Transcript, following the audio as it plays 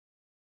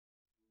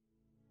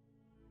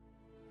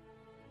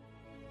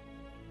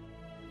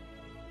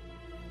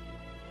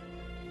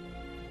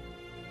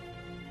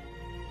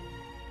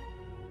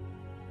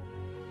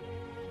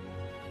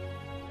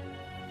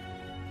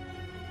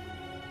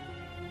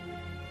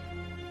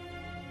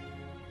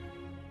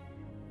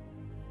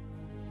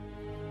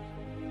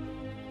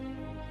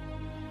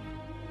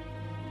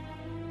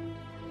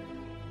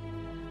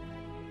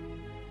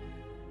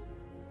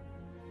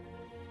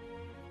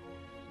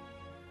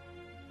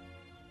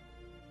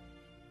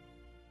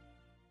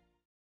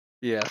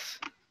Yes.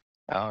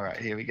 All right,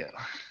 here we go.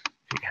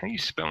 How you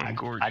spelling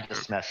gorge? I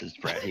just messaged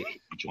Brett. He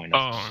joined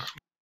us.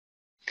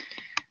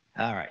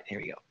 Oh. All right, here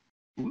we go.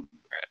 Whoop.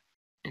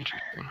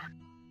 Interesting.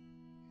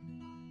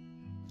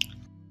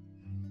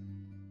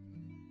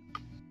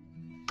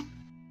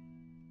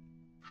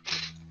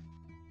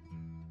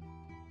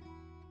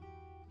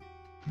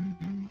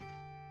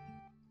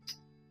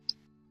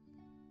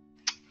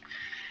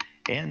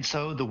 And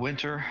so the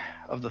winter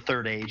of the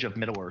third age of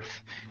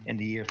Middle-earth in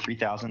the year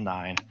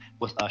 3009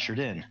 was ushered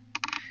in.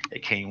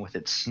 It came with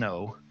its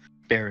snow,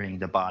 burying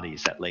the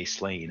bodies that lay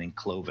slain and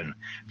cloven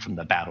from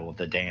the Battle of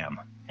the Dam,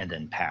 and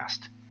then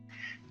passed.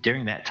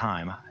 During that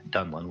time,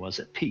 Dunlin was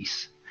at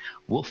peace.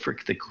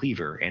 Wulfric the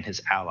Cleaver and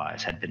his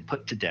allies had been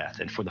put to death,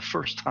 and for the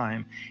first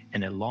time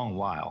in a long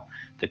while,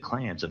 the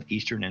clans of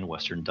eastern and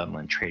western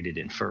Dunlin traded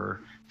in fur,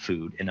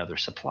 food, and other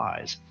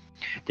supplies.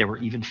 There were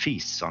even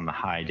feasts on the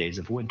high days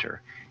of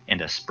winter,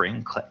 and as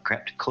spring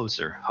crept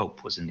closer,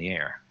 hope was in the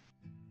air.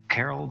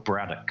 Carol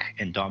Braddock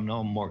and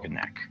Domhnall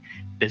Morganach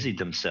busied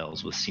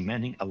themselves with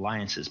cementing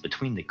alliances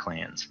between the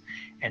clans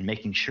and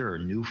making sure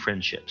new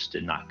friendships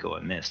did not go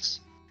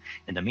amiss.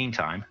 In the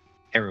meantime,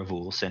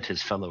 Ered sent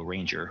his fellow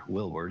ranger,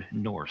 Wilward,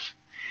 north.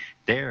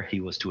 There he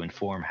was to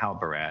inform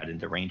Halbarad and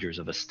the rangers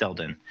of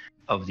Estelden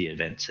of the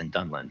events in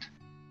Dunland.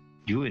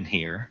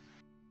 Duinhir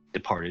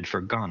departed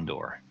for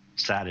Gondor,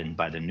 saddened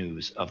by the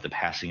news of the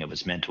passing of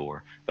his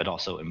mentor, but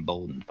also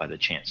emboldened by the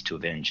chance to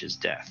avenge his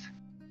death.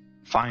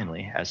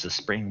 Finally, as the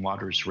spring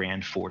waters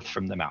ran forth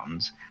from the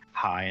mountains,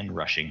 high and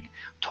rushing,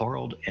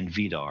 Torald and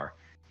Vidar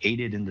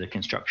aided in the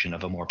construction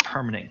of a more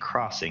permanent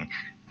crossing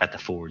at the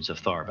fords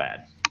of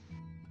Tharbad.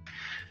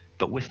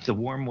 But with the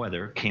warm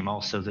weather came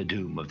also the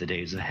doom of the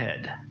days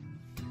ahead.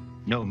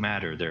 No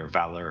matter their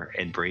valor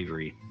and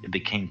bravery, it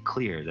became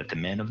clear that the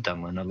men of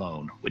Dunlin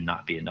alone would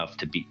not be enough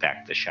to beat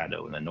back the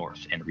Shadow in the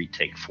north and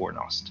retake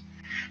Fornost.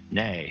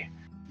 Nay,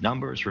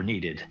 numbers were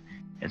needed,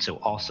 and so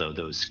also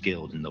those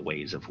skilled in the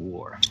ways of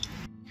war.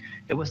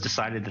 It was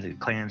decided that the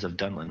clans of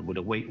Dunlin would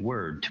await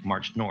word to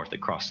march north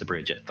across the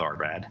bridge at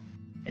Tharbad.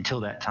 Until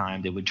that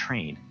time, they would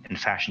train and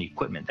fashion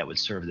equipment that would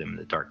serve them in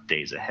the dark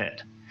days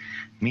ahead.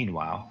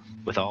 Meanwhile,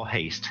 with all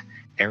haste,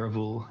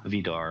 Ered,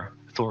 Vidar,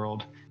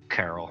 Thorald,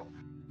 Carol,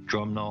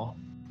 Domhnall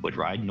would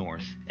ride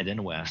north and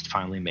then west,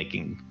 finally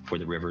making for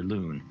the river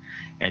Lune,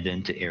 and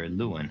then to Ered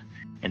Luin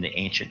and the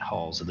ancient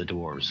halls of the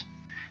dwarves.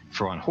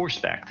 For on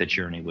horseback the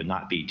journey would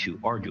not be too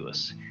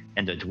arduous,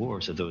 and the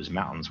dwarves of those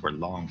mountains were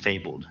long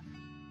fabled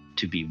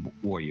to be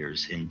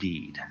warriors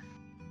indeed.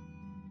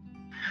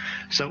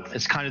 So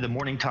it's kind of the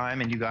morning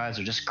time, and you guys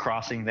are just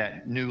crossing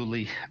that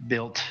newly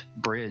built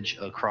bridge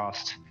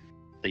across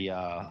the,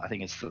 I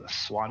think it's the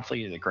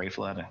Swanfleet or the Grey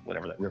Flood,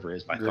 whatever that river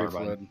is by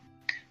Tharbad.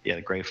 Yeah,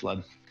 the Grey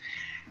Flood.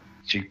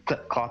 So you're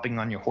clopping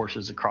on your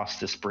horses across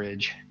this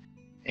bridge,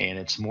 and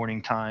it's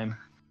morning time.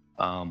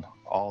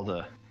 All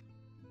the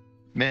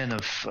men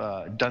of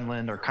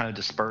Dunland are kind of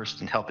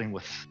dispersed and helping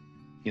with,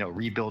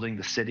 rebuilding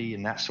the city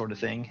and that sort of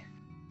thing.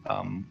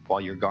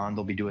 While you're gone,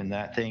 they'll be doing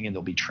that thing, and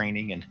they'll be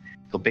training, and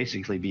they'll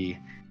basically be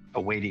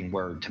awaiting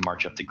word to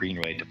march up the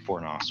Greenway to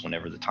Fornost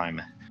whenever the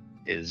time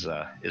is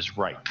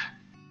ripe.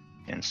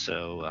 And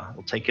so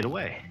we'll take it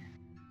away.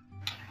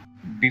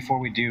 Before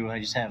we do, I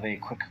just have a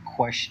quick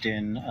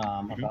question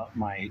about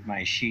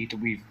my sheet.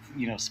 We've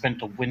spent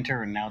the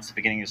winter, and now it's the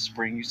beginning of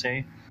spring, you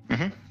say?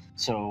 Mm-hmm.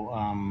 So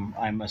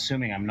I'm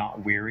assuming I'm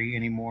not weary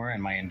anymore,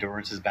 and my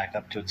endurance is back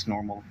up to its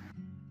normal.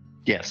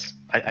 Yes,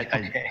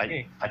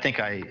 Okay. I think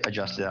I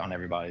adjusted that on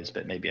everybody's,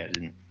 but maybe I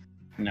didn't.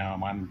 No,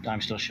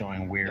 I'm still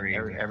showing weary.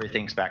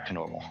 Everything's back to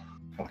normal.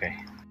 Okay.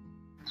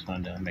 Just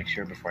wanted to make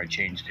sure before I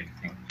changed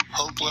anything.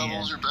 Hope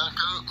levels are back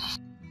up.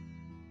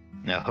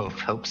 No,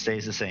 hope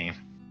stays the same.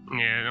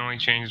 Yeah, it only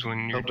changes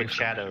when you're... Hope and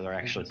Shadow are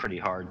actually pretty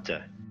hard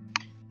to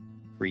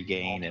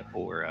regain it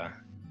or...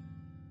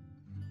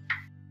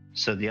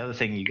 So the other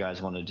thing you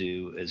guys want to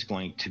do is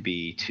going to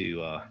be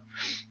to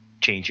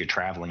change your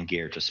traveling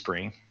gear to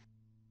spring.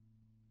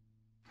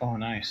 Oh,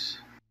 nice.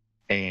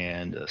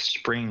 And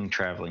spring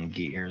traveling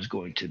gear is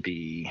going to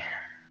be...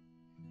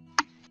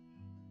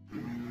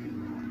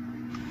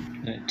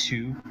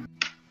 2?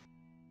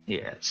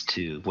 Yeah, it's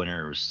 2.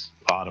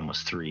 Autumn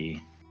was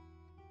 3.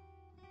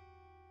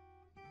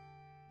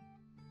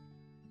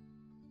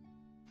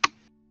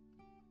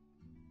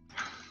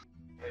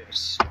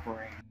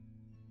 Spring.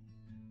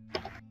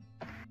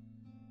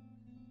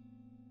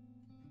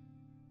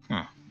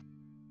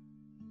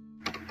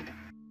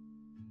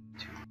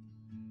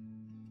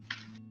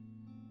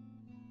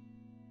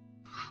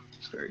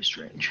 It's very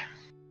strange.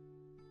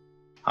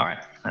 All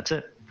right, that's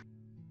it.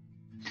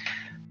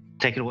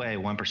 Take it away,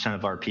 1%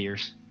 of our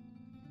peers.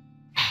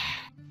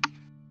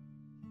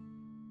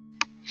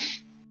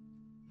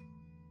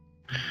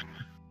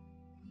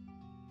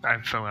 I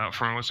fell out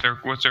from it.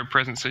 What's their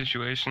present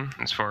situation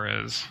as far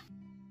as?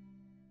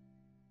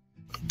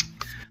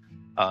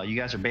 You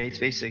guys are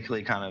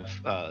basically kind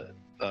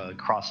of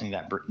crossing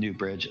that new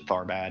bridge at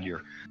Tharbad.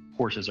 Your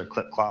horses are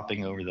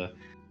clip-clopping over the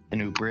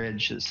new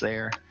bridge that's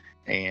there,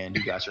 and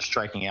you guys are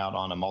striking out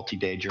on a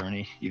multi-day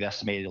journey. You've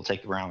estimated it'll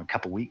take around a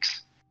couple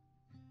weeks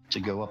to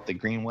go up the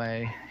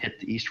Greenway, hit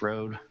the East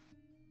Road,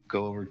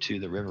 go over to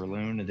the River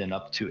Loon, and then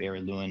up to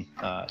Ered Luin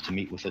to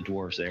meet with the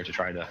dwarves there to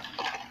try to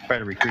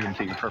recruit them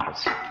to your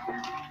purpose.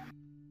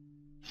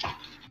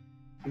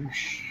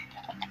 Oosh.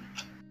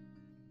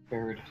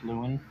 Ered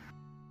Luin.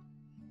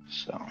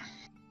 So,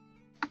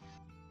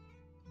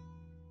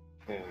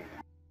 Okay.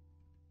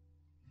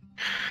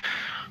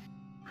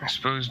 I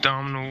suppose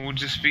Domino will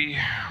just be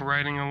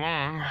riding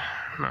along.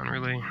 Not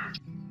really.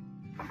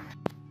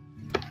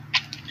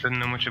 Doesn't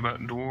know much about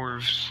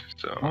dwarves,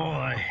 so.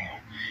 Boy,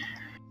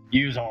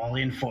 you's all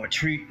in for a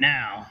treat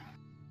now.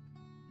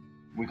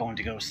 We're going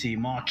to go see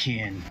my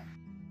kin.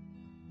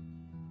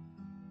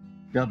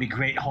 There'll be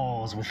great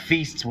halls with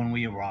feasts when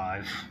we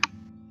arrive.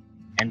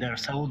 And their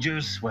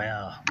soldiers,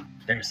 well,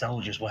 their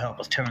soldiers will help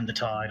us turn the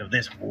tide of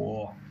this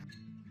war.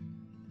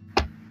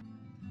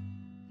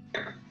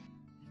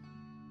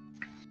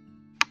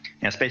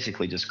 and it's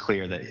basically just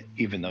clear that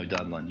even though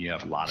Dunlin, you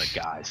have a lot of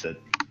guys that,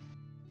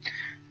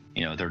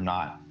 you know, they're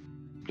not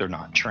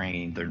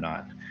trained,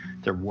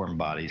 they're warm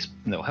bodies,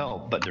 and they'll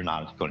help, but they're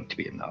not going to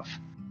be enough,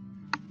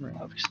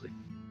 obviously.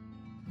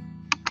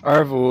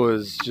 Arvel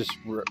is just,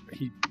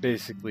 he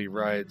basically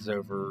rides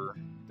over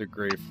the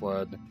Grey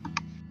Flood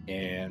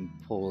and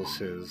pulls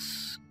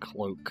his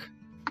cloak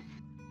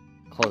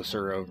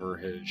closer over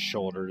his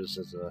shoulders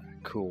as a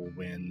cool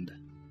wind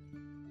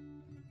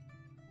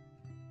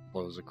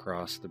blows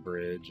across the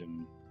bridge,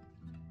 and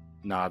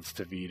nods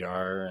to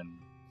Vidar and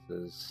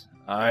says,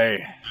 "Aye,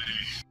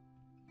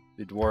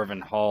 the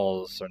dwarven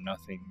halls are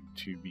nothing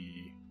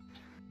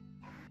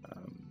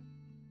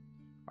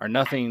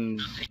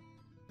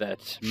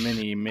that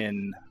many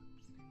men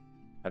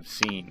have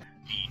seen.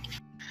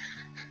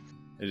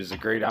 It is a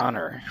great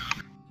honor."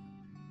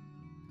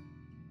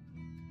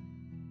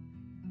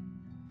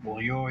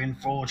 Well, you're in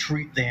for a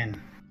treat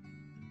then.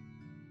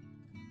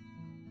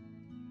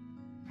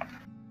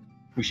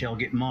 We shall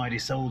get mighty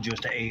soldiers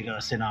to aid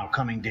us in our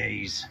coming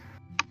days.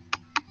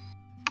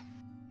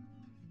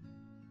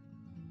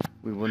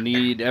 We will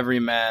need every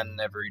man,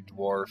 every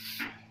dwarf,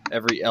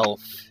 every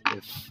elf,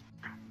 if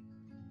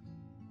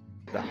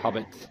the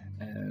Hobbit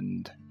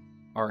and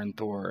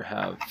Arenthor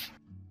have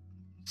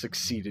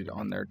succeeded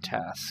on their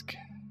task.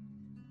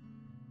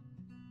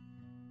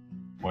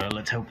 Well,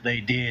 let's hope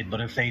they did, but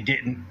if they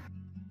didn't,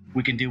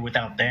 we can do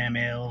without them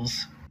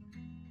elves.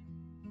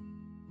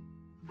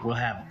 We'll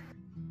have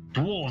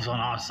dwarves on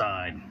our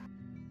side.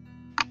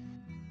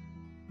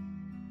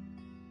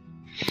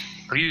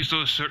 Are you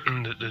so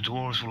certain that the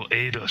dwarves will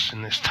aid us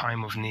in this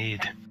time of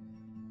need?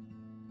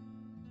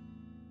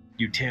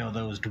 You tell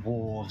those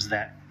dwarves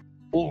that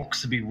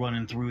orcs be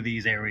running through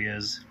these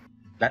areas,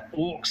 that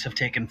orcs have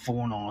taken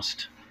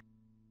Fornost.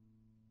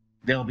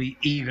 They'll be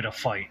eager to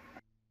fight.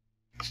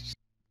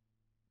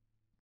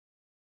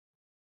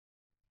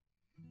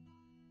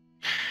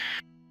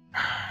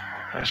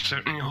 I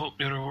certainly hope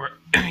you're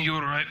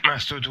right,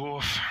 Master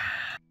Dwarf.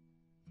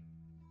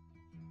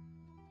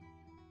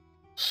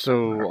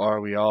 So are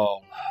we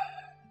all.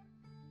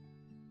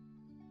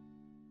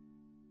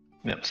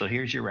 Yep, so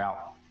here's your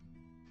route.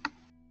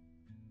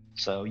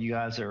 So you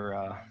guys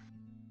are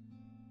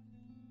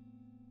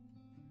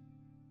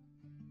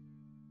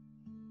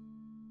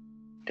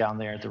down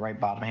there at the right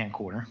bottom hand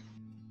corner.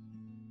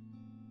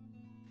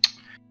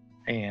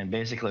 And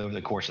basically over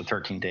the course of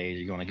 13 days,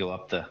 you're going to go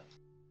up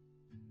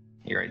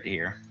you're right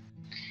here.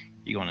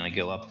 You're going to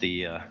go up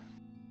the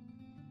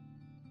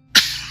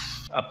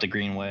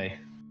Greenway,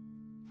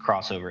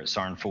 cross over at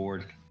Sarn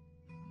Ford,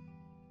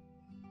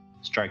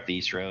 strike the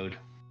East Road,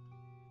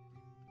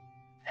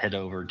 head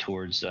over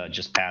towards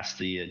just past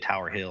the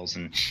Tower Hills,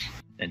 and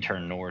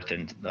turn north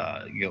and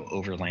go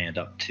overland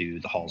up to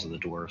the Halls of the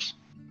Dwarves.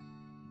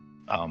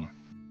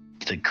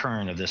 The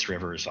current of this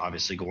river is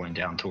obviously going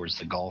down towards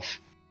the Gulf,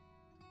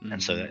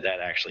 and so that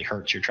actually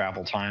hurts your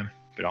travel time.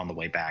 But on the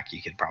way back,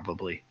 you could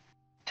probably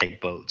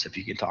take boats if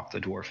you could talk the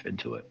dwarf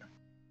into it.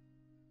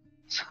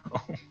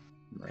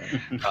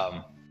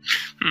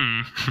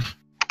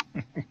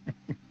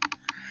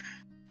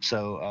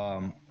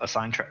 So,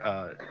 assign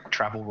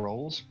travel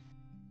roles,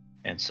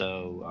 and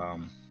so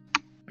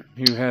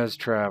who has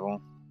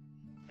travel?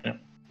 Yeah.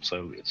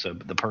 So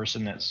the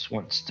person that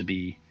wants to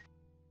be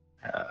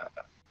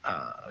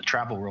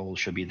travel role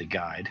should be the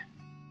guide.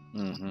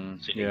 Mm-hmm.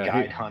 So you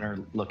guide, hunter,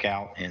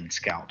 lookout, and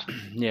scout.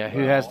 Yeah,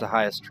 who has the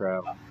highest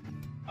travel?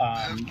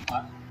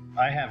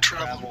 I have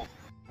travel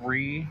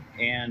 3,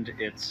 and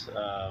it's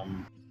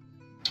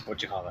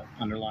what you call it?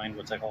 Underlined?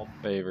 What's that called?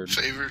 Favored.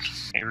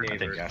 I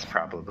think that's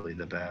probably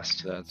the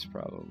best. That's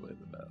probably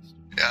the best.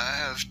 Yeah, I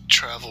have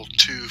travel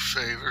 2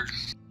 favored,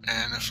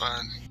 and if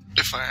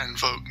I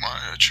invoke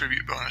my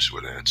attribute bonus, it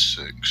would add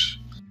 6.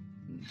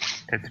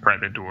 It's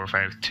probably the dwarf.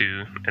 I have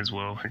 2 as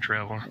well for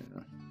travel.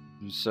 Yeah.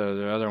 So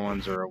the other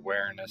ones are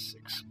awareness,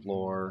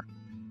 explore.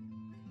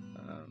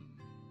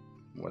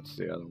 What's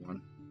the other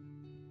one?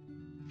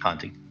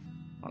 Hunting.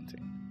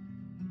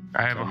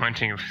 I have a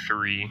hunting of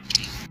 3.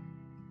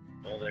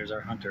 Well, there's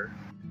our hunter.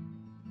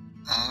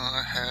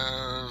 I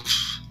have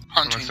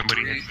Unless hunting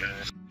somebody 3.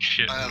 has a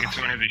shit, if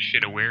someone has a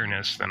shit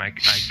awareness, then I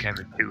have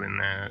a 2 in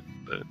that.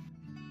 But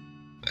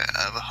Yeah,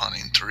 I have a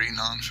hunting 3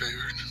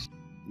 non-favored.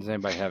 Does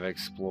anybody have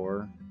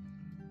explore?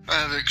 I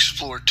have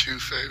explore 2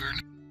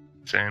 favored.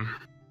 same.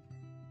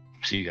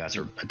 So you guys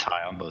are a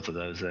tie on both of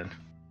those then.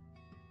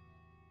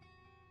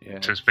 Yeah.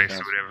 So it's basically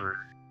sounds-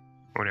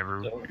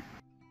 whatever. So,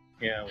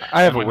 yeah.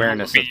 I have What would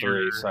awareness be of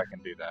 3, your- so I can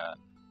do that.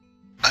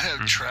 I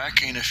have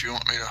tracking if you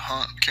want me to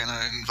hunt. Can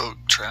I invoke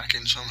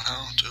tracking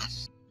somehow to...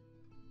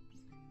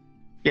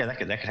 Yeah, that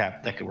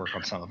could work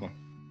on some of them.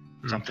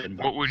 Something.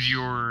 What would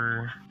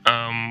your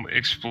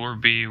explore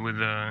be with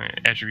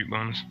attribute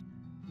bonus?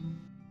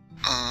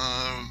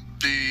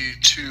 Be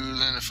 2,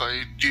 then if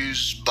I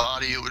use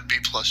body it would be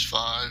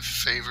 +5,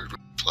 favored would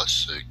be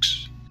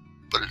 +6.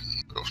 But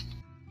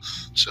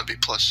so it'd be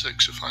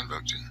 +6 if I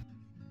invoked it.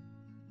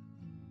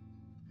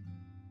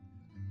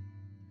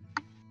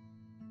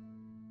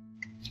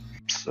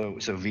 So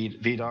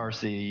Vidar's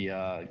the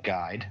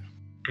guide.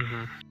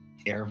 Mm-hmm.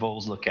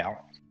 Airvol's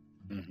lookout.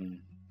 Mm-hmm.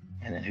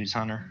 And then who's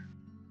hunter?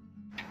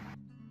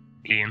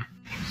 Ian.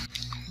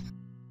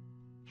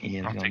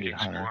 Ian's I'll going to take be the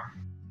hunter. explore.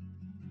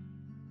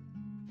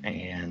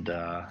 And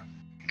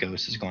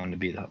Ghost is going to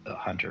be the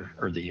hunter,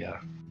 or the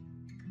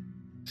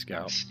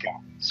Scout.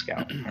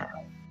 Scout. All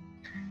right.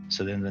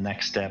 So then the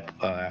next step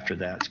after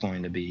that is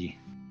going to be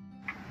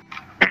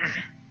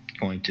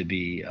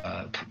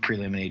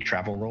preliminary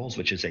travel rolls,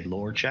 which is a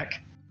lore check.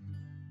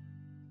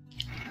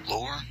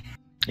 Lore?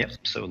 Yep.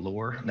 So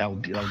lore that'll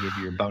give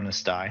you your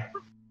bonus die.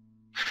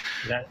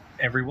 Is that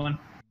everyone?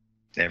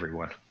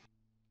 Everyone.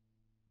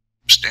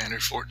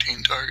 Standard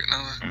 14 target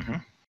number. Mm-hmm.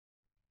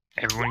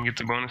 Everyone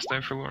gets a bonus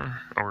die for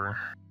lore, or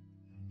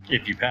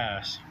If you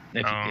pass.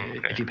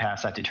 If you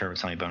pass, that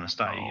determines how many bonus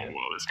die you oh, get.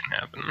 what was gonna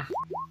happen?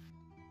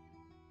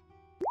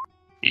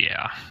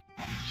 Yeah.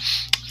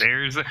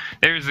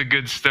 There's a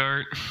good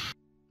start.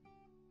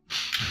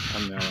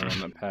 I'm the only one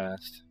that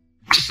passed.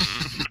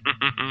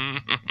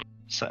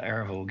 So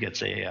Aravil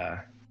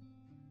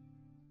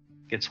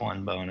gets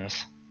one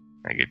bonus.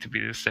 I get to be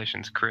this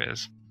session's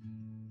Chris.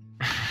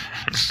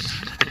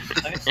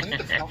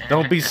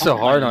 Don't be so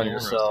Pump hard my on lore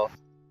up. yourself.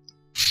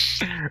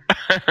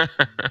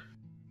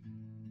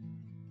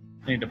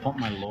 I need to pump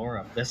my lore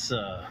up. This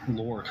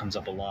lore comes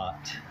up a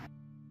lot.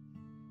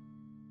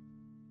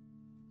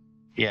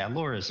 Yeah,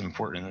 lore is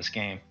important in this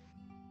game.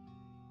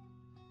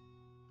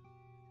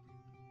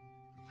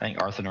 I think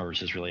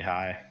Arthanor's is really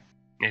high.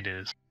 It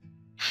is.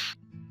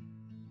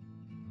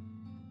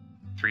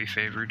 3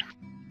 favored.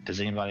 Does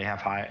anybody have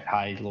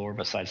high lore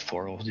besides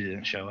Thorol who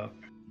didn't show up?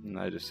 And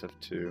I just have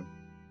 2.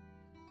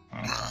 Oh,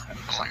 Nah,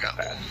 that's I only not got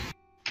bad.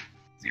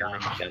 0.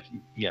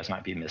 You guys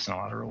might be missing a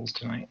lot of rolls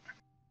tonight.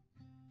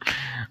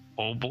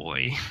 Oh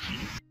boy.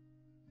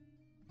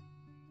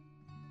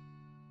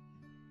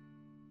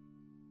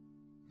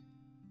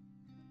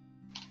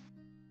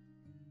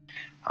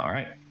 All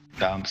right.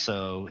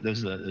 So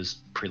those are those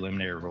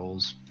preliminary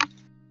rolls,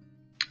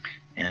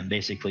 and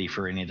basically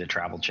for any of the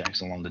travel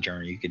checks along the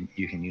journey,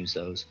 you can use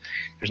those.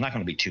 There's not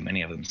going to be too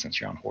many of them since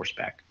you're on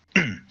horseback.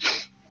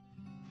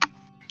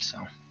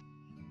 So.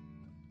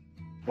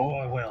 Oh,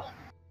 I will.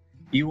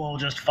 You all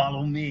just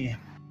follow me.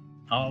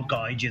 I'll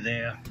guide you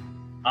there.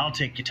 I'll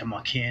take you to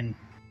my kin.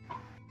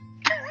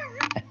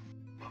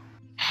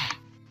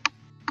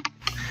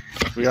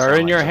 We are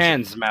in your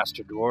hands,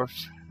 Master Dwarf.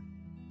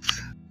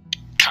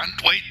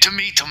 Can't wait to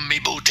meet him, me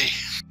booty.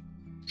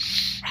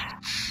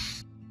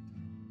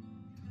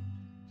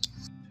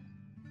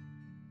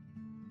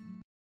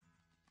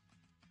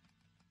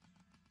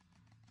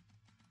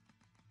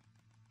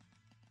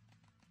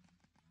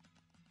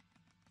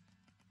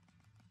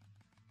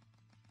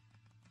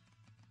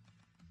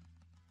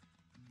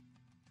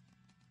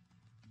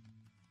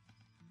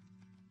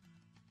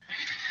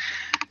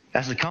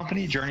 As the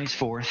company journeys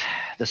forth,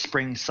 the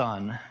spring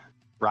sun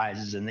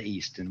rises in the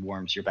east and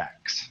warms your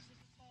backs.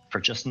 For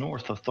just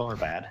north of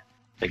Thorbad,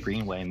 the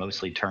greenway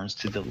mostly turns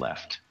to the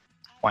left,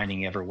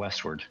 winding ever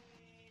westward.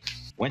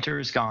 Winter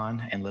is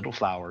gone, and little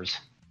flowers,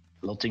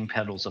 lilting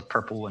petals of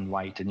purple and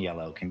white and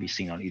yellow, can be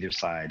seen on either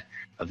side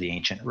of the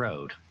ancient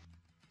road.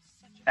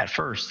 At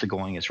first, the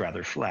going is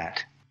rather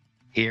flat.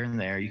 Here and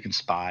there, you can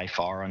spy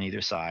far on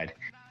either side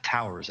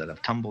towers that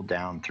have tumbled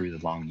down through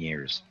the long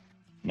years.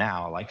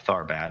 Now, like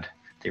Thorbad,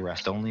 they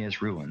rest only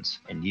as ruins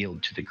and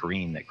yield to the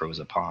green that grows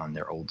upon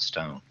their old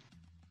stone.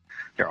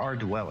 There are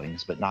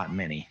dwellings, but not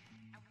many.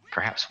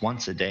 Perhaps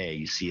once a day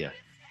you see a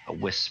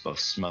wisp of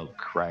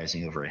smoke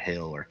rising over a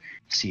hill, or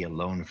see a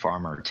lone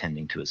farmer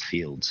tending to his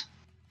fields.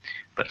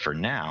 But for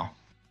now,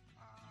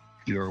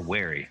 you are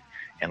wary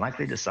and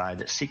likely decide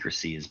that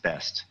secrecy is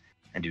best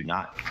and do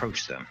not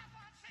approach them.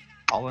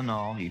 All in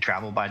all, you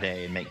travel by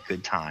day and make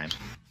good time,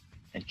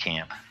 and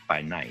camp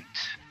by night.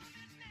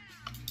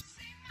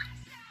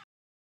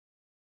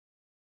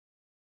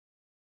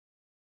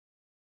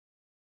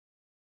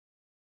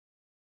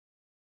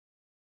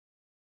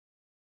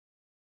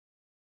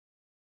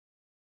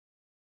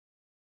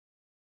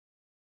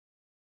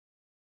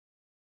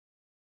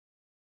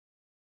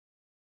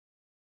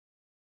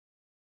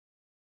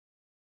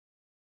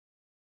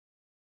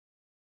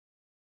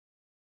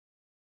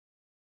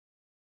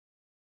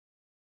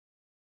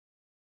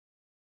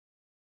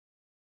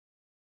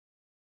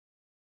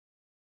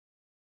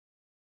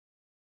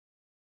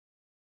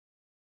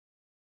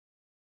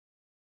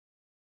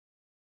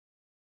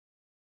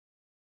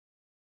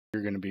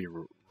 You're going to be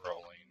rolling.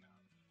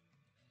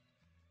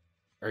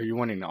 Are you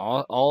wanting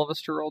all of us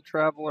to roll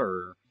travel,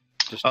 or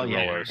just Oh to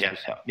yeah, roll our yeah,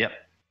 yep.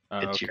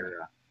 It's okay.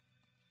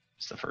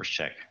 It's the first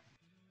check.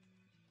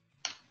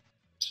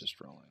 It's just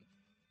rolling.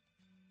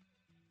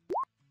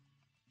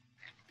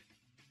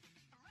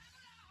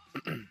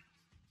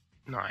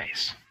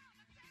 Nice.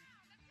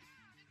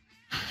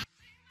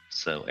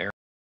 So Ered.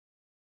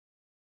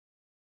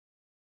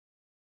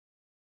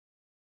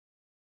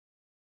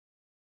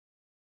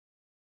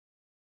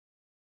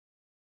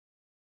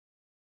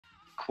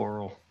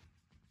 Coral.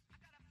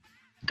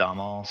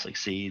 Damal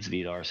succeeds.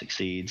 Vidar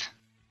succeeds.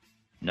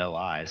 No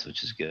eyes,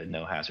 which is good.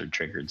 No hazard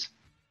triggered.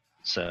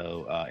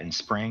 So in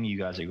spring, you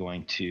guys are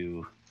going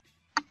to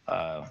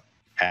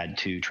add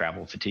 2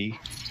 travel fatigue.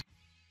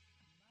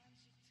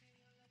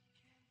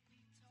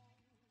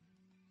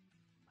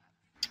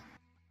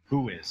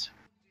 Who is?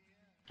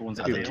 The ones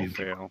that The fail? 2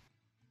 fail.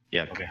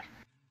 Yeah. Okay.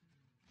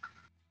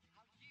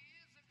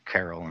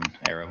 Carol and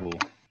Arahul.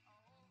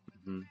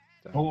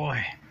 Mm-hmm.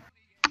 Boy,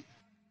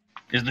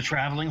 is the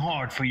traveling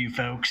hard for you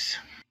folks?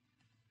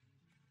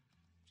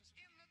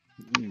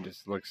 He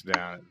just looks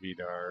down at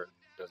Vidar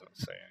and doesn't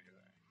say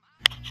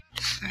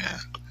anything. Yeah.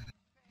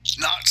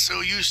 Not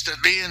so used to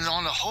being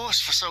on a horse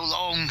for so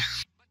long.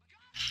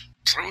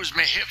 Throws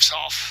me hips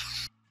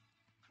off.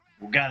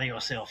 Well, gather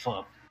yourself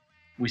up.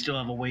 We still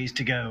have a ways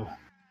to go.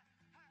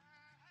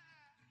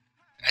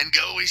 And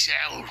go we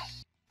shall.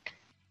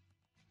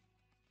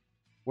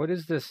 What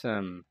is this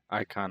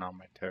icon on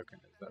my token?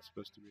 Is that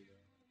supposed to be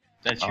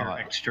the... That's your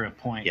extra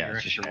point, Yeah, your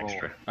it's just extra roll.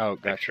 extra. Oh,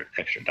 gotcha.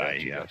 Extra die,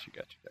 Gotcha, yeah.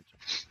 gotcha.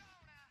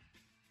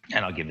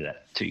 And I'll give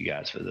that to you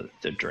guys for the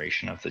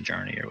duration of the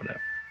journey or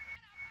whatever.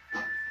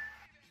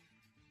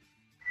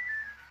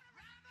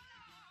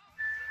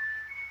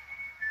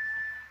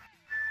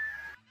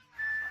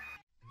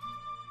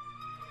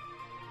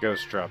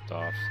 Ghost dropped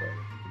off, so...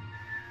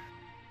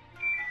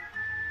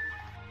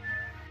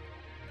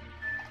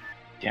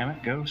 Damn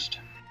it, Ghost.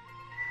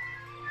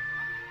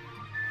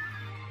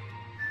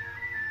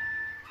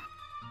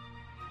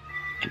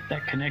 Get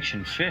that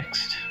connection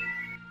fixed.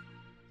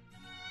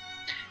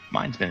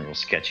 Mine's been real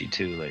sketchy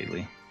too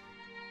lately.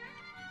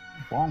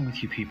 What's wrong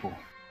with you people?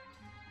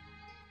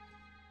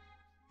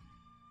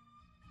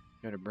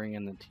 Gotta bring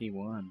in the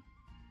T1.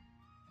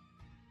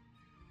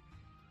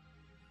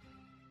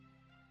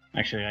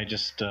 Actually, I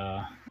just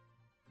our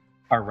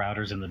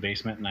router's in the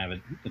basement,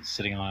 and it's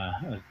sitting on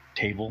a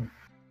table.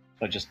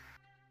 So I just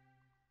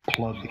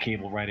plug the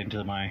cable right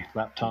into my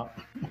laptop.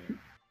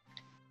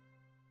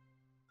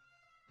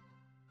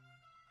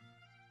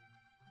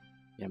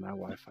 Yeah, my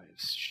Wi-Fi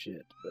is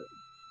shit, but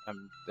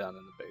I'm down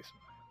in the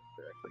basement. I have it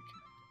directly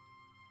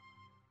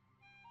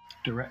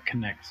Direct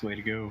connect's the way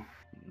to go.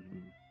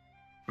 connected.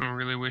 I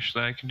really wish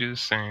that I could do the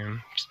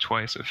same. Just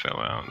twice it fell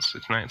out, so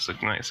tonight's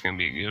gonna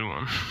be a good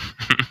one.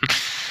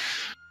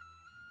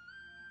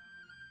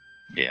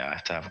 Yeah, I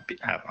have to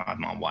have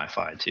I'm on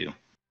Wi-Fi too.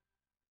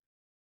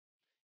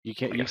 You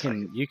can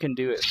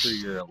do it through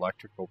your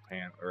electrical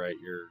panel, right?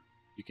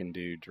 You can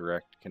do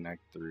direct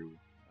connect through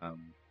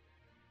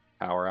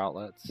power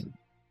outlets.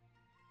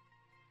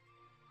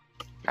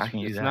 How can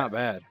you do It's that? not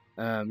bad.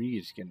 You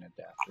just get an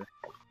adapter,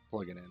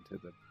 plug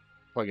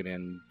it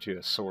into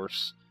a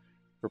source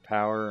for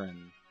power,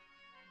 and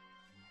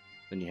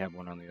then you have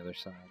one on the other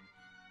side.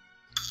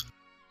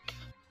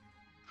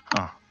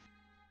 Huh.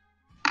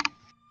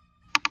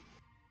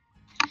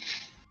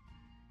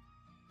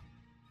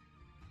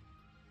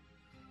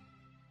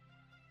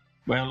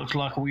 Well, looks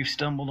like we've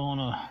stumbled on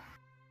a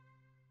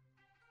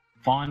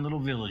fine little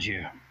village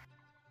here.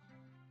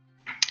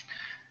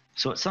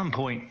 So at some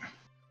point,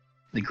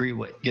 the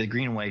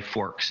Greenway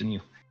forks, and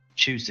you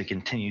choose to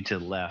continue to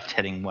the left,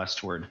 heading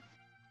westward.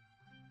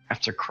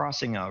 After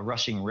crossing a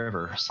rushing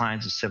river,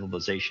 signs of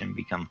civilization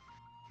become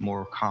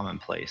more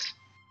commonplace.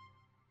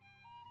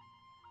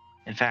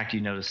 In fact,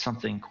 you notice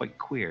something quite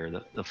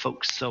queer. The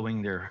folks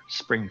sowing their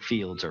spring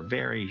fields are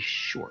very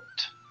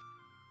short.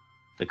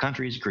 The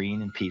country is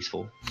green and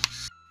peaceful,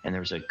 and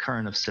there's a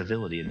current of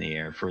civility in the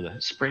air, for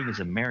the spring is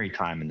a merry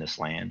time in this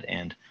land,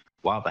 and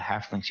while the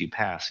halflings you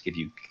pass give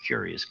you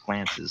curious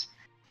glances,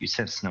 you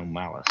sense no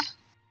malice.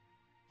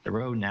 The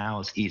road now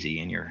is easy,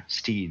 and your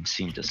steeds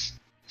seem to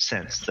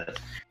sense that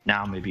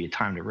now may be a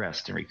time to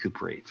rest and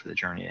recuperate for the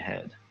journey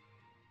ahead.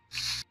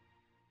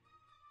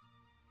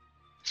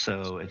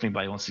 So, if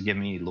anybody wants to give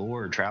me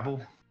lore or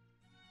travel,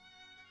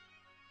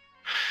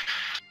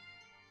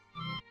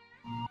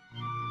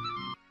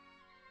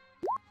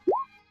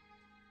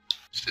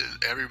 Did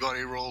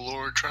everybody roll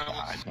Lord Travel?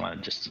 I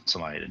wanted just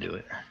somebody to do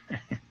it.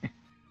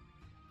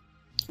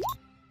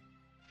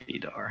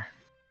 Vidar.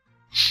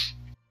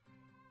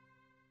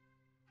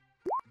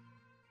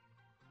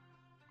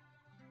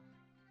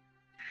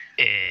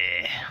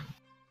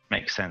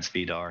 Makes sense,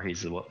 Vidar.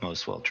 He's the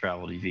most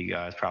well-traveled of you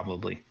guys,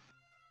 probably.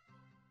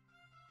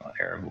 Well,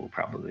 Ered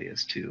probably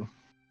is too.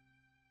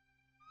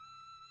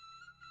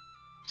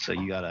 So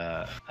you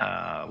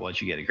got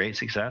what'd you get? A great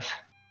success?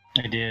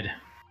 I did.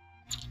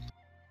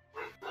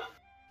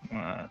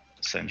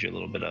 Send you a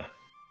little bit of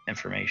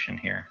information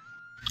here.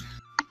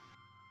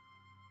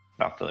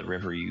 about the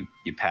river you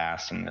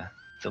pass and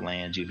the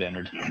lands you've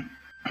entered.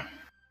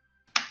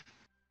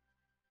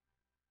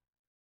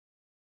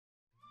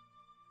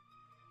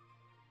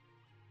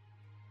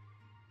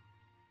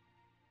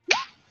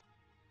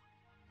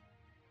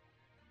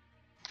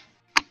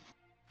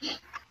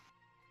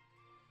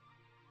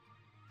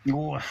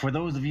 Well, for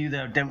those of you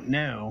that don't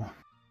know,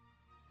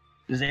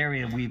 this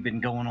area we've been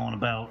going on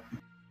about,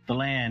 the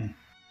land,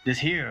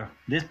 this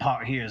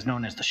part here is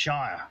known as the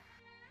Shire.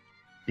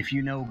 If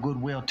you know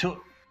Goodwill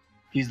Took,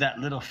 he's that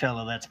little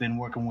fella that's been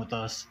working with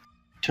us,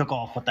 took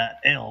off with that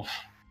elf.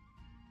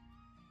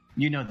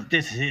 You know that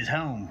this is his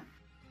home.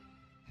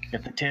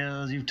 If the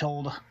tales you've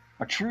told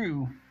are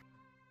true,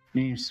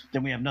 then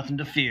we have nothing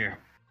to fear.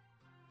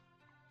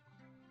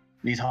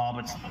 These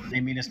hobbits,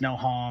 they mean us no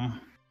harm.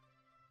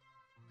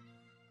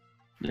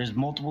 There's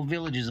multiple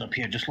villages up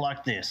here just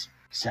like this.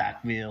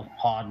 Sackville,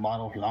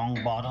 Hardbottle,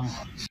 Longbottom,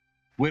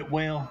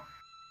 Whitwell.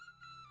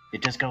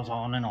 It just goes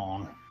on and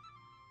on.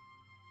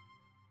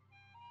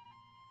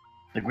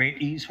 The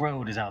Great East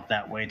Road is out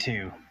that way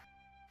too.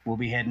 We'll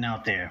be heading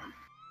out there.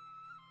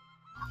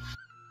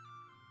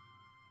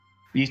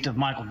 East of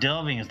Michael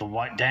Delving is the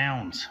White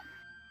Downs.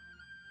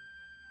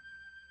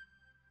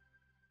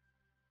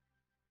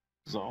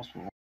 This is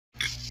awesome.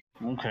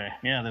 Okay,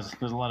 yeah,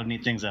 there's a lot of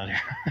neat things out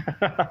here.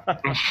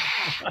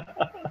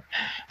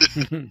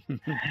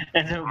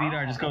 And so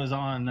Vidar just goes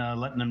on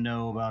letting them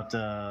know about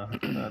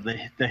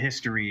the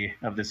history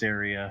of this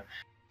area.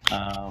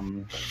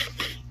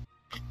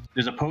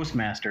 There's a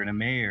postmaster and a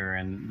mayor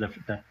and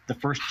the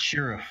first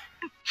sheriff,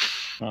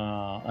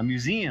 a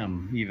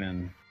museum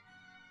even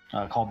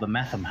called the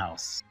Matham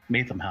House.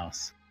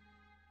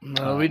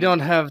 No, we don't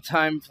have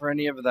time for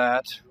any of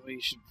that.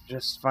 We should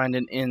just find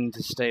an inn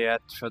to stay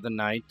at for the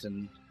night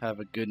and have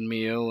a good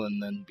meal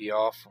and then be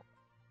off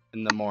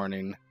in the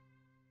morning.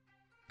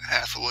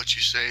 Half of what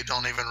you say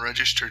don't even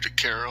register to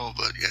Carol,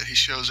 but yet he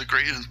shows a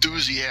great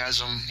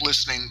enthusiasm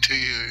listening to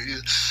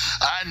you.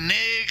 I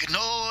nig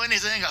know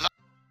anything about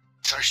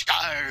our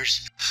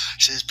shires.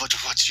 He says, but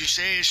what you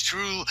say is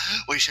true.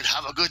 We should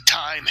have a good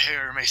time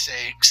here,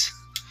 methinks.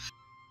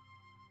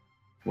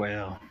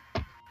 Well,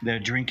 their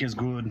drink is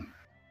good,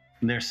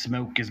 and their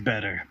smoke is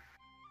better.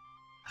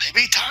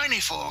 They be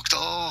tiny folk,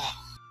 though.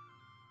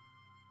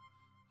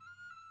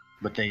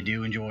 But they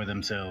do enjoy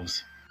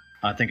themselves.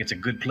 I think it's a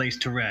good place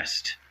to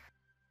rest.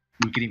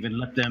 We could even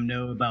let them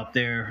know about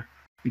their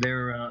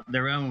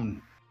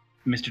own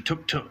Mr.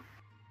 Tuk Tuk.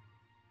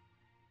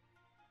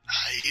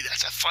 Aye,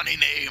 that's a funny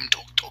name,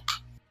 Tuk Tuk.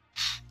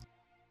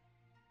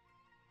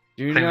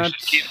 Do I think we not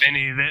should keep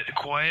any of that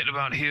quiet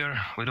about here.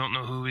 We don't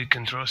know who we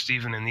can trust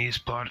even in these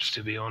parts,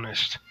 to be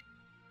honest.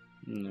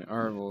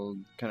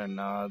 Arvel kind of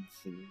nods.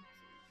 And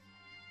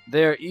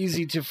they're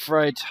easy to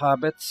fright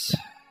hobbits.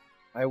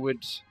 I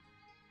would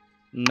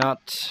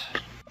not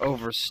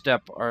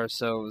overstep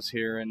ourselves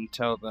here and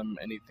tell them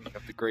anything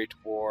of the Great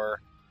War.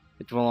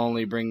 It will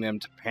only bring them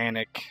to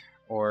panic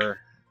or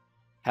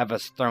have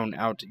us thrown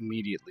out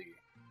immediately.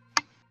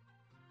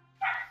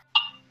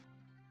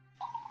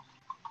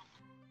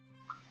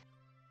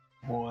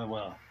 Boy,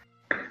 well,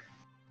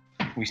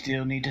 we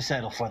still need to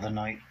settle for the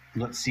night.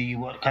 Let's see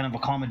what kind of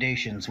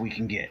accommodations we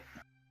can get.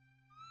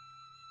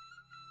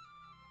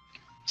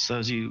 So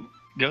as you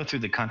go through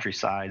the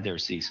countryside,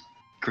 there's these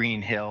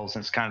green hills,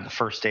 and it's kind of the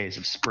first days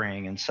of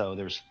spring, and so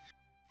there's,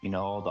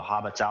 all the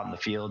hobbits out in the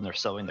field, and they're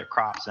sowing their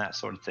crops and that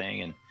sort of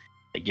thing, and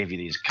they give you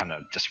these kind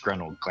of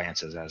disgruntled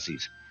glances as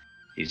this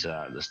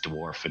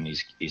dwarf and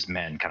these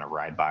men kind of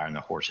ride by on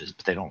their horses,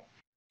 but they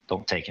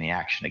don't take any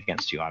action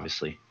against you,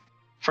 obviously.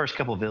 First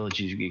couple of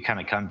villages you kind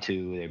of come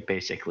to, they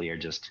basically are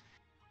just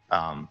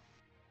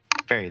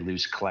very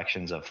loose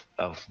collections of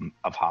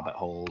hobbit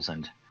holes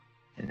and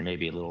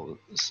maybe a little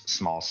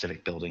small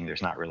civic building.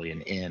 There's not really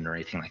an inn or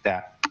anything like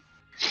that.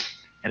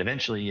 And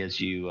eventually, as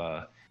you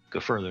go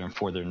further and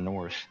further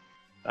north,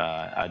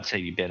 I'd say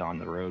you've been on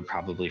the road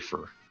probably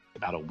for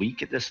about a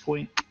week at this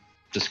point,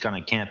 just kind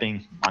of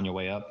camping on your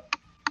way up.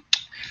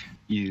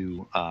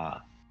 You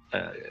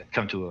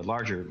come to a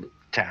larger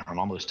town,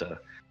 almost a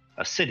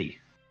city.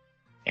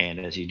 And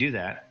as you do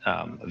that,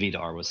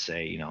 Vidar would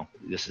say,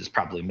 this is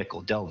probably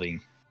Mickle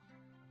Delving,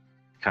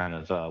 kind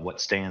of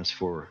what stands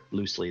for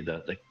loosely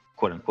the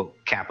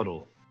quote-unquote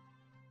capital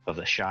of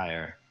the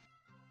Shire.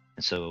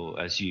 And so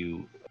as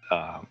you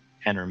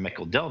enter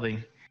Mickle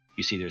Delving,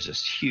 you see there's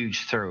this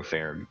huge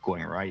thoroughfare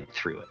going right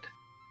through it.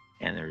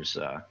 And there's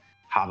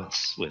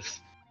hobbits with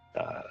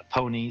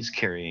ponies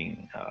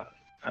carrying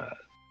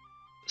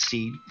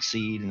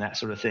seed and that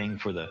sort of thing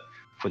for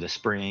the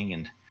spring,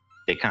 and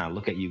they kind of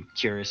look at you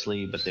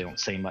curiously, but they don't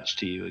say much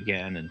to you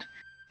again.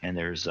 And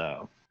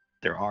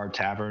there are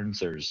taverns.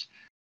 There's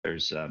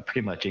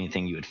pretty much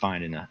anything you would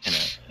find in a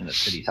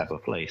city type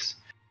of place.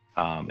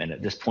 And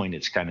at this point,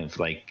 it's kind of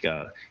like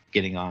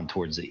getting on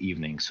towards the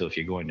evening. So if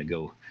you're going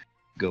to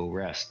go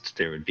rest,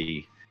 there would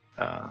be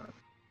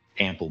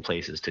ample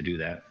places to do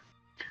that.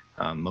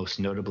 Most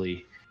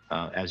notably,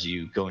 as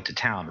you go into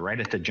town, right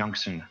at the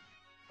junction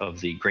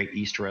of the Great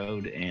East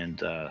Road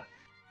and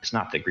it's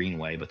not the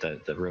Greenway, but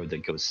the road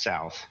that goes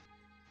south,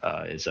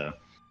 is a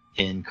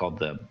inn called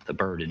the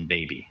Bird and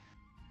Baby.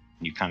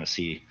 You kind of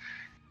see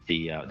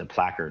the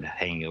placard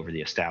hanging over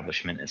the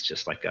establishment. It's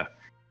just like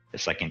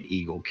an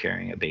eagle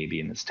carrying a baby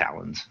in its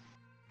talons.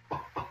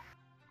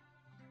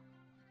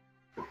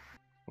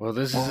 Well,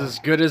 this is as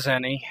good as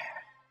any.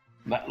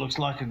 That looks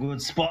like a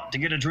good spot to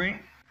get a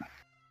drink.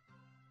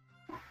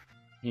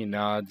 He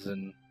nods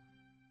and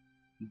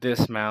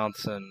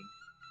dismounts and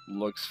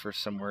looks for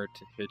somewhere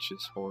to hitch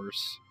his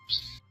horse.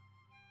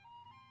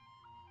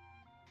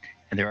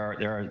 And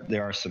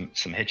there are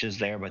some hitches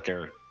there, but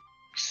they're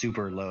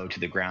super low to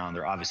the ground.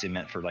 They're obviously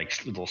meant for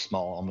like little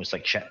small, almost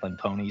like Shetland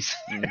ponies.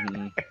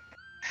 Mm-hmm.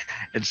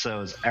 And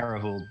so as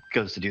Arahul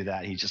goes to do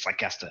that, he just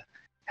like has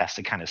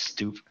to kind of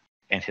stoop,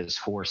 and his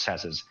horse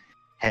has his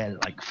head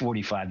like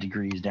 45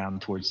 degrees down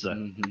towards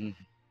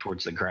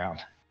the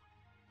ground.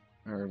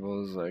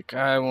 Arahul is like,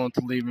 I won't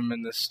leave him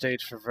in this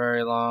state for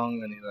very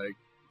long, and he like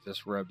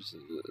just rubs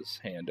his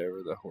hand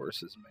over the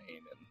horse's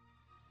mane. And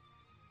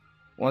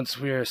once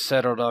we are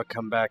settled, I'll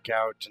come back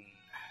out and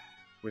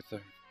with a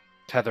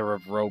tether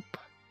of rope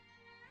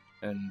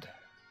and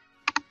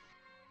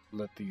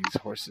let these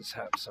horses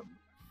have some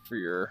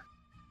freer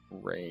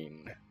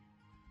rein.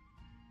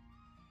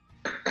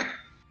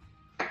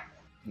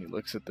 He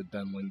looks at the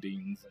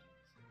Dunlendines and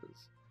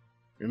says,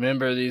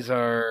 remember, these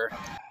are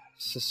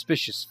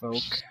suspicious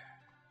folk.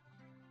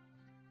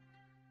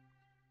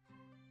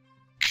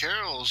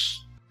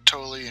 Carol's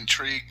totally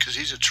intrigued because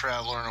he's a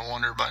traveler and a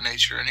wanderer by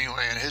nature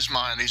anyway. In his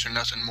mind, these are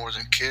nothing more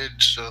than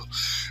kids. So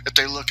if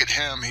they look at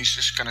him, he's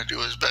just going to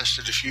do his best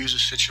to diffuse the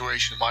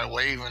situation by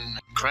waving and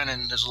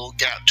grinning his little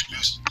gap to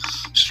his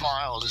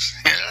smile. Just,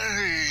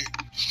 hey.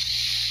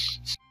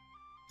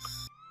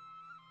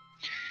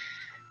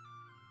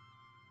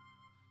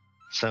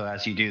 So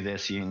as you do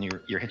this,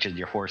 you're hitching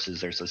your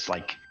horses. There's this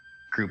like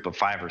group of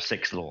 5 or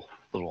 6 little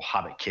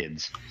hobbit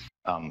kids,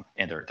 and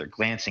they're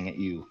glancing at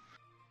you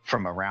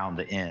from around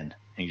the inn,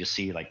 and you just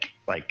see like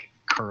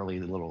curly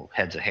little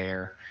heads of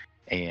hair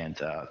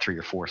and 3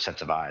 or 4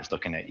 sets of eyes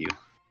looking at you,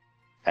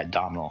 at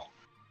Domhnall.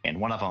 And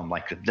one of them,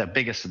 like the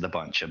biggest of the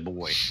bunch, a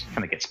boy,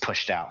 kind of gets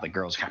pushed out. The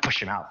girls kind of push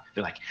him out.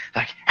 They're like,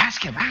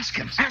 ask him. And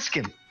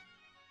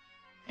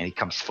he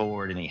comes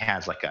forward and he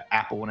has like an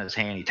apple in his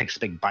hand. He takes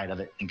a big bite of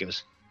it and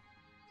goes,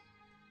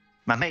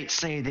 my mates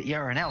say that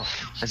you're an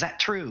elf. Is that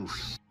true?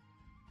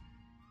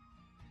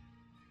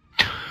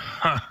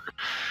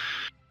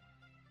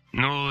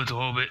 No,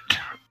 Hobbit.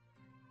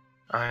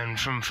 I am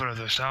from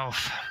further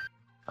south.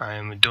 I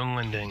am a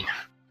Dunlending.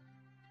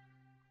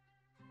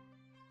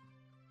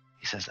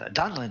 He says,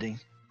 Dunlending?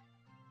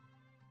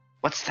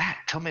 What's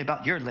that? Tell me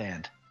about your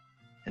land.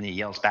 And he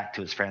yells back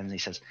to his friends and he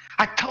says,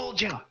 I told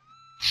you!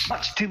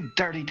 Much too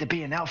dirty to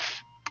be an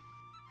elf.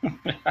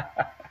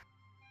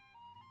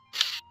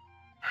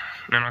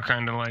 And I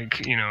kind of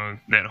like,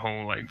 that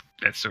whole,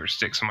 that sort of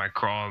sticks in my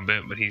craw a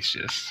bit, but he's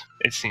just,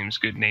 it seems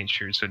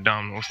good-natured, so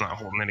Domhnall's not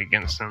holding it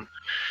against him.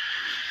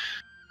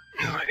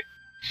 He's like,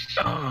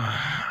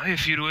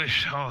 if you'd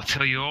wish, I'll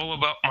tell you all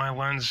about my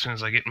land as soon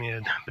as I get me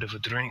a bit of a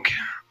drink.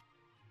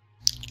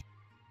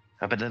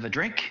 A bit of a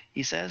drink,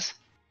 he says.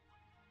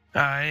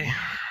 Aye.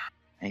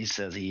 And he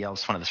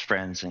yells to one of his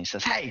friends, and he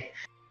says, hey,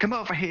 come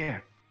over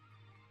here.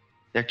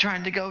 They're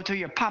trying to go to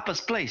your papa's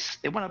place.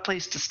 They want a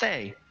place to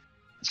stay.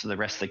 So the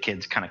rest of the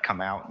kids kind of come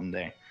out, and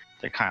they're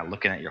kind of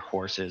looking at your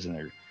horses,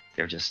 and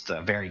they're just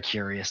very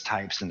curious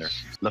types, and they're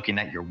looking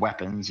at your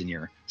weapons and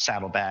your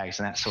saddlebags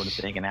and that sort of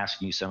thing, and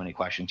asking you so many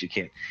questions you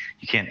can't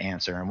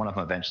answer. And one of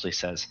them eventually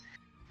says,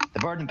 "The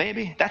Bird and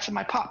Baby, that's in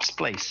my pop's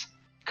place.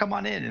 Come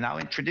on in, and I'll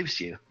introduce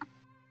you."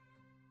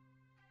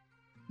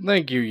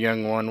 Thank you,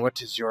 young one.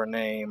 What is your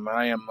name?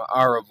 I am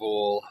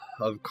Aravul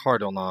of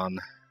Cardilon.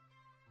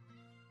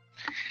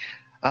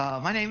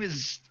 My name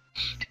is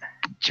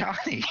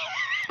Johnny.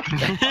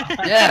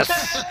 Yes!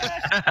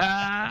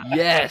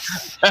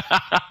 Yes!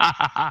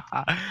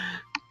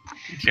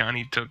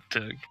 Johnny Tuk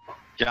Tuk.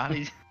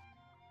 Johnny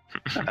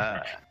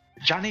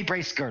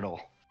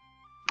Bracegirdle.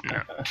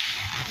 No.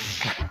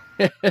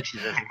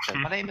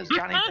 My name is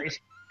Johnny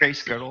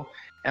Bracegirdle,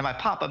 and my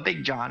papa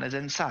Big John is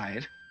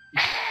inside.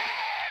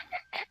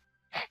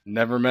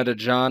 Never met a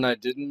John I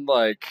didn't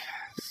like,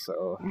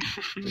 so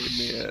leave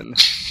me in.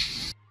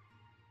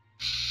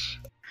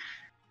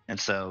 And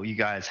so you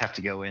guys have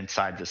to go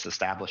inside this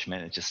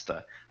establishment. It's just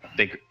a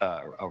big,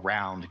 a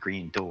round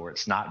green door.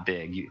 It's not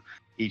big.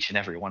 Each and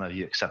every one of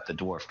you, except the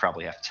dwarf,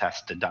 probably have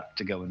to duck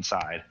to go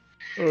inside.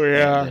 Oh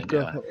yeah, then,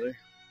 definitely.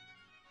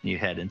 You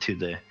head into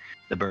the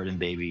Bird and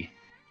Baby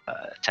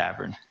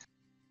tavern.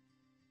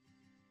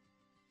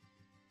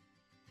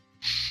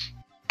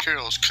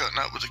 Carol's cutting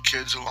up with the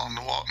kids along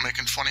the walk,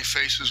 making funny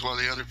faces while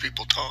the other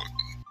people talk.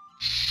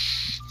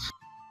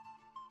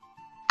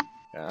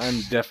 Yeah, I'm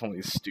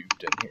definitely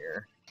stooped in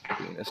here,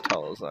 being as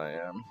tall as I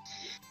am.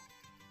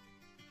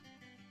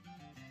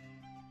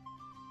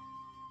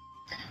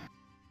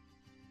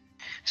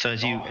 So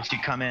as you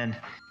come in,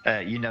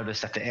 you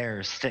notice that the air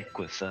is thick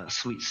with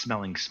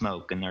sweet-smelling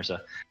smoke, and there's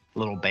a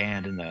little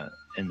band in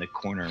the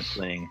corner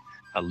playing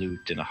a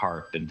lute and a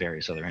harp and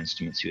various other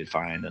instruments you would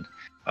find, and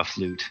a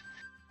flute.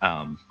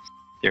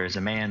 There is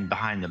a man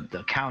behind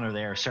the counter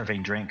there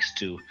serving drinks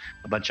to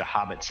a bunch of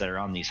hobbits that are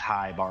on these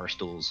high bar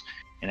stools.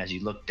 And as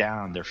you look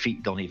down, their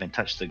feet don't even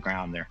touch the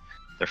ground. They're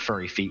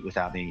furry feet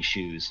without any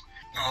shoes.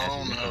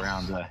 As you look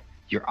around,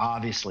 you're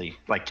obviously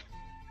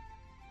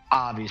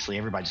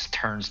everybody just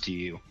turns to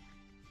you,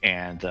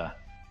 and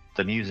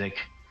the music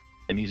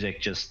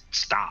just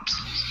stops.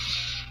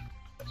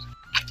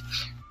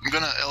 I'm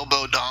gonna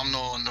elbow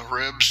Domhnall in the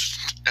ribs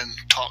and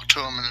talk to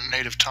him in a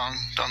native tongue,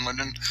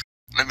 Dunlinden.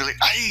 And I'd be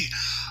like, "Hey,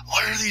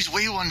 what are these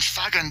wee ones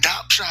fagging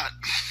daps at?"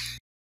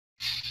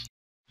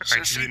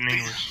 Right, do it in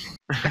English.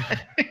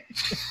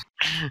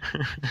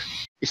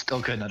 He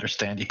still couldn't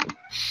understand you.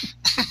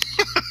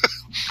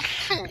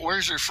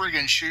 Where's your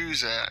friggin'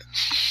 shoes at?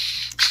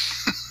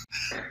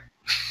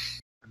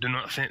 I do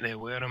not think they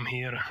wear them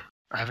here.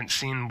 I haven't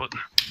seen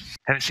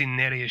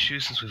nary a shoe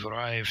since we've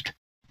arrived.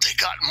 They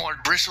got more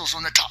bristles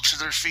on the tops of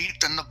their feet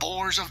than the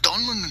boars of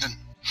Dunlinden.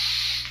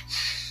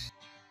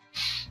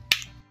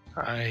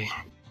 Aye,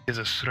 it's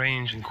a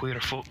strange and queer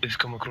folk we've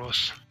come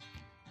across.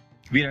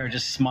 Vidar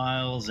just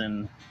smiles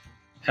and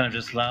kind of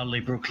just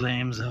loudly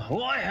proclaims,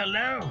 "Why,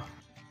 hello!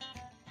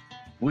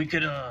 We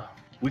could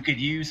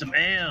use some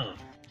ale."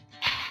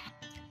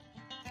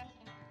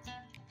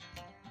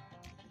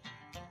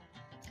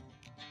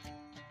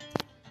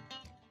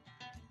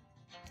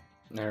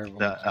 Everyone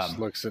just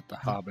looks at the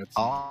hobbits.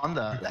 On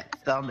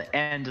the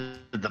end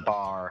of the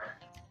bar,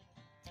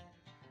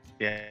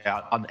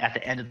 at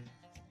the end of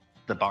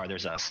the bar,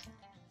 there's a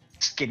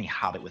skinny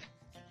hobbit with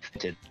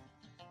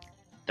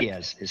he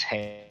has his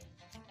hair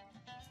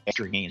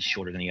is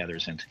shorter than the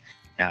others, and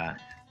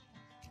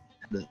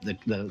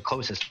the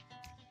closest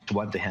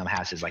one to him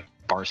has his like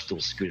bar stool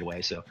scooted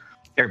away. So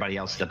everybody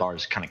else at the bar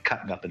is kind of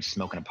cutting up and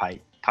smoking a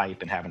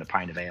pipe and having a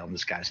pint of ale, and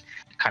this guy's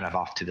kind of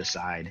off to the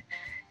side.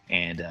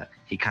 And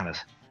he kind of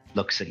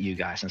looks at you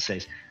guys and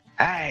says,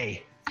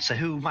 "Hey, so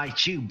who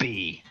might you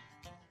be?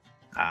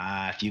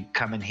 If you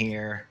come in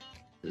here,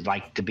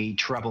 like to be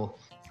trouble,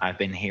 I've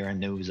been hearing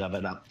news of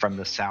it up from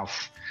the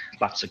south.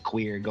 Lots of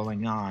queer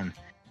going on.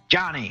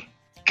 Johnny,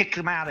 kick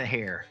them out of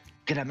here.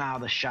 Get them out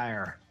of the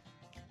Shire."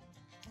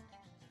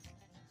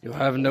 You'll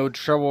have no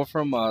trouble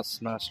from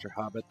us, Master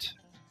Hobbit.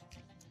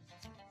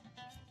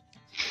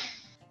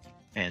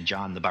 And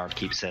John the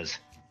barkeep says,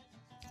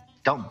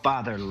 "Don't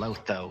bother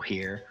Lotho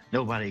here.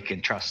 Nobody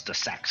can trust the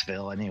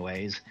Saxville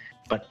anyways,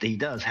 but he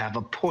does have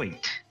a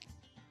point."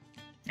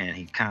 And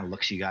he kind of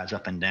looks you guys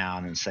up and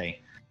down and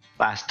say,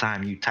 "Last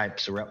time you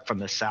types were up from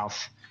the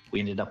south, we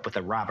ended up with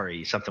a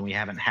robbery, something we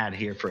haven't had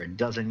here for a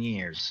dozen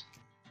years.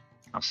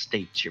 I'll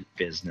state your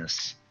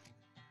business."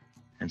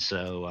 And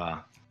so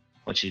I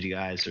want you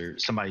guys or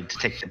somebody to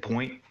take the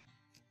point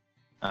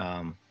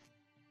to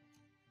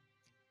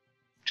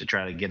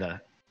try to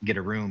get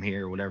a room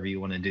here, whatever you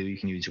want to do. You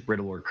can use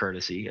riddle or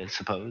courtesy, I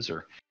suppose,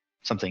 or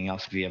something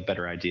else if you have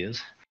better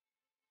ideas.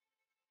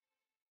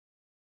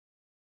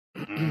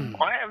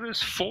 I have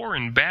this 4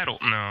 in battle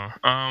now.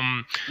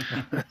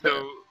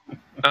 So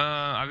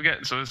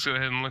let's go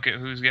ahead and look at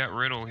who's got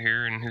riddle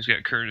here and who's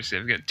got courtesy.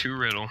 I've got 2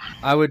 riddle.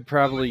 I would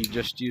probably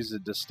just use a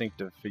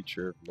distinctive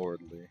feature of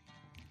Lordly.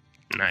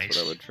 Nice. That's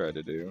what I would try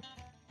to do.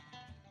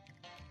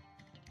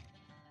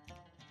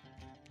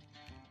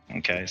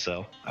 Okay,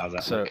 so how's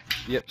that look?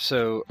 Yep,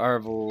 so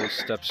Arvel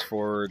steps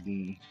forward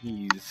and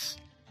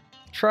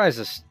tries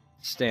to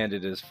stand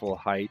at his full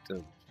height,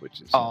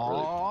 which is not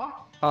really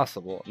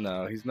possible.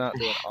 No, he's not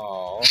doing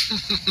all.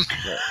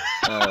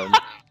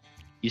 But,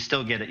 you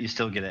still get it. You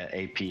still get an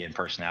AP in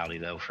personality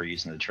though for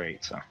using the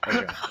trait. So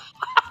okay.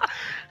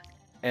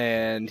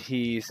 And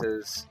he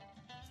says,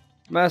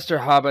 "Master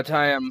Hobbit,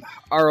 I am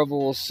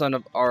Arvel, son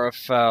of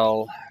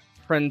Arafel,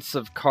 Prince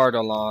of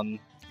Cardalon.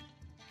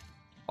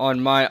 On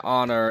my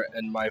honor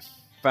and my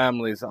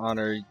family's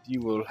honor,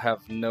 you will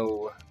have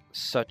no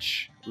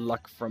such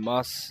luck from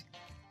us.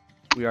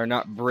 We are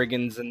not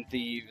brigands and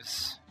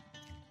thieves.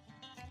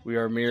 We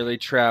are merely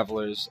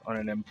travelers on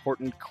an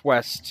important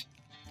quest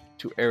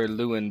to Ered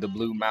Luin, the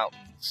Blue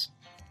Mountains."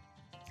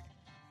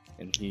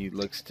 And he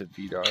looks to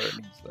Vidar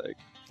and he's like,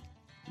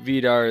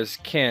 "Vidar's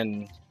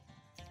kin.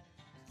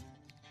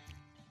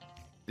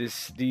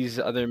 These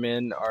other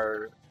men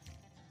are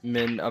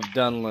men of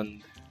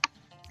Dunland,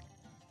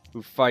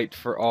 who fight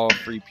for all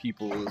free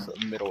peoples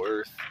of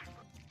Middle-earth."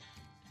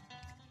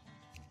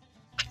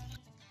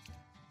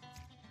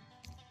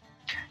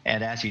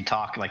 And as you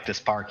talk, like this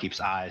barkeep's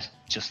eyes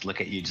just look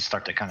at you, just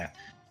start to kind of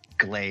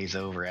glaze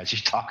over as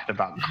you're talking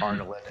about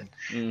Cardalin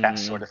and that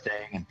sort of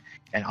thing.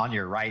 And on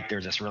your right,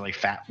 there's this really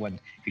fat one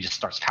who just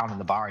starts pounding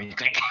the bar. He's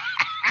like,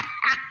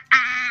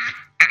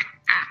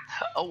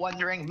 a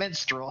wandering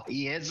minstrel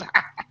he is.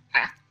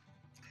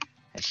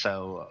 And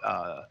so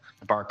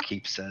the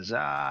barkeep says,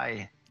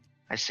 I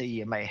see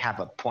you may have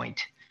a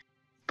point,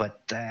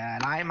 but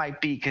I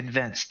might be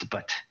convinced,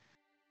 but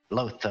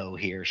Lotho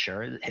here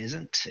sure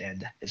isn't,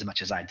 and as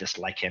much as I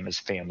dislike him, his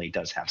family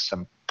does have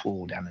some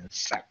pool down in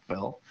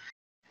Sackville.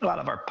 A lot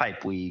of our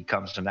pipe weed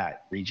comes from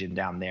that region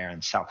down there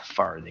in South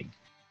Farthing.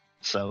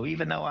 So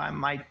even though I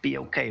might be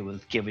okay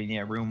with giving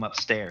you a room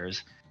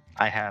upstairs,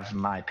 I have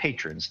my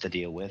patrons to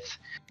deal with.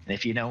 And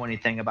if you know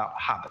anything about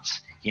hobbits,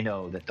 you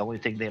know that the only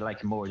thing they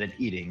like more than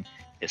eating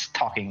is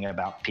talking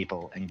about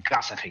people and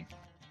gossiping.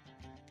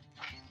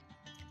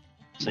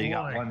 So you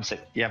got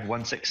you have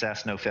one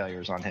success, no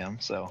failures on him.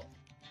 So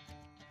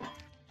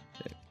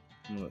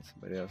I'll let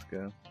somebody else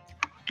go.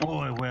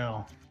 Oh,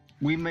 well,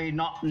 we may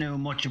not know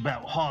much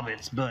about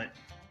hobbits, but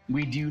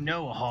we do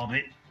know a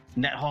hobbit,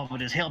 and that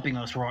hobbit is helping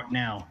us right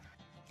now.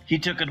 He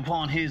took it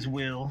upon his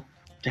will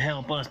to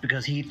help us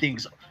because he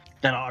thinks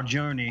that our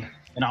journey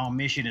and our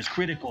mission is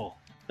critical,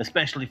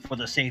 especially for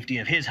the safety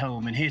of his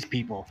home and his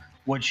people,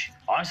 which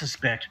I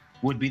suspect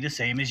would be the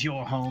same as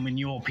your home and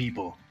your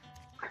people.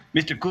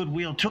 Mr.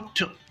 Goodwill Tuk.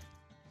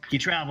 He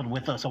traveled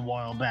with us a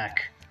while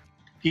back.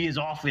 He is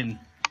off in,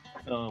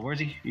 where's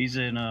he? He's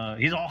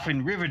off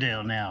in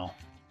Riverdale now,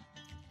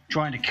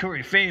 trying to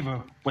curry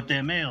favor with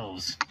them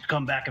elves to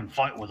come back and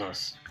fight with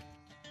us.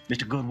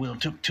 Mr. Goodwill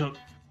Tuk.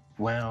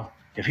 Well,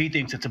 if he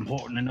thinks it's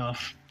important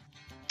enough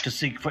to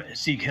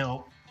seek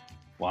help,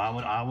 well,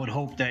 I would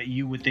hope that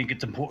you would think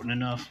it's important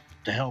enough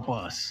to help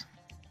us.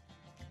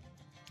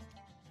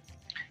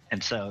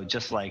 And so,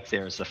 just like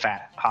there's a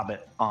fat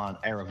hobbit on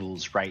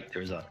Eravul's right,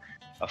 there's a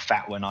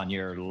fat one on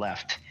your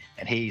left,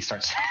 and he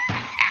starts.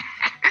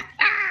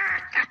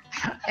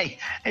 Hey,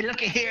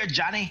 looky here,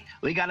 Johnny.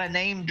 We got a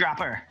name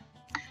dropper.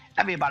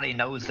 Everybody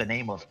knows the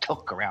name of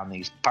Took around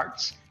these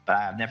parts, but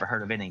I've never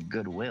heard of any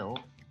Goodwill.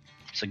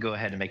 So go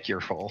ahead and make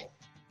your roll.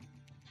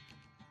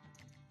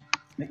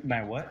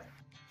 My what?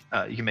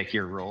 You can make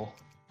your roll,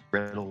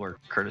 riddle or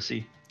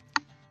courtesy.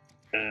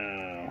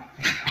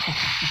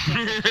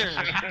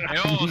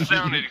 It all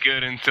sounded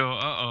good until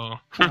oh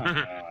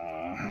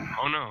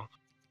no.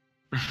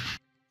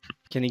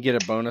 Can he get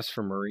a bonus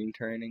for marine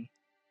training?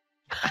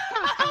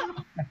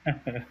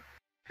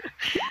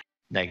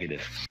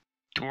 Negative.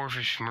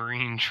 Dwarfish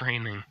marine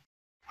training.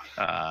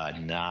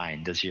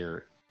 9. What's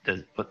your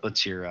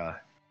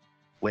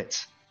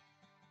wits?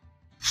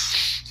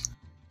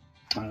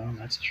 Oh,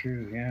 that's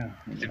true, yeah.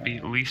 It'd be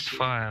at least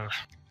 5.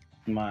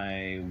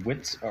 My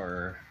wits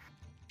are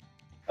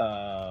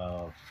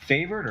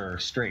favored or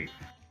straight?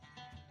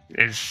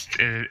 Is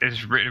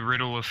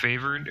riddle a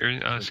favored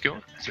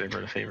skill? Is there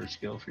ever a favored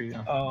skill for you?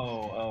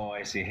 Oh,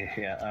 I see.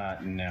 Yeah,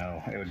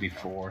 no, it would be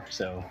 4,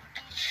 so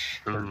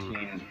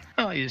 13.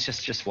 Oh, it's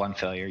just one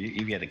failure.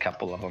 You get a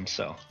couple of them,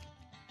 so.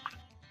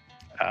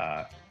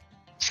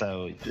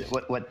 So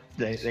what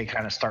they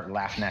kind of start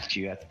laughing at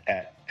you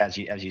as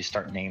you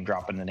start name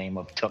dropping the name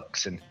of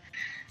Tooks, and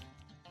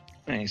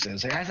he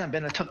says there hasn't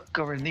been a Took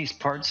over in these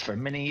parts for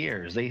many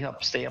years. They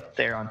help stay up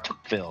there on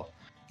Tookville.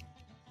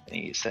 And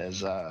he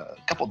says a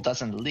couple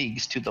dozen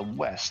leagues to the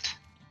west.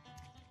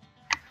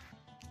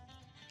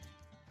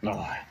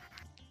 Oh.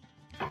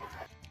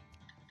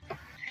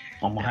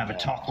 I'm gonna have a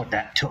talk with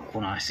that Took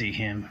when I see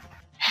him.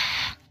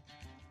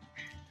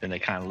 Then they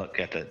kind of look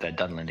at the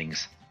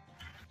Dunlendings.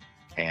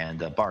 And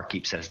the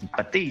barkeep says,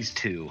 but these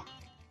two,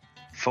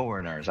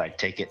 foreigners, I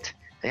take it,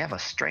 they have a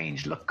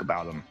strange look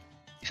about them.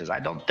 He says, I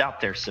don't doubt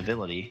their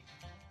civility.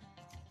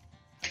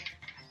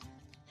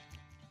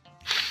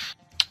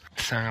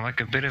 Sounded like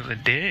a bit of a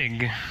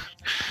dig.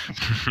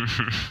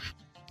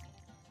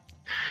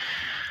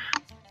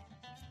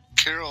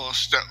 Carol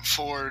stepped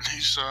forward.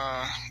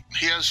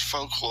 He has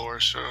folklore,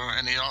 so,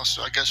 and he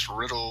also, I guess,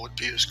 riddle would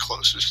be his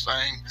closest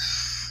thing.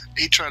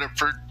 He tried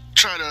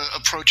to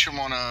approach him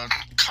on a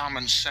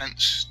common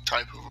sense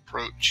type of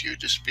approach. You'd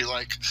just be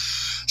like,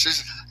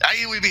 says,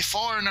 aye, we be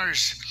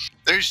foreigners.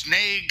 There's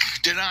naig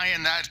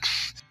denying that.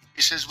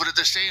 He says, but at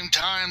the same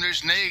time,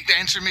 there's naig,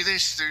 answer me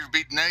this, there'd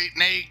be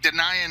naig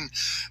denying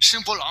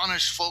simple,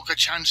 honest folk a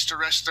chance to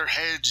rest their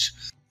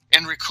heads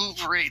and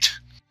recuperate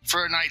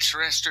for a night's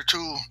rest or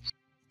two.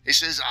 He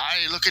says,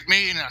 aye, look at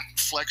me, and I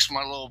flex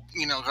my little,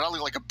 I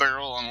look like a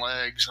barrel on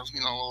legs,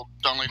 little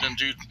Dunleavy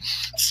dude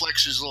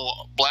flex his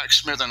little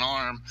blacksmithing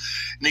arm,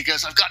 and he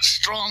goes, I've got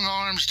strong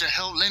arms to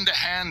help lend a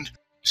hand.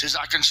 He says,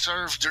 I can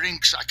serve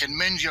drinks, I can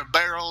mend your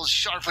barrels,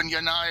 sharpen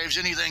your knives,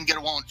 anything you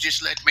want,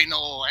 just let me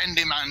know,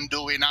 handyman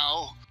do we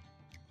now.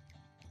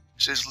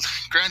 He says,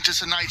 grant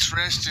us a night's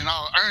rest, and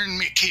I'll earn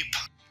me keep.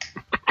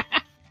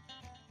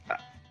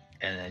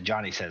 And then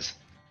Johnny says,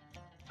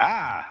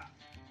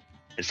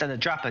 instead of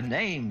dropping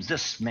names,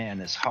 this man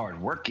is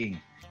hard-working.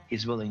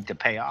 He's willing to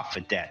pay off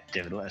a debt,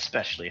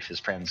 especially if his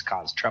friends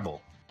cause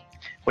trouble.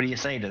 What do you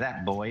say to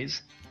that,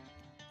 boys?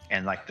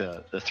 And like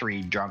the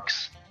 3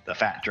 drunks, the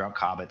fat drunk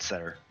hobbits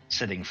that are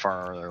sitting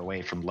farther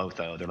away from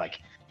Lotho,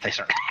 they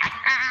start,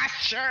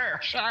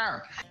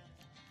 sure.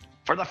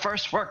 For the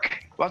first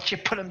work, why don't you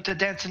put him to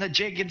dancing a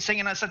jig and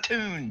singing us a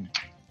tune?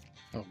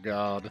 Oh,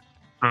 God.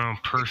 Oh,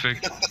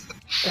 perfect.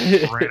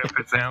 Right up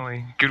its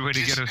alley. Good way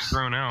to get us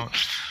thrown out.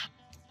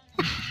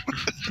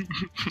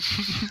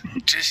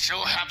 Just so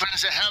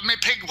happens to have me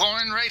pig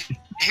born right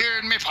here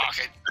in my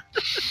pocket.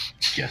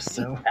 Just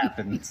so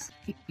happens.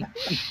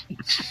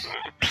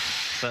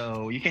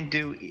 So you can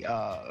do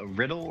a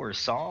riddle or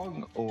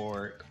song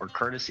or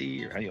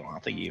courtesy, or I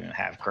don't think you even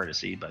have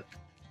courtesy, but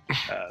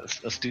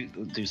Let's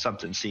do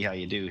something. See how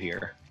you do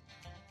here.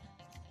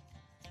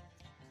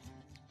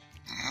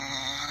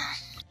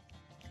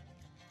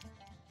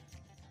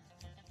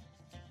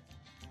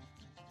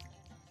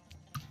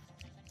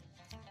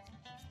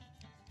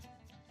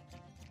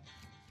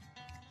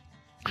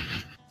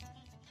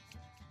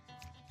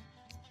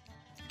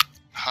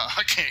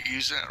 I can't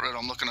use that riddle.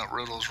 I'm looking up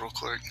riddles real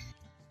quick.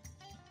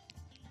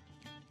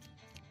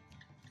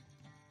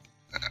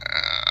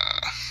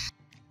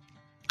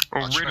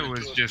 Well, I'll try riddle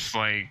to is do it. just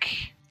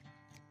like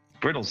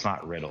Riddle's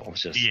not riddle.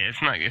 It's just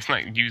it's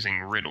not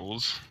using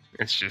riddles.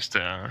 It's just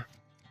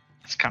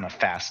it's kind of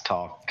fast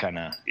talk, kind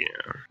of. yeah.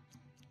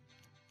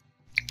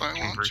 But I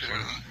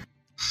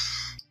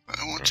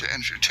want to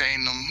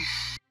entertain them.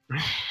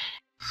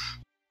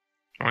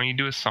 Why don't you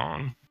do a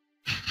song?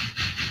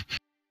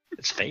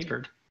 It's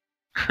favored.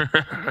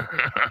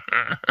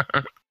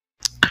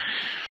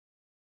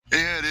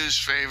 Yeah, it is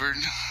favored.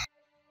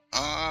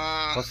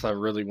 Plus, I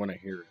really want to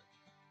hear it.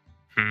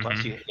 Plus,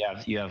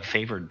 Mhm. you have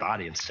favored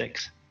body of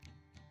 6.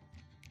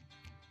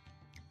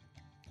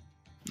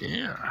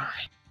 Yeah.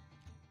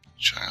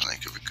 Trying to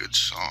think of a good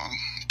song.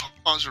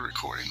 Pause the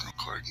recording real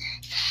quick.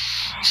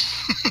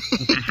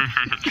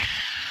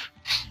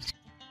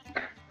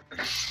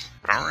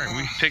 All right,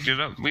 we've picked it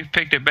up. We've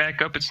picked it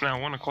back up. It's now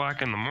 1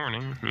 o'clock in the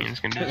morning. Means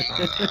can do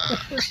something.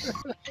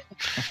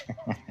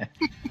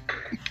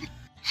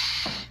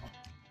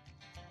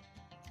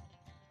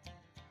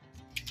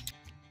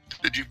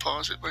 Did you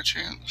pause it by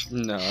chance?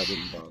 No, I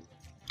didn't bother.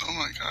 Oh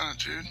my god,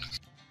 dude.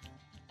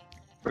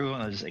 We're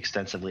going to just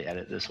extensively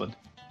edit this one.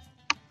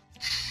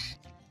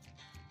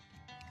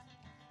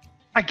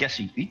 I guess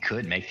you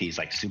could make these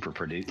like super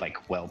produced,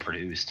 like well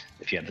produced,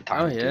 if you had the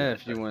time. Oh to do yeah, it,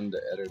 if you but- wanted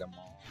to edit them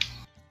all,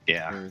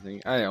 Yeah.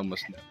 everything. I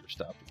almost never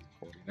stop the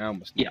recording. I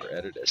almost never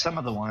edit it. Some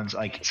of the ones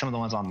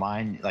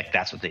online, like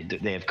that's what they do.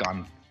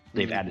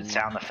 They've added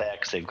sound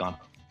effects. They've gone,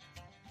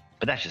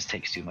 but that just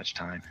takes too much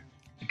time.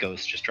 The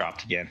ghost just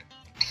dropped again.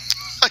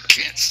 I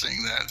can't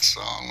sing that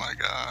song, my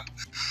god.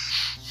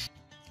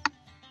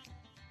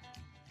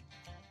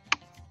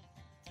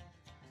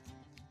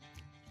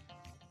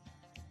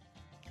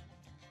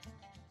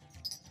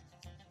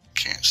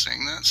 Can't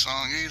sing that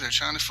song either.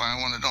 Trying to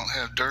find one that don't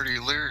have dirty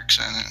lyrics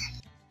in it.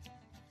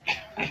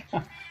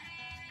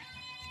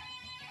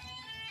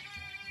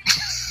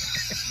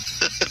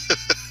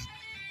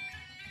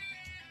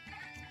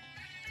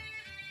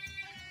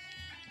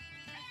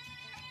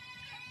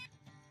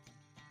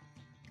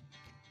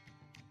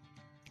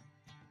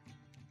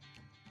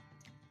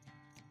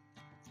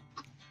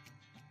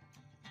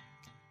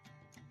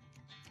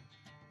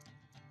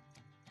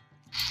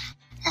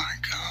 My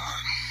god.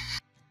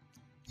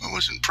 I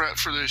wasn't prepped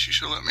for this. You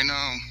should let me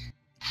know.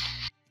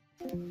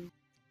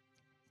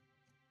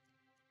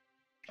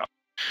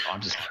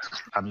 I'm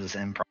just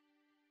improv.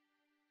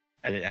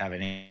 I didn't have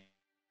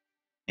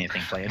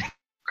anything planned.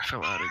 I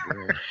fell out of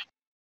gear.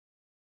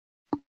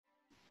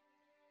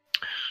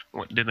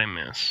 What did I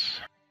miss?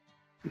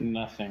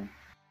 Nothing.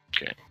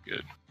 Okay,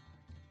 good.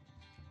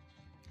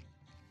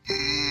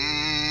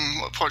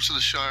 What parts of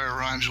the Shire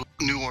rhymes with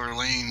New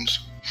Orleans?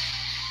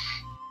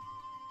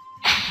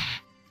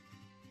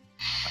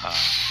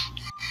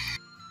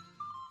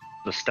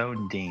 The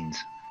Stone Deans.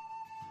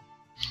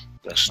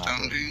 That's not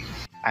Stone it. Dean.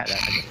 I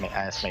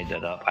just made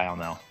that up. I don't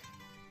know.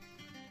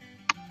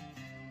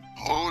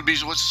 What would be?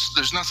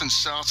 There's nothing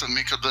south of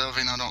Mika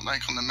Delving, I don't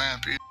think, on the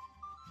map either.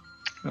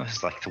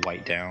 It's like the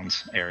White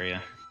Downs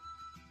area.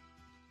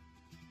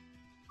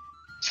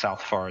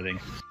 South Farthing.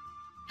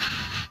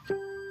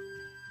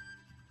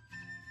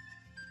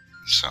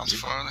 South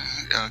farther.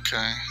 Yeah,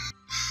 okay.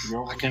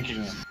 You're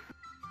overthinking it.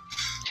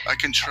 I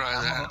can try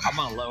that. I'm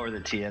gonna lower the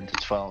TN to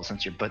 12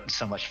 since you're putting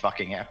so much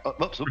fucking effort.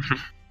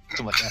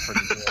 So much effort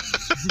into it.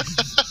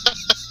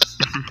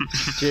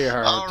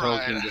 J.R.R. All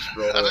Tolkien right. just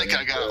rolled I think in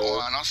I got and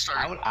one. I'll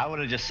start. I would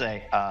have just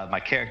say my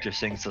character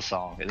sings the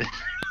song.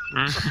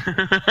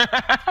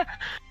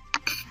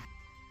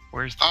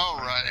 Where's the All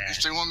fun right. at?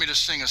 If they want me to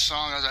sing a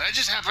song, I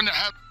just happen to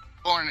have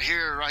one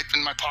here right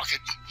in my pocket.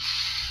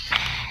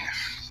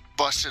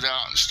 Bust it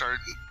out and start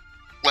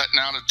letting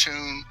out a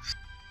tune.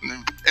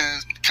 And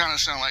it kind of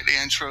sounded like the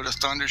intro to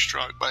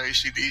Thunderstruck by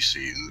AC/DC.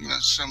 You know,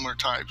 similar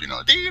type, you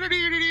know.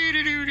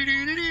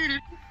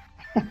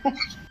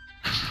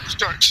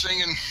 Start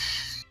singing.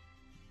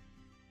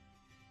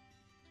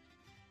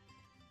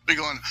 Be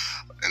going,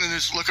 and then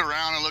just look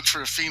around and look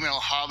for a female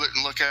hobbit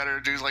and look at her,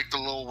 do like the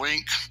little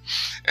wink,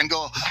 and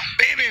go,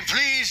 "Baby,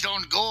 please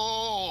don't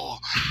go.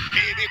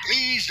 Baby,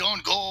 please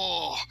don't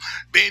go.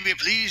 Baby,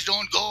 please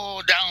don't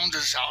go down to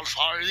South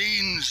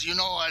Farthings. You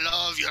know I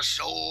love you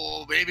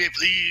so. Baby,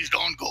 please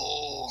don't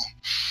go."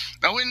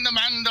 Now when the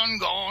man done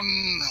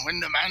gone, when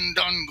the man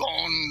done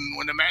gone,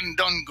 when the man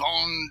done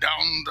gone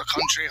down the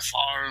country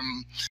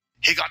farm,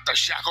 he got the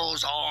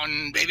shackles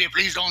on. Baby,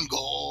 please don't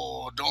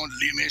go. Don't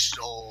leave me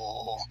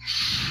so.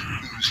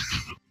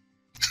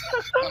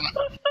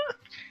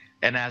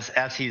 And as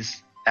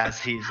he's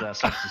starts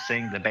to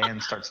sing, the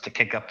band starts to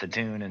kick up the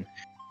tune,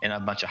 and a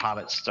bunch of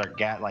hobbits start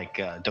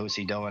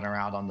do-si-doing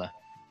around on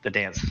the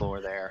dance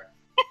floor there.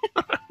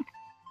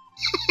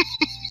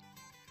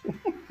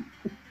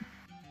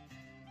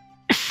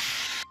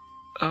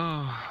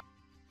 Oh.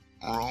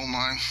 Roll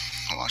mine.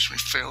 Watch me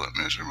fail it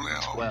miserably.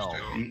 I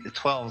always do.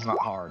 12 is not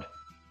hard.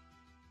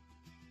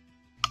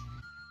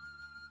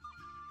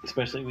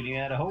 Especially when you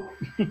add a hope.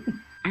 Yeah,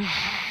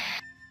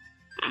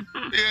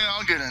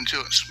 I'll get into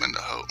it and spend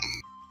a hope.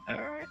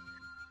 Alright.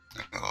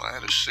 I'll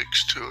add a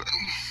 6 to it.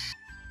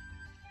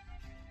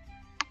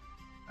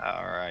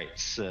 Alright,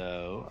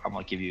 so I'm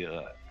gonna give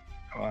you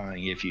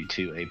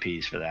 2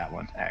 APs for that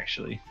one,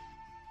 actually.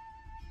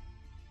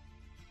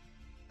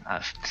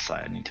 I've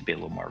decided I need to be a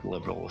little more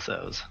liberal with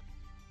those.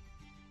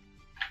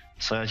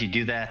 So as you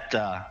do that,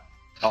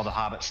 all the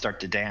hobbits start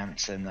to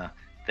dance, and the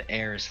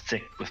air is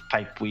thick with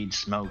pipeweed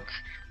smoke,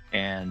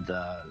 and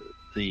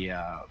the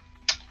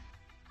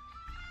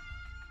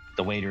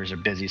waiters are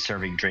busy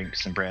serving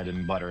drinks and bread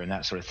and butter and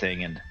that sort of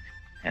thing, and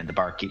the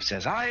barkeep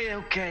says, "Aye,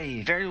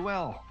 okay, very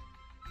well.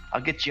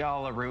 I'll get you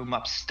all a room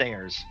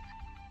upstairs."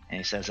 And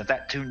he says, "If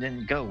that tune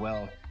didn't go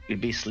well,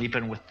 you'd be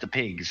sleeping with the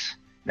pigs.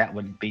 That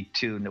wouldn't be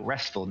too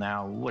restful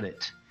now, would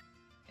it?"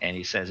 And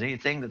he says,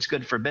 "Anything that's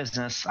good for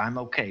business, I'm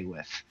okay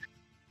with."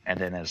 And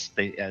then as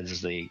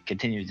they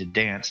continue to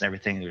dance and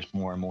everything, there's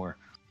more and more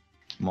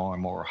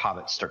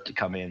hobbits start to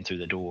come in through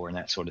the door and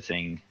that sort of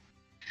thing.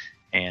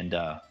 And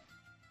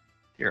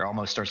there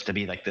almost starts to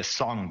be like this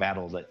song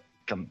battle that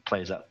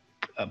plays up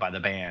by the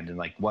band, and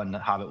like one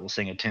hobbit will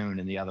sing a tune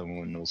and the other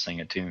one will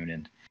sing a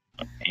tune,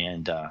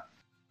 and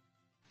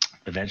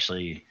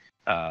eventually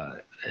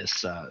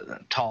this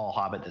tall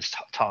hobbit that's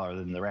taller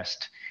than the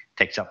rest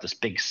takes up this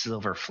big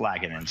silver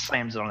flagon and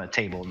slams it on a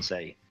table and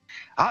say,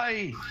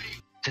 "Aye,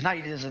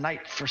 tonight is a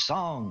night for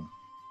song."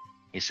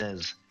 He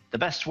says, "The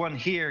best one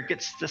here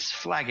gets this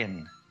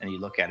flagon." And you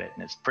look at it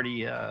and it's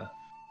pretty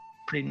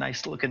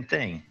nice looking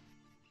thing.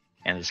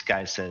 And this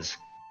guy says,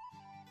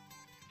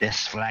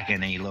 "This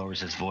flagon," and he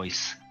lowers his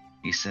voice.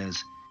 He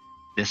says,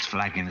 "This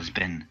flagon has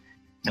been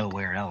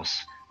nowhere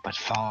else but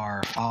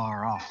far,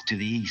 far off to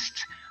the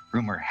east.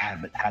 Rumor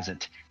has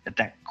it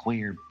that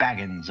queer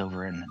Baggins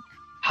over in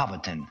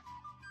Hobbiton,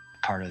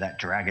 part of that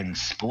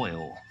dragon's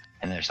spoil."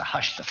 And there's a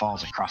hush that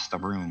falls across the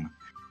room.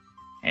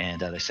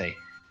 And they say,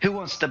 "Who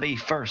wants to be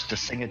first to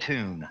sing a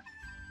tune?"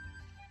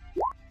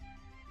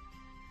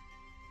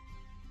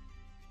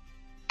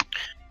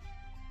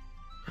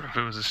 If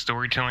it was a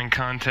storytelling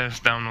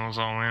contest, Domino's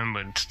all in,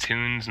 but it's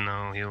tunes,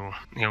 no.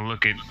 He'll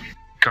look at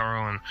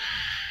Carl and...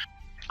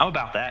 I'm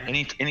about that.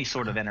 Any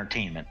sort of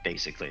entertainment,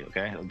 basically,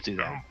 okay? Let's do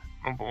that.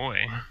 Oh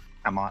boy.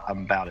 I'm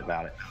about it.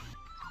 Well,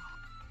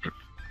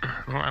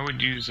 I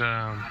would use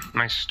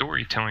my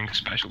storytelling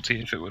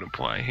specialty if it would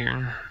apply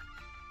here.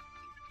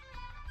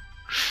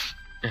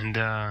 And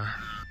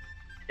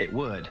it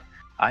would.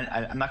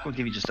 I'm not going to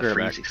give you just a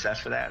free success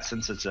for that,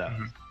 since it's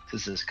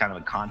this is kind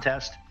of a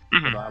contest.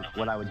 Mm-hmm.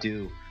 What I would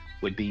do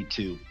would be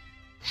to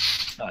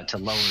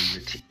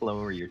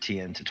lower your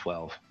TN to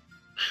 12.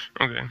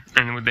 Okay.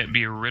 And would that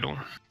be a riddle?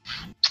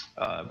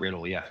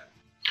 Riddle, yeah.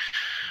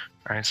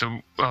 All right.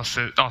 So I'll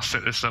set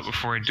this up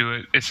before I do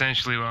it.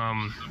 Essentially,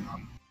 I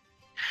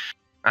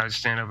would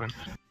stand up and...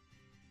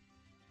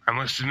 "I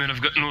must admit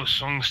I've got no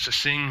songs to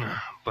sing,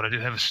 but I do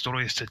have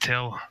stories to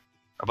tell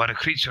about a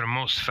creature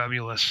most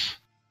fabulous,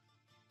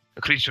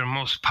 a creature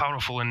most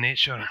powerful in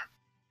nature.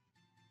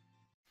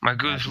 My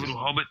good little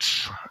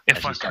hobbits,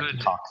 if I start could..."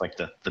 to talk, like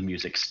the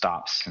music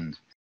stops and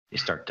you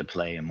start to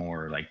play a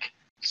more like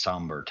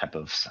somber type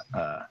of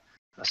a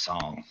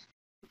song.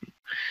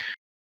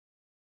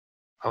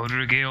 "I would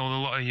regale the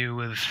lot of you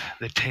with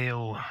the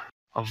tale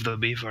of the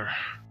beaver."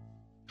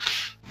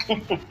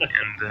 And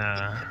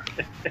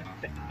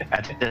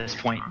at this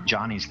point,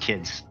 Johnny's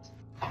kids,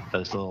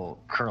 those little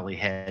curly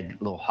head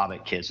little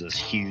hobbit kids with those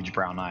huge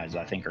brown eyes,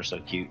 I think are so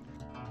cute.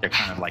 They're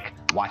kind of like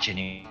watching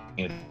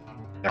you.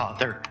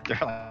 They're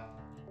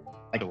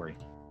like, don't worry.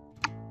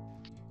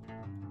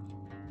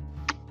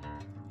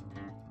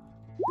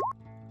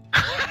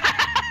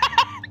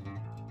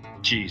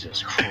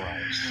 Jesus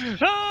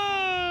Christ.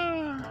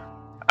 I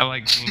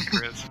like King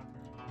Chris.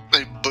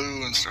 They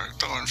boo and start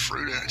throwing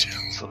fruit at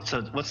you. So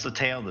what's the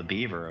tale of the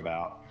beaver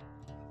about?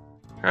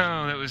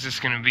 Oh, that was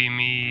just gonna be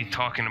me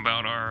talking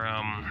about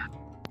our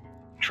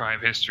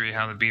tribe history,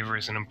 how the beaver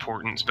is an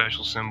important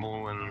special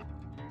symbol, and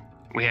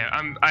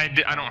I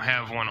don't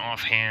have one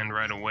offhand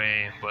right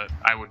away, but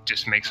I would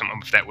just make some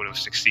if that would have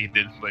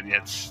succeeded. But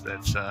that's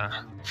What's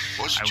I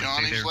would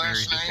Johnny's say they're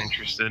last very name?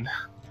 disinterested.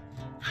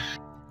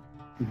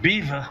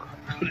 Beaver.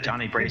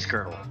 Johnny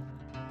Bracegirdle.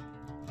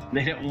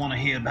 They didn't want to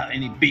hear about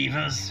any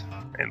beavers.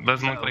 It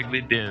doesn't look like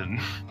they did.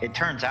 It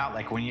turns out,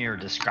 like, when you're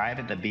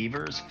describing the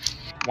beavers,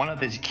 one of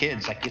his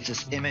kids, like, gets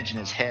this image in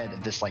his head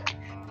of this, like,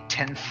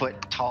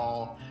 10-foot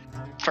tall,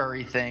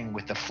 furry thing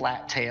with a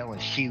flat tail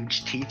and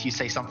huge teeth. You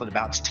say something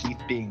about its teeth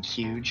being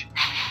huge,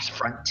 its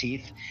front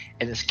teeth,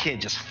 and this kid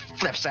just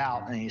flips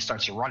out and he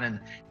starts running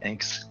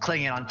and he's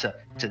clinging on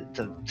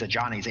to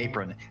Johnny's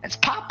apron. It's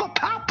 "Papa,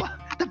 Papa,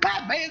 the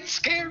Batman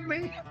scared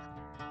me."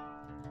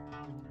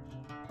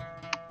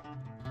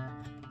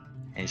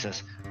 And he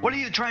says, What are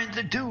you trying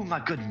to do, my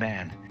good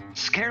man?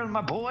 Scare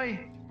my boy?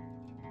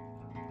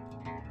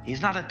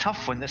 He's not a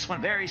tough one, this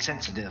one. Very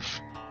sensitive.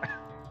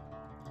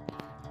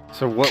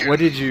 So what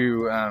did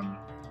you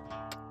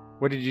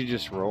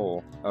just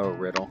roll? Oh,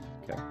 riddle.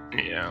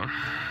 Okay. Yeah.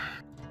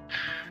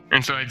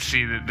 And so I'd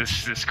see that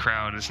this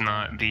crowd is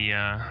not the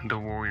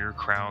warrior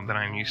crowd that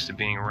I'm used to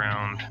being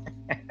around.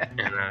 And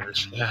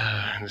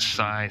just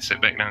sigh, sit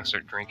back down, and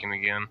start drinking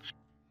again.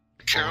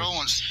 Carol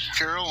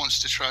wants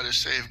to try to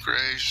save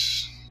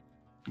Grace,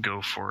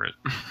 Go for it.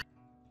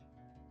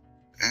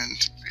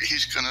 and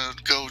he's gonna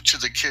go to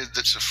the kid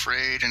that's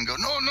afraid and go,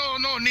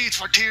 no need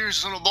for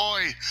tears, little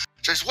boy.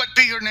 Says, what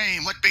be your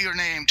name? What be your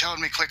name? Tell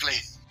me quickly.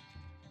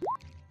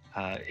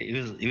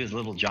 It was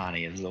little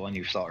Johnny. It was the one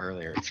you saw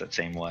earlier. It's that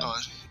same one.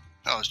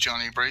 Oh, it's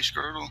Johnny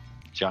Bracegirdle.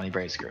 Johnny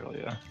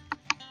Bracegirdle, yeah.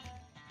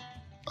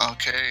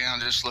 Okay, I'll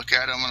just look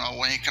at him and I'll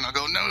wink and I'll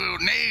go, no,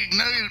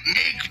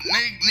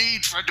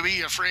 need for to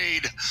be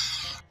afraid.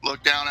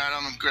 Look down at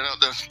him and get out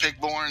the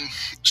pigborn,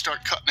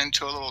 start cutting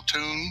into a little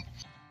tune.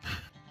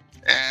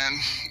 And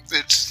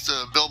it's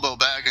the Bilbo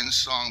Baggins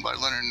song by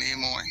Leonard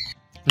Nimoy.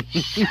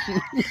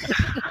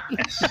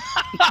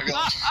 I go,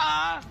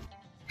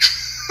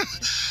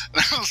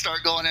 I'll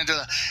start going into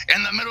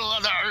in the middle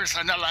of the earth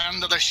and the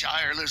land of the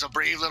Shire, there's a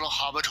brave little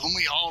hobbit whom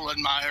we all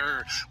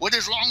admire. With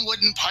his long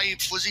wooden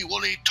pipe, fuzzy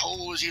woolly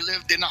toes, he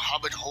lived in a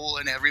hobbit hole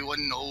and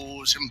everyone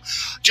knows him.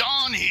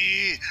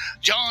 Johnny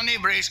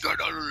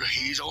Bracegirdle,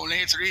 he's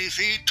only 3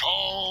 feet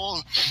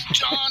tall.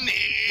 Johnny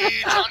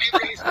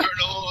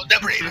Bracegirdle, the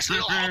bravest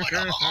little hobbit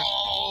of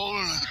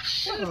all.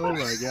 Oh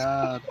my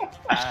god.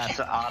 That's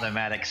an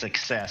automatic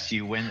success.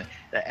 You win.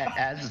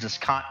 As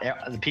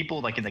the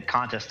people like in the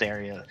contest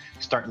area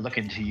start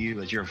looking to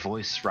you as your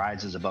voice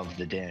rises above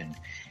the din,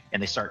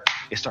 and they start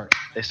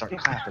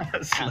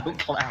clapping, slow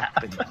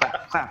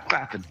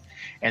clapping,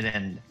 and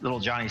then little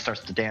Johnny starts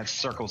to dance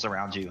circles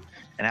around you.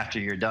 And after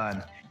you're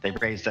done, they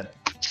raise that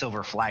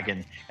silver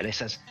flagon and they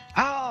says,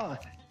 "Ah,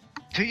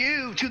 to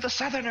you, to the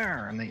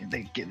Southerner," and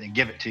they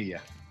give it to you.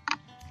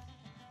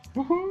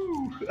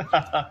 Woohoo!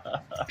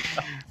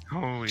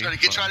 Holy Try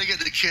to get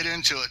the kid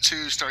into it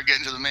too. Start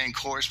getting to the main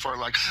chorus part,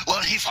 like, well,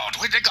 he fought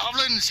with the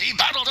goblins, he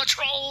battled a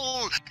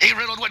troll, he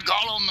riddled with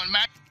Gollum and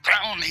Mac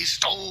crown he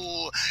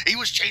stole. He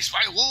was chased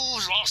by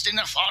wolves, lost in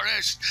the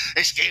forest,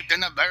 escaped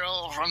in a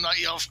barrel from the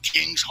elf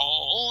king's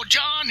hall. Oh,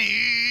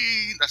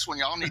 Johnny! That's when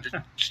y'all need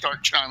to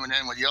start chiming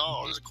in with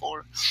y'all as a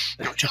chorus.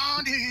 Go,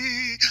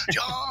 Johnny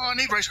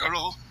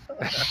Bracegirdle,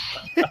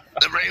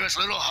 the bravest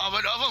little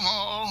hobbit of them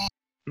all.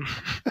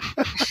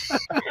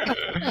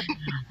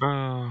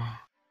 Oh.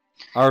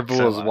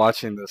 Arvel is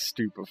watching this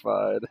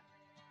stupefied.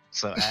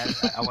 So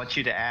I want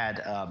you to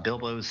add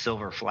Bilbo's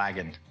silver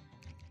flagon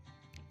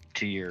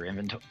to your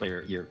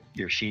inventory,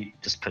 your sheet.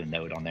 Just put a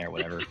note on there,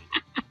 whatever.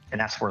 And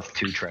that's worth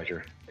 2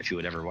 treasure if you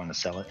would ever want to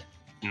sell it.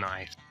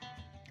 Nice.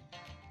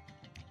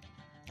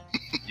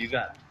 You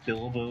got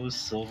Bilbo's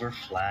silver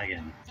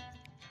flagon.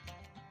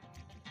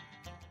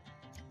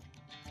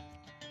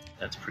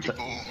 That's pretty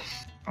cool.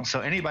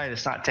 So anybody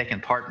that's not taking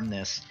part in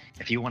this,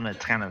 if you want to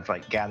kind of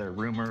like gather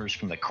rumors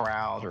from the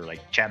crowd or like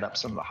chat up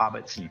some of the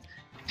hobbits and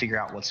figure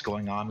out what's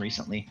going on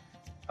recently,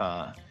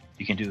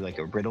 you can do like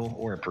a riddle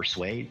or a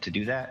persuade to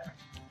do that.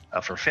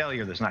 For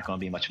failure, there's not going to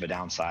be much of a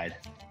downside.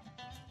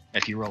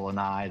 If you roll an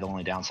eye, the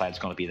only downside is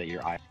going to be that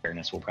your eye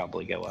awareness will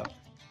probably go up.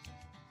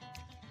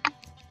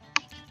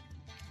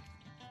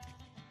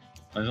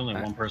 There's only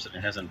one person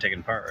that hasn't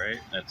taken part, right?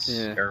 That's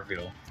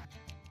Airfield.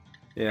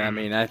 Yeah, I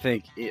mean,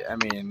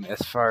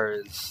 as far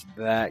as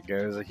that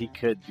goes, he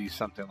could do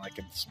something like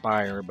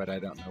inspire, but I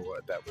don't know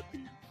what that would be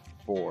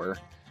for.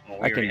 Well,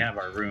 we already have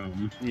our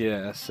room.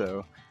 Yeah,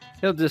 so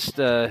he'll just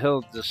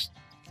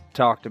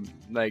talk to,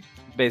 like,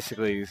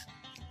 basically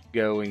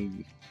go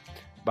and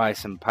buy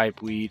some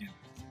pipe weed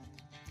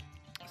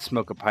and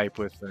smoke a pipe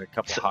with a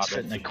couple hobbits.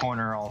 Sit in the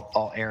corner,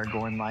 all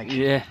Aragorn like.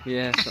 Yeah,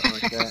 something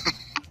like that.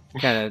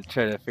 Kind of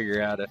try to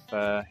figure out if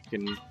I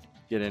can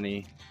get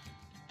any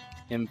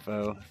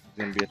info. It's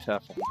gonna be a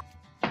tough one.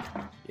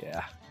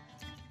 Yeah.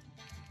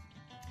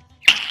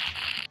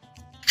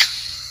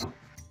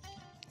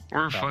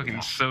 We're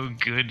fucking so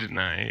good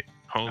tonight.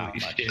 Holy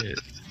shit.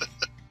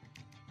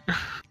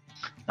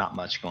 Not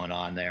much going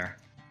on there.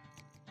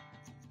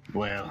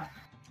 Well,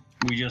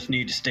 we just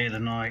need to stay the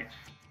night.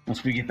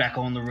 Once we get back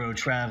on the road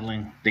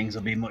traveling, things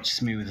will be much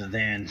smoother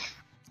then.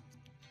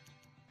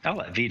 I'll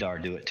let Vidar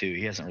do it too.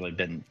 He hasn't really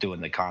been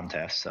doing the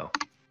contest, so.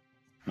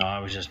 No, I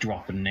was just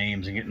dropping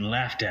names and getting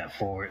laughed at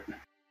for it.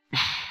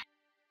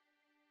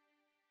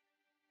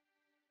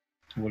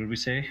 What did we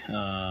say?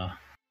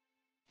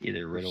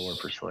 Either riddle or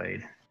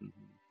persuade.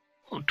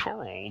 Oh,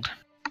 Torald.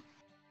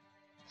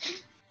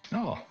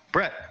 Oh,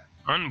 Brett.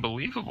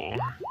 Unbelievable.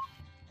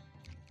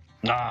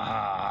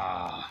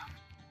 Ah.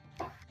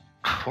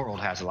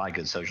 Torald has a lot of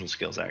good social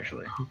skills,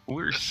 actually.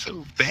 We're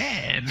so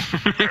bad.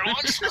 There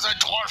once was a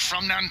dwarf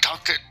from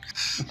Nantucket.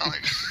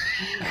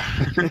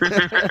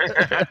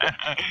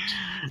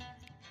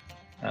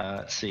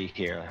 Let's see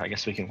here. I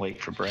guess we can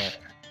wait for Brett.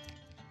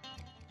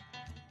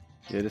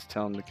 Yeah, just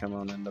tell him to come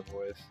on into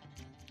voice.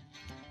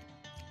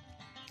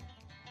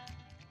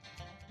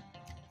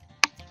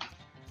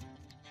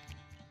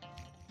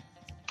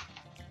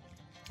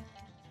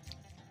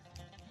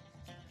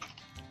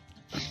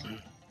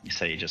 You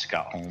say you just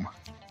got home.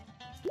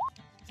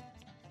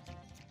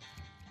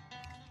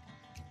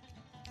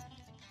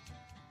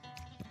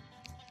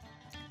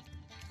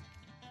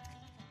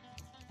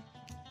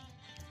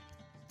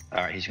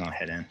 All right, he's going to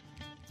head in.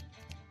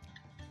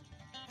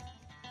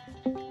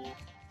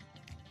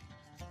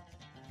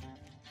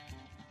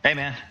 Hey,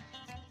 man.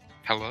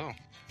 Hello.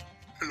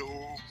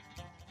 Hello.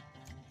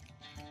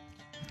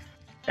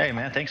 Hey,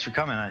 man. Thanks for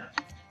coming.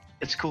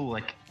 It's cool.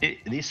 Like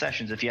these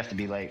sessions, if you have to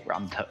be late,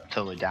 I'm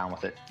totally down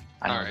with it.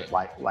 I know that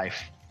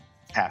life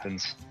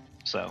happens.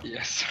 So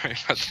Yeah, sorry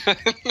about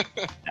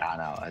that. I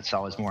know it's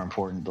always more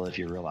important to live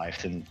your real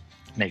life than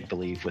make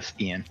believe with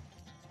Ian.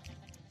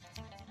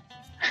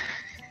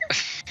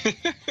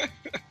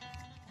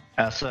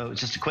 So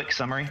just a quick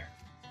summary.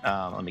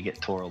 Let me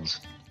get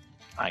Torald's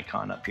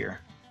icon up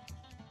here.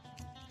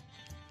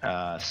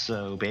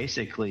 So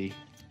basically,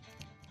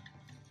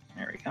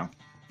 there we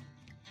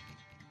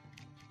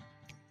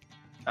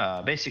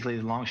go. Basically,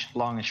 the long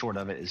and short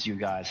of it is you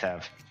guys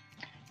have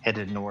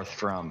headed north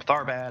from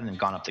Tharbad and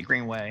gone up the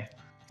Greenway.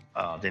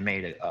 They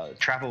made a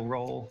travel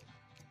roll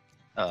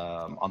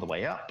on the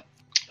way up.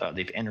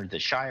 They've entered the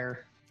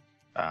Shire.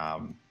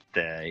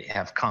 They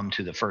have come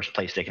to the first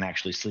place they can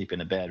actually sleep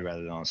in a bed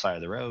rather than on the side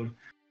of the road.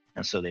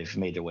 And so they've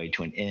made their way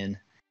to an inn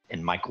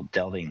in Michael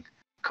Delding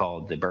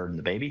called the Bird and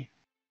the Baby.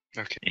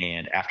 Okay.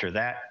 And after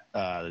that,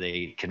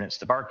 they convinced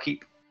the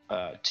barkeep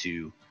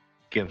to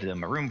give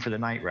them a room for the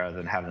night rather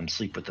than have them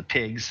sleep with the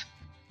pigs.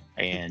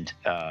 And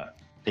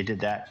they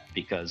did that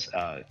because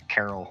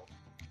Carol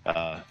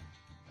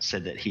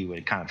said that he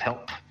would kind of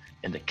help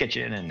in the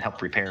kitchen and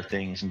help repair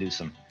things and do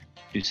some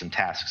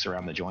tasks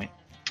around the joint.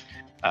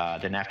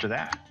 Then after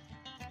that,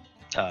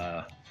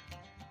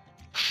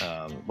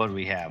 what do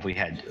we have? We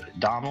had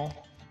Donald,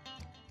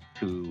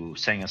 who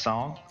sang a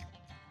song.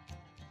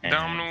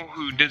 Domhnall,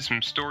 who did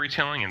some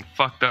storytelling and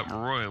fucked up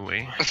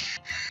royally.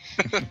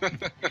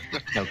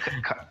 No,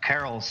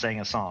 Carol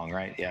sang a song,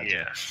 right? Yeah.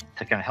 Yes.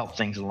 To kind of help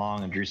things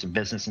along and drew some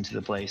business into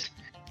the place.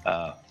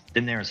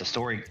 Then there's a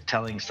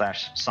storytelling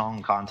 /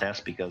 song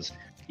contest because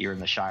you're in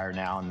the Shire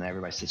now and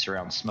everybody sits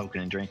around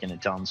smoking and drinking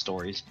and telling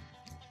stories.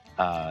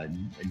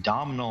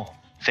 Domhnall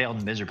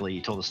failed miserably. He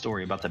told a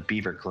story about the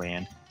Beaver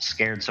Clan,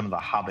 scared some of the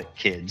Hobbit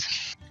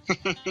kids.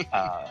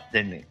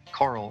 Then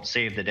Coral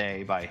saved the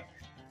day by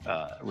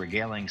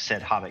regaling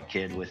said Hobbit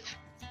kid with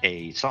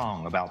a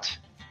song about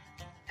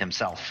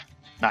himself.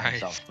 Not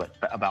himself, but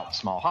about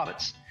small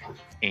hobbits.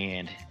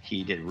 And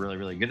he did really,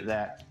 really good at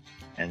that.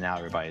 And now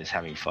everybody is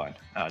having fun.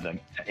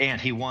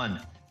 And he won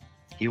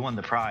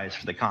the prize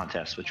for the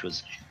contest, which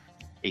was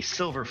a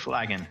silver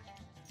flagon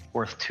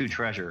worth 2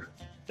 treasure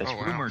that's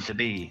rumored to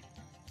be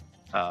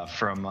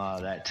from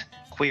that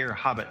queer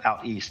hobbit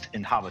out east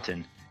in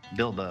Hobbiton,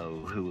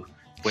 Bilbo, who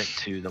went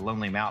to the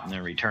Lonely Mountain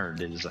and returned.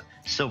 It is a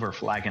silver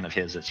flagon of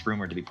his that's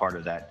rumored to be part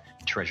of that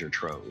treasure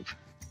trove.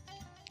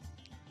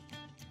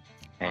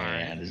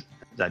 And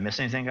did I miss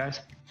anything, guys?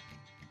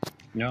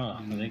 No,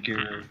 I think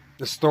you're.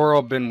 Has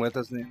Thorald been with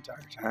us the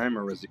entire time,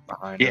 or was he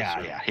behind us?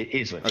 Yeah,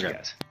 he's with you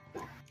guys.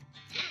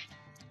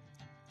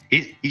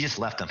 He just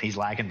left him. He's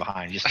lagging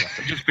behind. He just left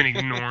him. Just been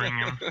ignoring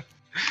him.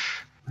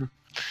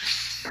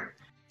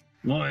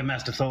 Boy,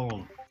 Master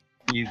Thorald,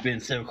 you've been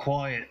so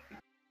quiet.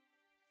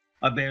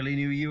 I barely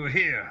knew you were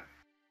here.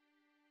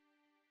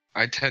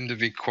 I tend to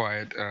be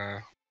quiet.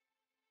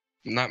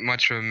 Not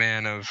much of a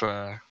man of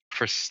for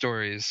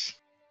stories.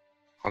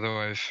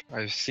 Although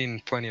I've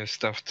seen plenty of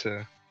stuff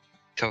to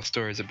tell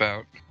stories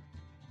about.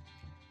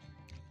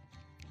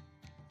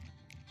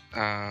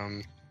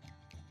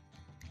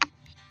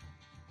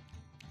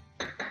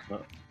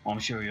 But I'm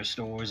sure your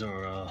stories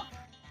are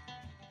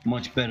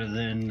much better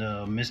than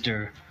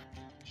Mr.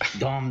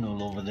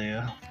 Domhnall over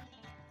there.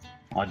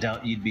 I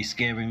doubt you'd be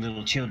scaring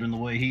little children the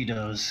way he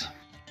does.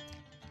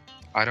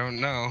 I don't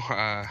know.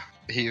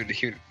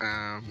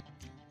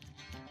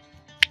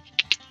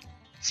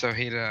 So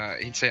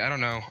he'd say, I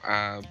don't know.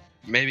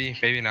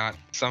 Maybe not.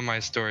 Some of my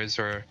stories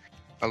are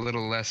a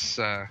little less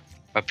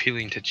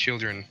appealing to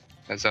children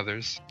as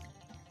others,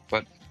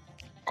 but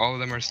all of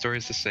them are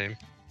stories the same.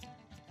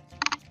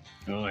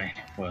 Boy,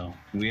 well,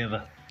 we have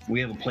a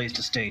place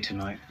to stay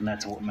tonight, and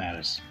that's what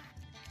matters.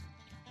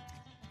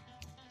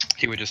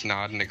 He would just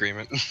nod in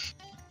agreement.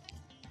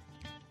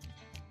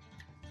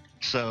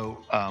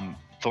 So,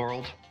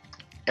 Thorald,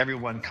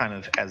 everyone kind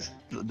of, as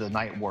the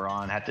night wore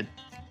on, had the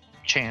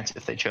chance,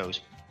 if they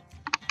chose,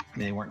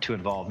 they weren't too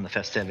involved in the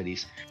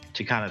festivities,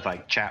 to kind of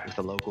like chat with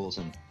the locals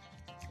and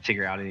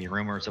figure out any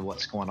rumors of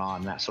what's going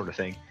on and that sort of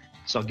thing.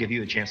 So I'll give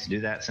you a chance to do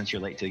that since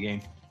you're late to the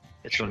game.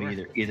 It's going to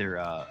be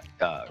either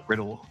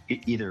riddle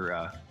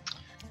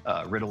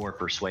or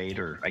persuade,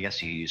 or I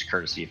guess you can use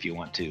courtesy if you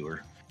want to,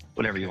 or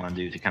whatever you want to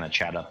do to kind of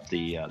chat up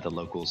the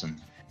locals and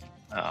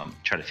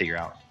try to figure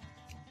out,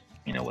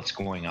 what's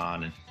going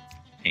on and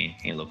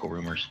any local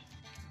rumors.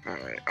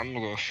 Alright, I'm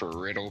gonna go for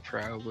riddle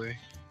probably.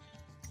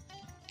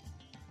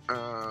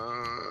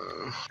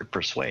 Your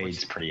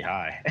persuade's pretty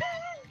high.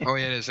 Oh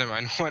yeah, it is. Never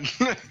mind. What?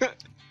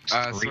 So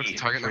what's the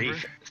target number?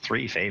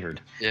 3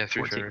 favored. Yeah,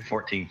 3 14, favored.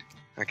 14.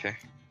 Okay.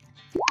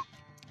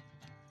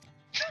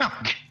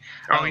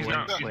 Oh, he's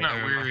not wait,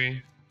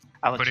 weary.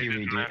 I'll But let it you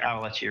doesn't redo. matter.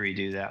 I'll let you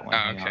redo that one. Oh,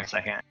 Hang on okay. a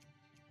second.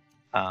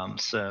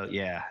 So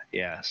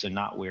yeah. So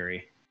not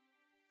weary.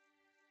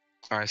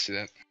 Oh, I see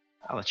that.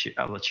 I'll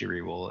let you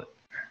re-roll it.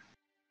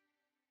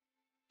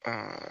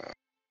 Uh,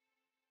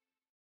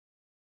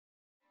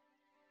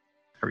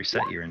 I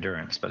reset your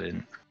endurance, but I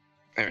didn't.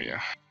 there we go.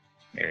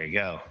 There you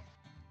go.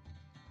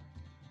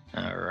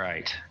 All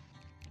right.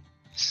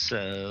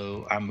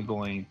 So I'm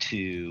going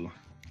to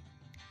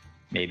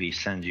maybe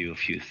send you a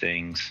few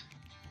things.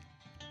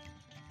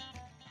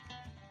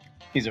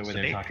 He's over So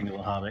there they- talking to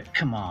the hobbit.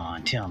 Come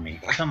on, tell me.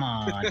 Come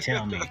on,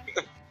 tell me.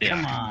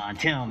 Come on,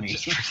 tell me.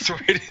 Just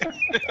persuaded.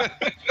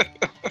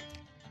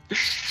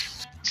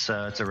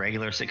 So it's a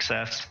regular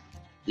success.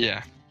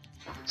 Yeah.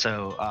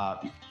 So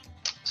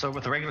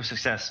with a regular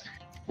success,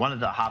 one of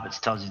the hobbits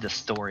tells you this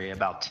story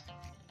about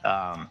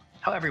how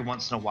every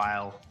once in a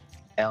while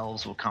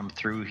elves will come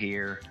through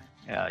here.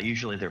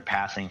 Usually they're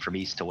passing from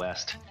east to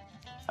west.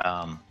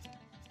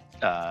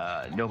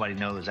 Nobody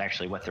knows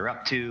actually what they're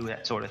up to,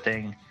 that sort of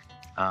thing.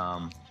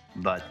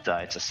 But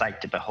it's a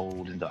sight to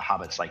behold, and the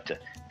hobbits like to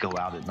go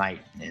out at night,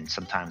 and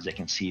sometimes they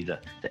can see the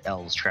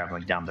elves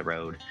traveling down the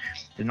road.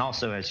 And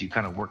also, as you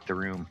kind of work the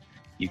room,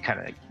 you kind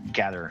of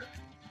gather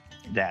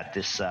that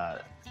this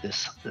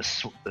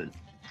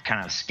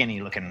kind of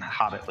skinny-looking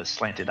hobbit with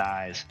slanted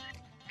eyes,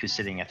 who's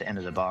sitting at the end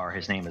of the bar,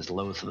 his name is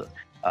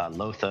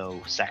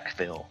Lotho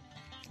Sackville,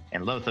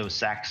 and Lotho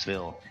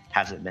Sackville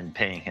hasn't been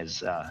paying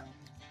his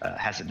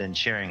hasn't been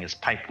sharing his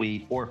pipe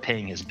weed or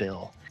paying his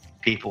bill.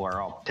 People are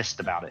all pissed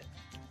about it.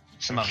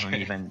 Some of them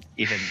even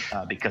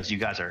because you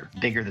guys are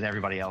bigger than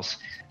everybody else.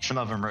 Some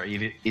of them are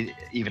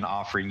even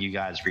offering you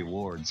guys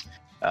rewards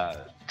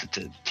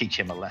to teach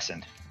him a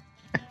lesson.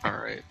 All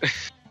right.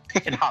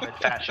 In hobbit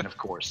fashion, of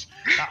course.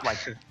 Not like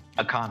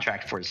a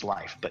contract for his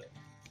life, but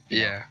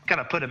Yeah.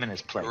 kind of put him in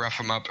his place. Rough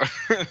him up.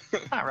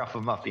 Not rough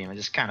him up, even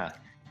just kind of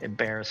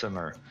embarrass him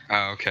or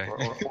Oh, okay.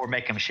 or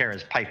make him share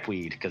his pipe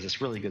weed, because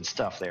it's really good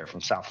stuff there from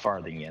South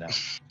Farthing, you know.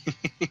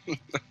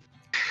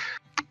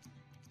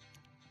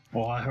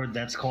 Well, I heard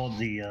that's called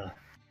the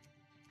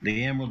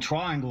Emerald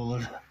Triangle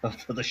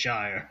of the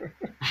Shire.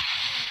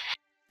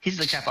 He's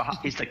the type of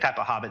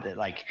hobbit that,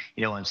 like,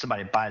 you know, when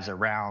somebody buys a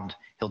round,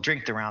 he'll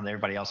drink the round that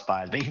everybody else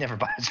buys, but he never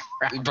buys a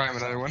round. Buy him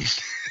another one.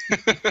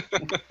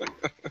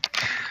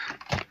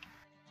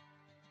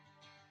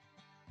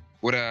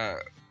 Would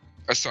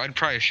so I'd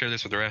probably share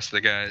this with the rest of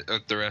the guys,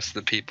 the rest of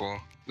the people,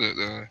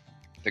 the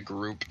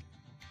group.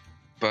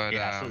 But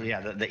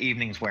the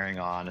evening's wearing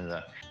on, and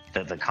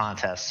the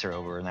contests are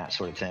over and that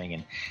sort of thing,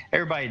 and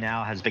everybody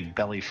now has a big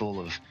belly full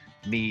of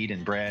meat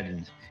and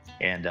bread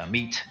and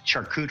meat.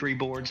 Charcuterie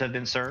boards have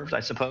been served, I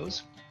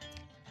suppose,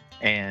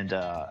 and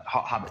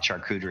hobbit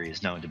charcuterie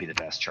is known to be the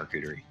best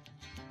charcuterie.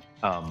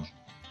 And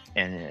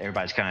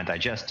everybody's kind of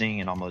digesting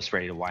and almost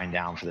ready to wind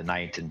down for the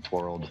night and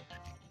twirled,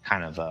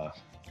 kind of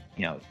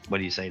what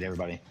do you say to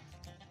everybody?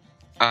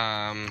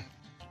 I'd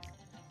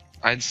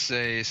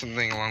say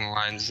something along the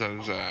lines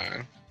of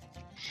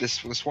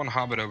this one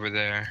hobbit over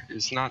there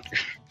is not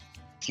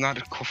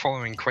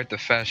following quite the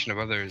fashion of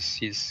others.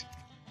 He's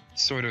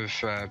sort of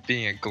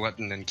being a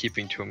glutton and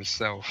keeping to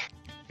himself.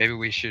 Maybe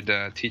we should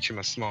teach him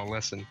a small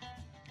lesson.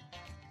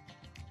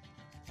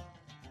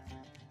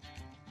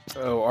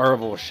 Oh,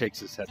 Arvel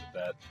shakes his head at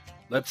that.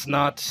 Let's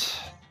not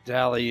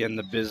dally in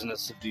the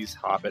business of these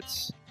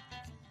hobbits.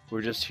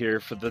 We're just here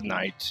for the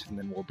night, and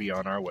then we'll be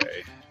on our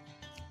way.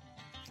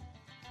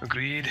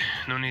 Agreed.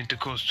 No need to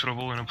cause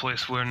trouble in a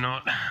place we're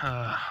not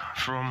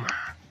from.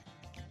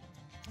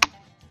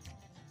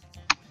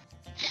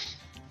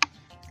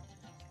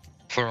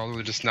 Thorald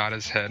would just nod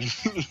his head.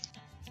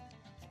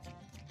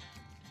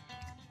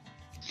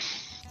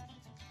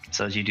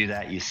 So as you do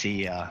that, you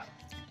see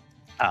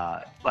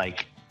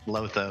like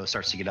Lotho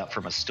starts to get up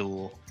from a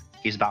stool.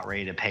 He's about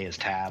ready to pay his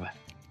tab,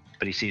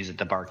 but he sees that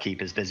the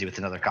barkeep is busy with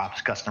another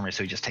customer,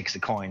 so he just takes the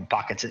coin,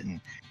 pockets it,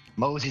 and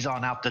moseys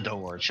on out the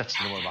door and shuts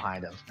the door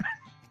behind him.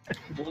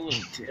 What a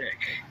little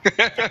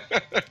dick.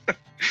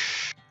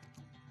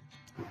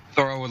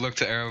 Thorald would look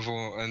to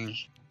Erevel and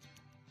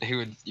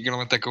you gonna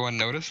let that go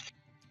unnoticed?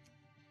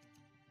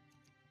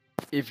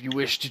 If you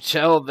wish to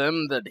tell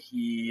them that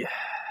he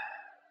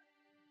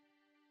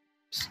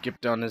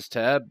skipped on his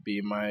tab,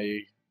 be my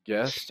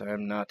guest.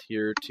 I'm not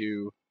here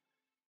to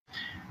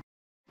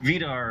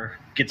Vidar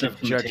gets up give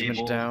from the judgment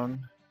table. down.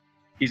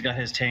 He's got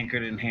his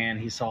tankard in hand.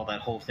 He saw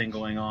that whole thing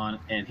going on,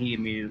 and he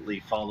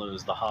immediately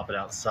follows the hobbit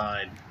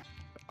outside.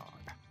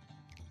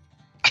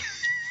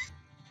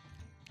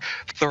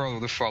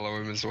 Thorald would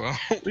follow him as well.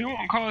 We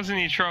won't cause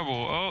any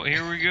trouble. Oh,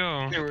 here we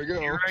go. Here we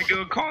go. Here I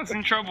go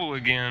causing trouble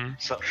again.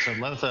 So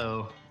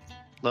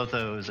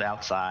Lotho's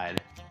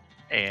outside,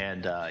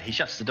 and he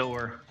shuts the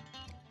door.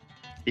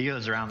 He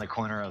goes around the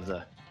corner of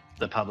the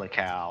public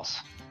house,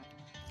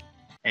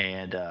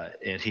 and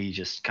he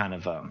just kind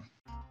of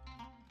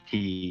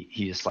he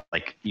just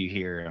like you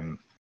hear him.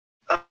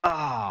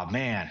 Oh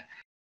man,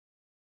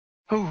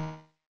 who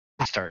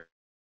starts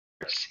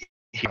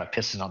he kind of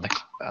pissing on the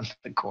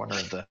corner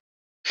of the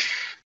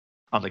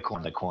on the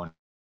corner,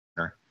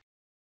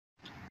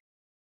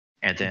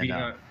 and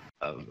then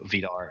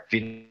Vidar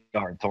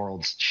and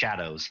Thorold's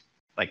shadows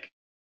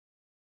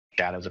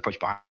approach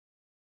behind,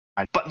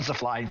 buttons to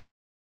fly,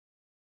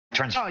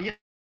 turns. Oh yes,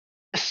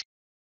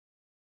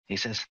 he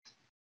says,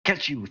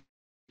 "Can't you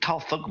tall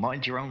folk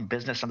mind your own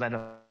business and let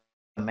a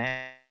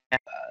man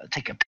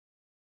take a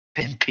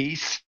in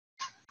peace?"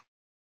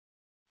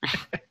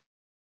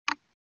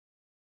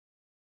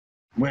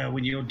 Well,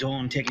 when you're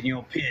done taking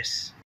your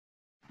piss,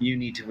 you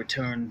need to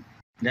return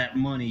that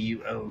money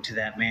you owe to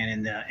that man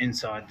in the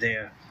inside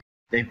there.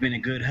 They've been a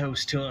good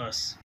host to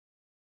us.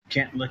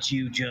 Can't let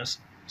you just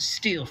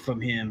steal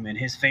from him and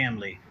his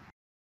family.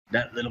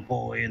 That little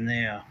boy in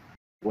there,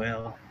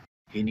 well,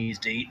 he needs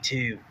to eat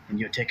too, and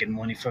you're taking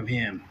money from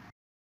him.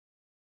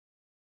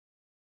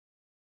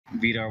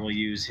 Vidar will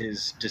use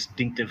his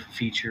distinctive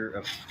feature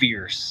of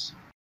fierce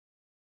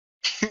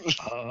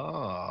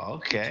Oh,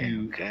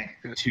 okay.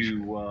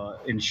 to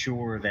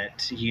ensure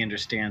that he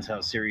understands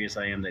how serious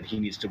I am, that he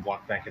needs to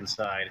walk back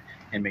inside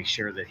and make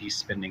sure that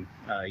he's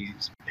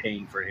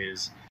paying for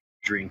his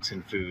drinks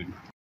and food.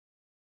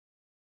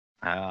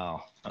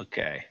 Oh,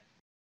 okay.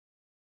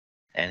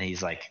 And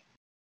he's like,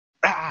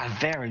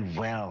 very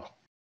well.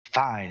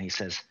 Fine, he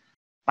says.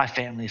 My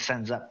family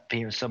sends up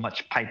here so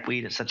much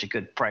pipeweed at such a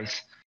good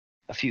price.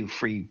 A few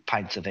free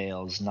pints of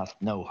ale's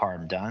no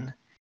harm done.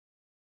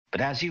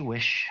 But as you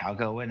wish, I'll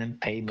go in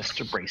and pay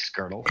Mr.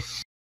 Bracegirdle.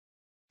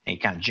 And he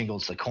kind of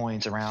jingles the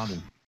coins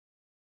around,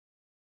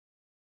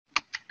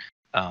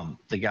 and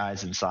the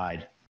guys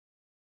inside.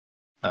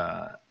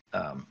 So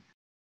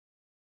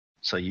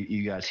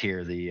you guys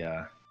hear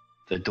the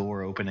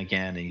door open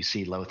again, and you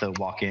see Lotho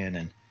walk in,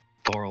 and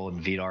Thorold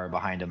and Vidar are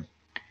behind him.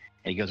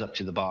 And he goes up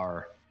to the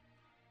bar.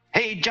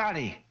 Hey,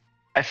 Johnny,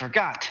 I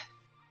forgot.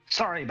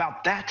 Sorry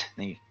about that.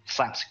 And he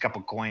slaps a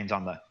couple coins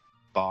on the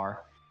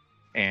bar.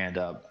 And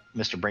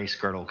Mr.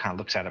 Bracegirdle kind of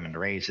looks at him and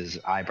raises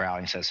his eyebrow,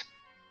 and he says,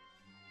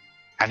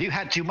 have you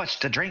had too much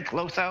to drink,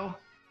 Lotho?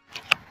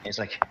 And he's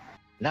like,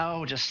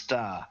 no, just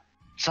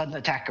sudden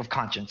attack of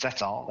conscience.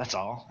 That's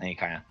all. And he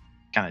kind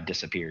of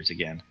disappears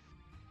again.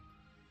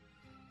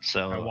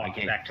 So I walk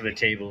back to the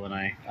table and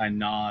I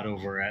nod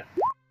over at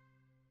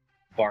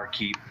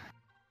Barkeep.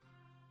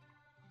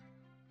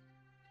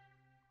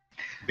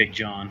 Big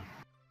John.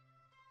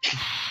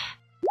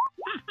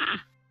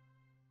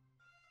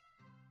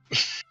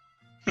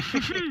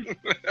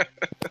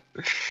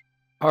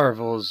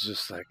 Harville is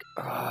just like,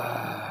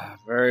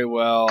 very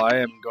well, I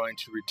am going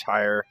to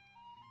retire.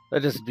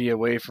 Let us be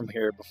away from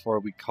here before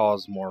we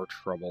cause more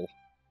trouble.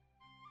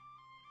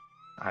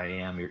 I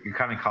am. You're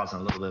kind of causing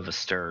a little bit of a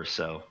stir,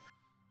 so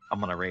I'm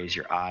going to raise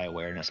your eye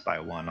awareness by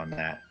 1 on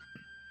that.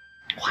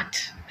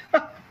 What?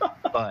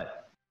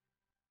 But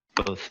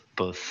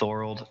both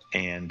Thorold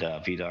and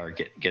Vidar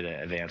get an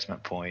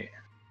advancement point.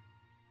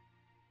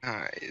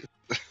 Nice.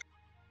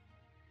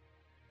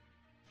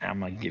 I'm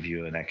going to give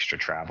you an extra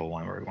travel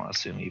one where we want to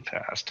assume you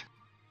passed.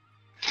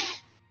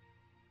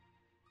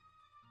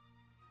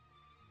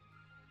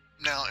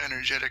 Now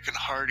energetic and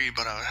hardy,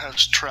 but I have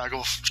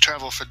travel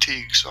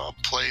fatigue, so I'll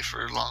play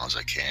for as long as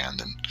I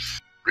can and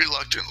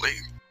reluctantly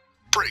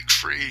break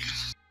free.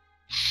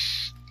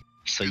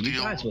 So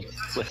you guys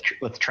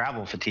with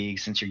travel fatigue,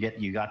 since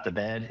you got the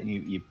bed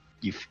and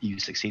you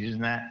succeeded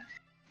in that,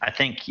 I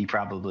think you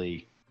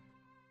probably,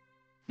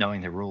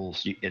 knowing the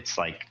rules, it's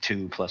like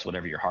 2 plus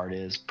whatever your heart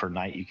is per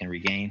night you can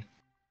regain.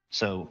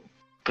 So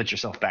put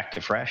yourself back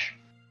to fresh.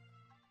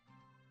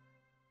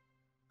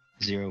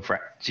 Zero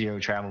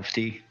travel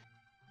fatigue.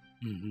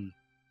 Mm-hmm.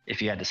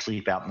 If you had to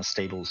sleep out in the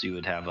stables, you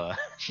would have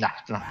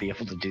not be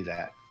able to do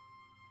that.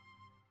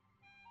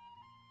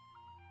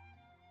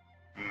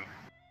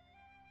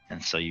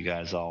 And so you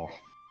guys all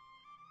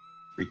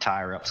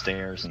retire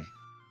upstairs and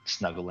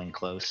snuggle in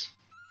close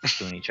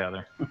to each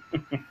other.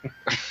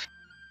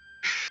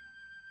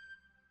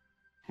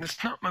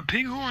 That's not my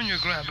pig horn you're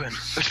grabbing.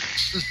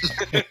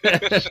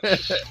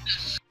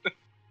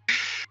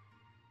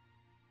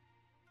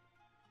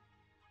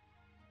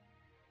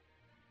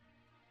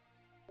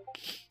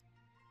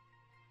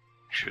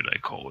 Should I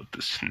call it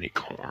the snake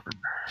horn?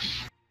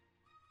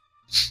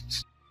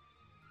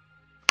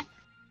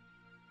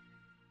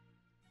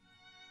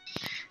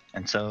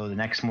 And so the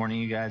next morning,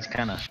 you guys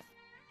kind of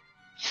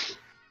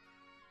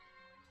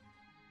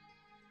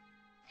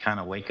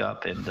wake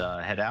up and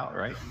head out,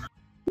 right?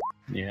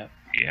 Yeah.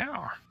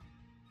 Yeah.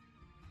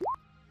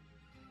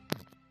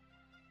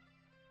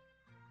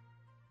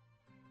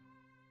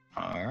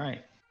 All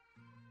right.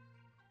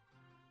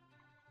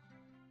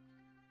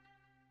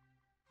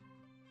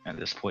 At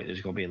this point,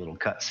 there's going to be a little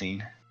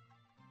cutscene.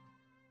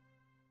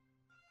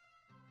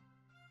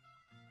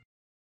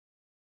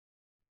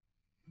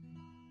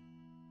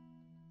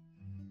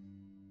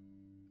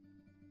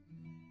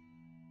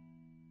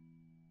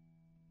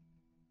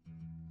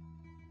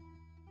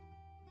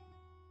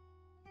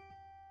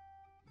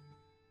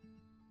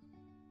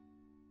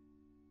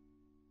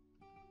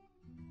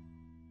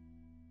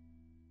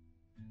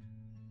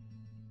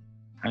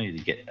 I need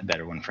to get a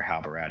better one for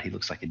Halberad. He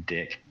looks like a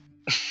dick.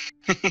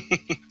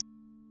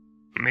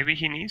 Maybe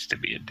he needs to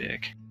be a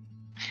dick.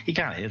 He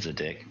kind of is a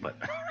dick, but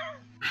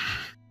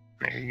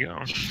There you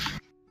go.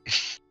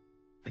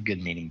 a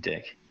good-meaning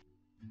dick.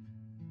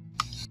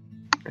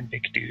 A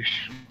dick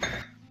douche.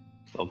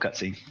 Little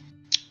cutscene.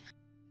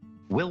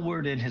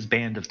 Willward and his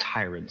band of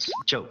tyrants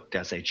joked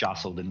as they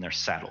jostled in their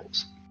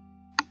saddles.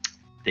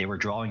 They were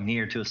drawing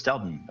near to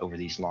Estelden over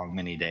these long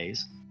many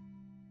days.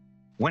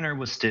 Winter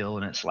was still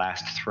in its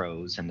last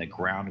throes, and the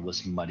ground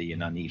was muddy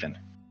and uneven.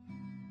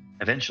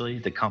 Eventually,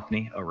 the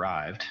company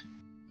arrived.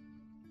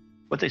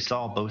 What they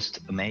saw both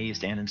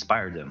amazed and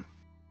inspired them.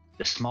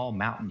 The small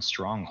mountain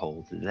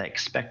stronghold that they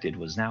expected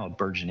was now a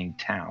burgeoning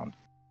town.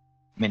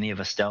 Many of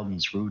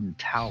Estelden's ruined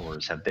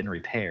towers have been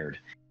repaired,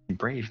 and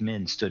brave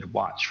men stood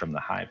watch from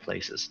the high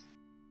places.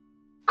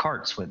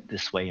 Carts went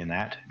this way and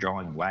that,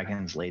 drawing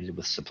wagons laden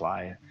with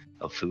supply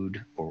of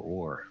food or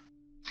ore.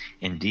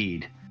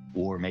 Indeed,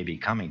 war may be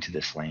coming to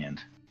this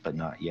land, but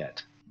not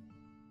yet.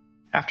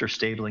 After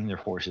stabling their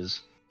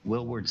horses,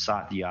 Willward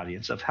sought the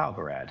audience of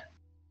Halberad.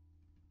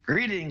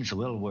 "Greetings,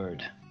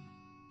 Willward.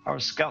 Our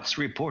scouts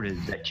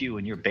reported that you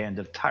and your band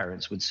of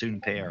tyrants would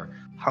soon pay our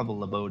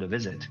humble abode a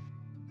visit.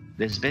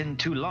 It has been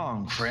too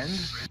long, friend,"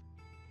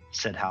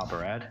 said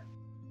Halberad.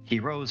 He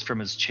rose from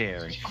his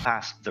chair and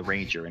clasped the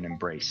ranger in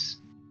embrace.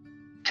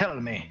 "Tell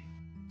me,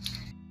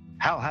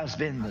 how has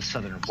been the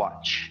Southern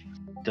Watch?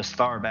 Does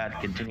Tharbad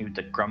continue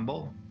to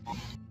crumble?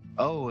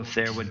 Oh, if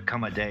there would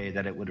come a day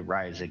that it would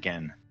rise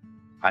again.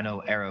 I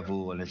know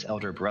Ered and his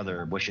elder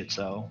brother wish it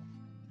so.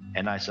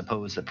 And I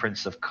suppose the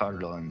Prince of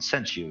Cardolan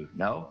sent you,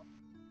 no?"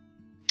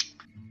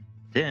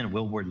 Then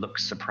Willward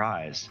looks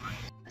surprised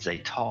as a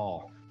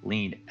tall,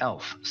 lean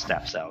elf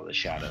steps out of the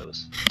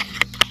shadows.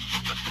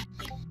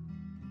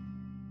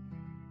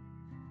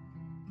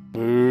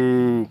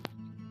 Boo.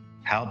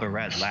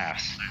 Halberad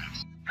laughs.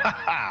 "Ha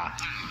ha!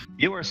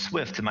 You are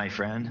swift, my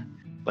friend,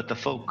 but the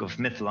folk of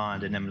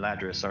Mithlond and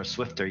Imladris are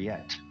swifter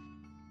yet.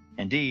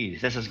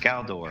 Indeed, this is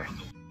Galdor.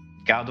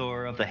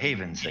 Galdor of the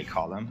Havens, they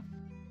call him.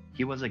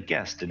 He was a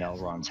guest in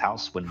Elrond's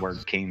house when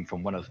word came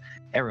from one of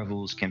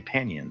Ered's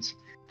companions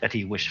that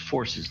he wished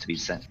forces to be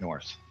sent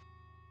north.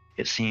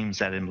 It seems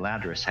that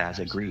Imladris has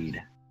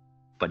agreed,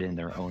 but in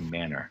their own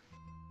manner."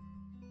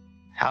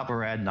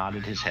 Halberad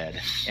nodded his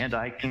head, and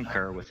I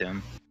concur with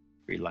him,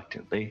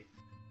 reluctantly.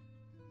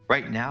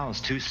 "Right now is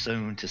too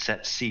soon to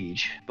set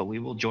siege, but we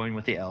will join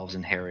with the elves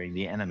in harrying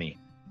the enemy."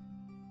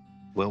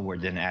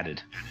 Willward then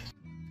added,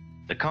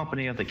 "The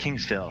company of the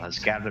Kingsfell has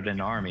gathered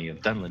an army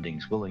of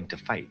Dunlendings willing to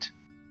fight."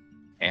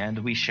 "And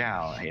we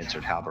shall,"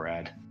 answered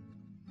Halberad.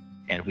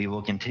 "And we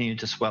will continue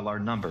to swell our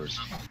numbers.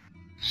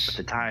 But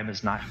the time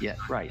is not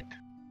yet ripe.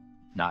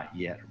 Not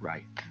yet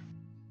ripe."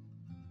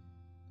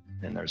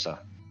 Then there's a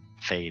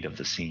fade of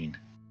the scene.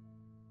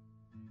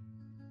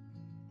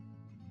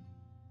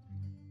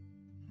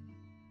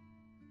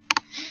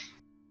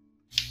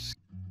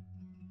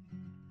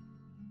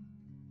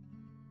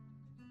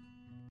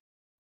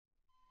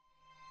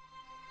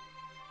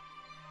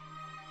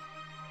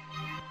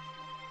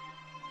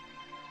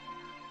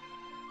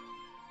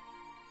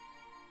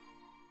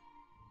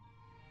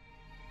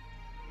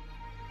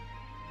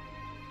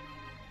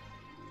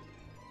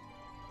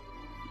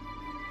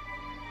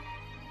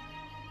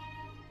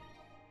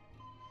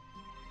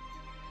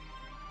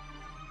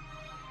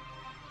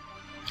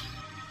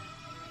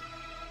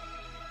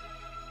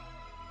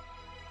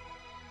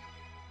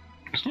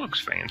 This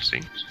looks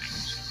fancy.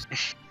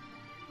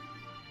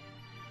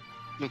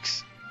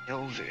 Looks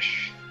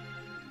elvish.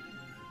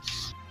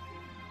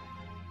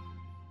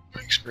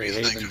 Makes me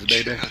Havens, think of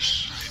baby.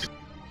 chess.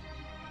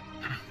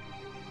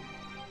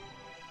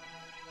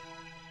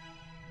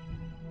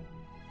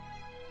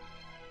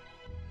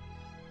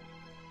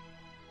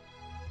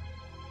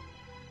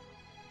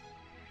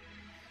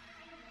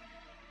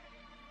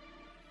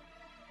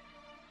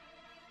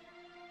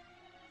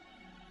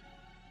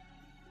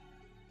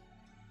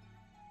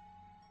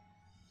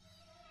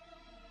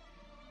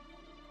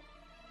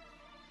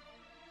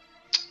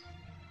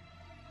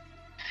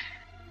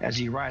 As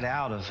you ride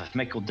out of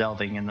Mickle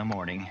Delving in the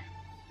morning,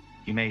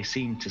 you may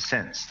seem to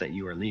sense that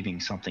you are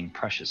leaving something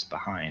precious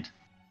behind.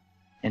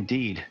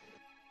 Indeed,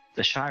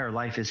 the Shire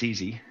life is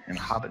easy, and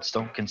hobbits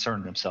don't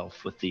concern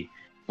themselves with the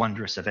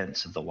wondrous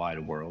events of the wide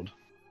world.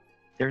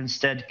 They're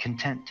instead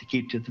content to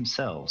keep to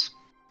themselves,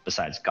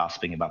 besides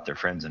gossiping about their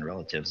friends and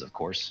relatives, of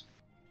course.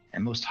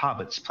 And most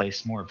hobbits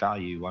place more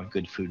value on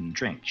good food and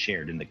drink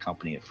shared in the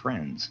company of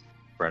friends,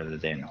 rather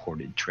than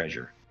hoarded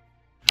treasure.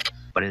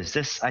 But it is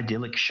this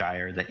idyllic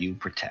Shire that you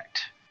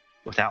protect.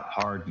 Without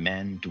hard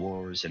men,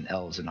 dwarves, and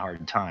elves in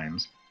hard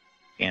times,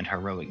 and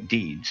heroic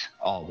deeds,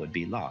 all would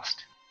be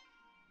lost.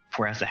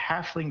 For as the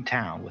halfling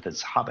town with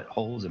its hobbit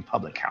holes and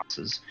public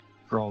houses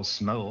grows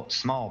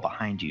small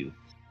behind you,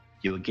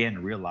 you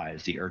again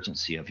realize the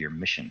urgency of your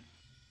mission.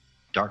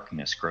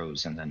 Darkness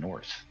grows in the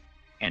north,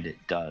 and it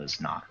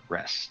does not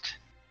rest.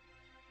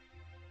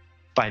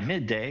 By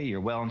midday,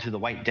 you're well into the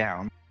White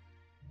Down.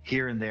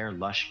 Here and there,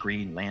 lush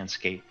green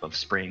landscape of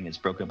spring is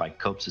broken by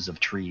copses of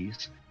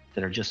trees,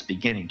 that are just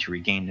beginning to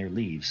regain their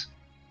leaves.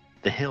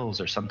 The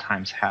hills are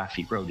sometimes half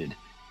eroded,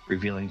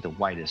 revealing the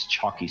whitest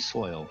chalky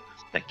soil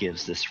that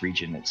gives this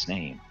region its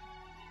name.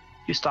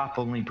 You stop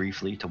only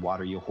briefly to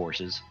water your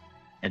horses,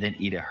 and then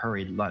eat a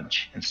hurried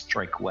lunch and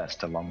strike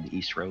west along the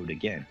east road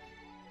again.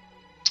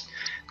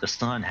 The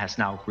sun has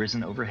now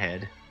risen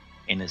overhead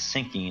and is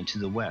sinking into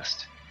the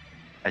west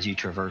as you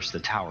traverse the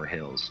Tower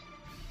Hills.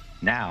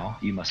 Now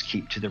you must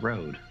keep to the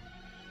road,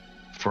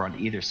 for on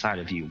either side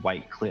of you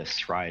white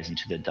cliffs rise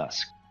into the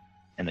dusk,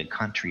 and the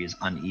country is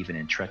uneven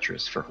and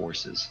treacherous for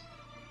horses.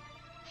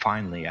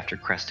 Finally, after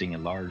cresting a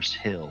large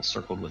hill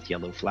circled with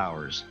yellow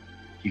flowers,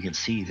 you can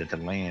see that the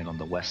land on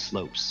the west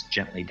slopes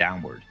gently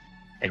downward,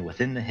 and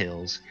within the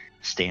hills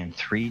stand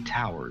 3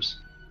 towers,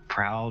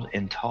 proud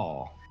and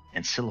tall,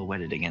 and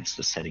silhouetted against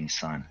the setting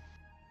sun.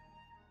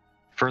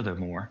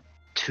 Furthermore,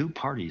 2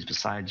 parties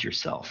besides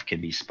yourself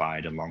can be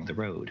spied along the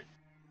road.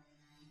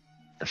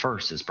 The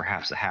first is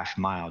perhaps a half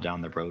mile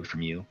down the road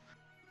from you,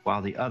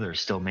 while the other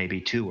still may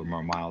be 2 or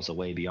more miles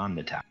away beyond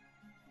the town.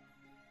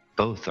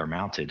 Both are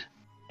mounted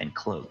and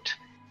cloaked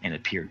and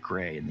appear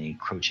gray in the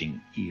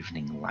encroaching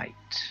evening light.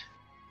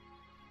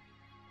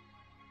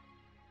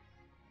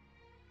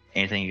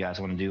 Anything you guys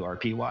want to do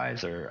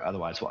RP-wise, or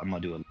otherwise I'm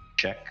going to do a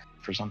check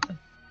for something?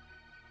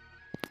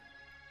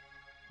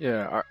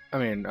 Yeah,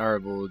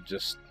 Arable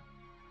just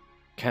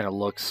kind of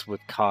looks with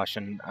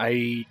caution.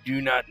 I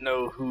do not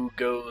know who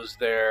goes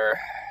there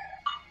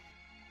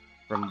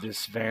from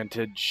this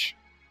vantage.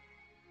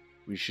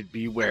 We should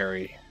be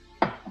wary.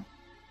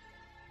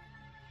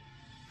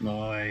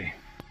 I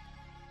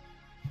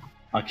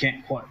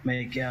can't quite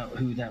make out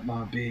who that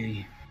might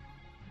be.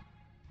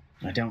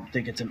 I don't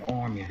think it's an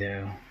army,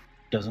 though.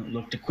 Doesn't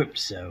look equipped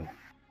so.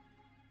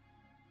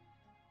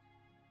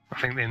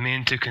 I think they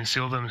mean to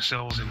conceal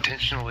themselves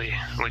intentionally,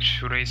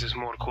 which raises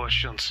more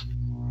questions.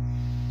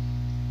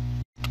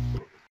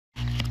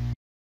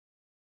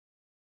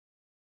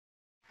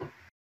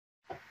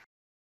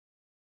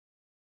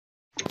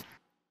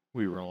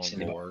 We roll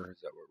Anybody? more.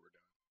 Is that what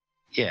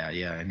we're doing?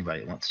 Yeah, anybody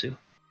that wants to.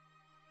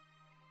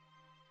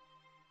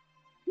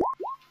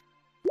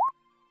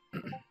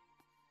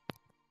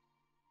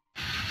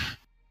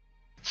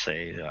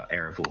 Say,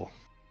 Ered.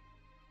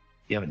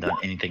 You haven't done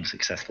anything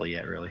successfully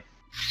yet, really.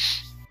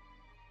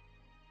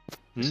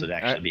 This would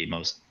actually be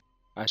most...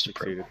 I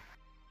succeeded.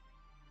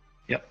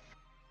 Yep.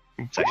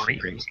 It's actually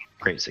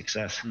great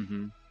success.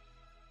 Mm-hmm.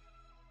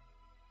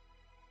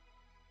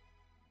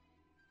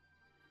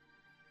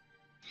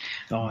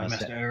 Oh,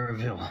 Mr.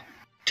 Eredville,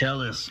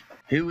 tell us,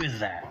 who is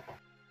that?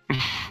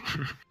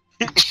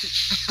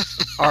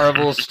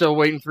 Arable's still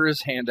waiting for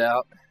his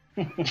handout.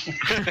 I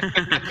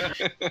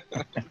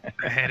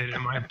had it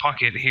in my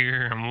pocket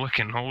here. I'm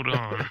looking. Hold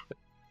on.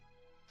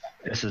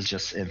 This is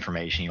just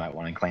information. You might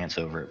want to glance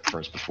over it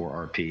first before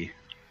RP.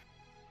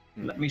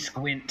 Let me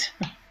squint.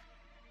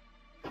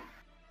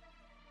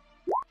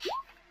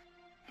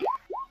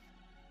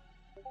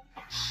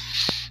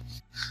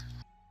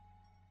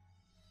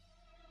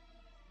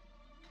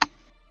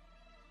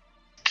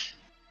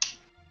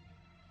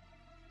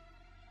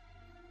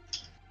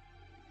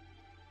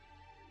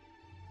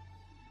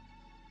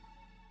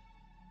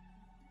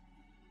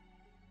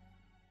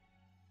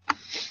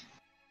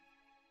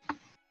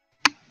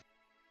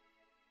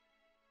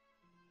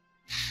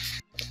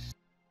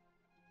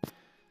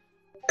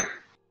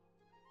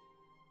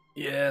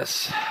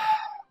 Yes.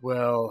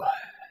 Well,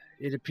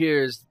 it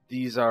appears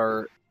these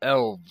are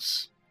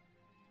elves.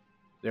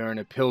 They're on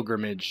a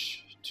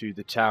pilgrimage to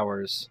the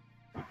towers.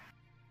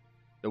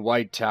 The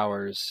White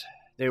Towers.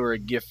 They were a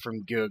gift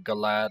from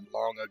Galad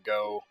long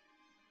ago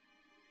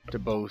to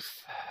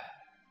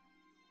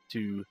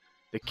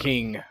the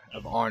king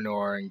of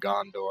Arnor and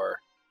Gondor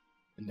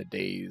in the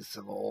days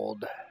of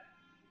old.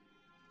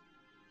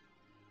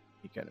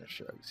 He kind of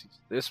shrugs.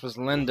 This was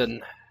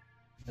Linden,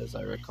 as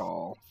I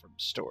recall from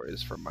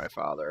stories from my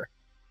father.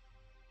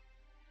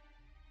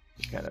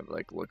 He kind of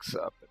looks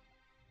up.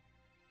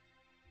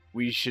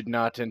 We should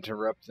not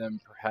interrupt them,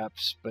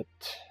 perhaps, but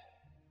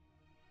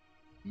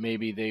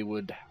maybe they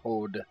would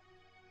hold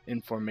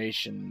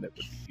information that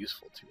would be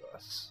useful to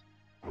us.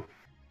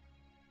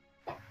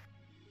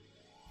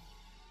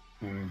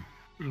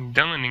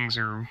 Dunlendings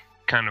are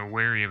kind of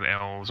wary of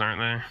elves, aren't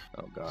they?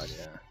 Oh god,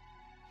 yeah.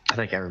 I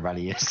think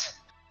everybody is.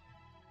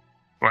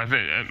 Well,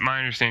 my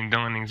understanding,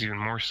 Dunlendings even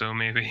more so,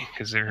 maybe,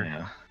 because they're...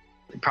 Yeah.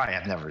 They probably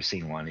have never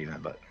seen one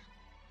even, but...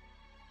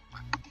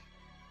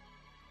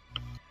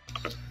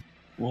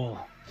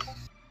 Well,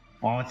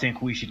 I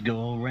think we should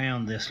go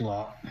around this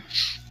lot.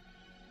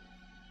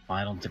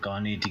 I don't think I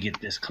need to get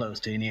this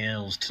close to any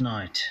elves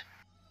tonight.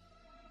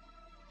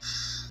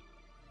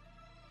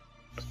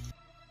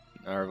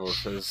 Arvel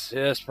says,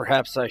 yes,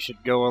 perhaps I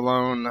should go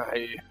alone.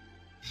 I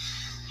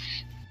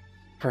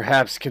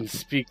perhaps can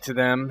speak to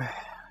them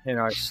in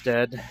our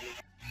stead.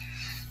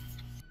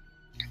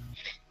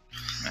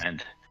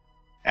 And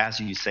as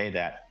you say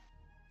that,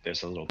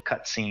 there's a little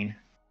cutscene,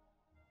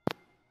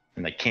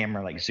 and the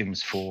camera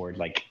zooms forward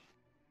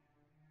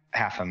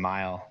half a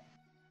mile,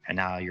 and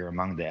now you're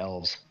among the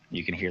elves.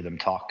 You can hear them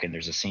talk, and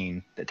there's a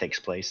scene that takes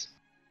place.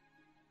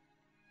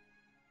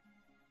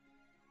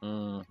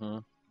 Mm-hmm.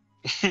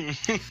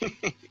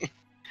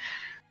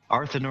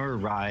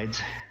 Arthanor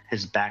rides,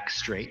 his back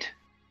straight,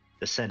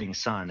 the setting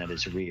sun at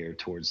his rear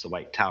towards the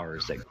white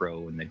towers that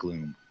grow in the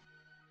gloom.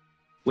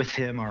 With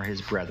him are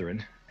his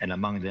brethren, and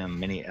among them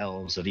many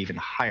elves of even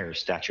higher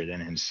stature than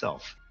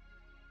himself.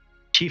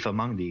 Chief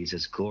among these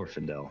is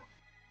Glorfindel.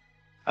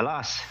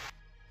 Alas,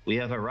 we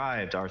have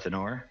arrived,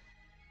 Arthanor.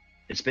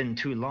 It's been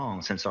too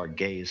long since our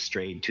gaze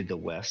strayed to the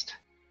west.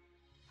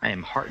 I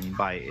am heartened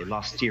by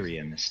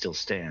Elostirian still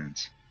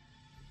stands.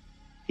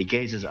 He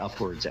gazes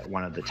upwards at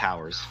one of the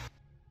towers,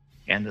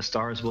 and the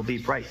stars will be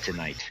bright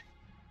tonight.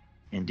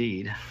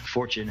 Indeed,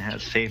 fortune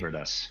has favored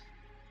us.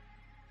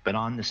 But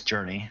on this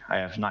journey, I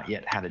have not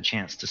yet had a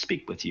chance to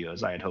speak with you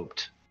as I had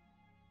hoped.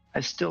 I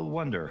still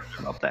wonder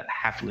about that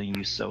halfling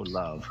you so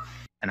love,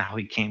 and how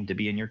he came to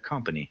be in your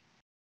company,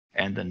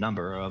 and the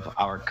number of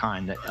our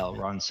kind that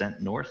Elrond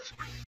sent north.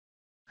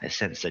 I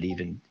sense that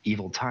even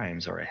evil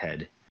times are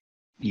ahead,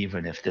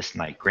 even if this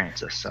night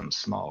grants us some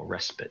small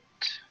respite.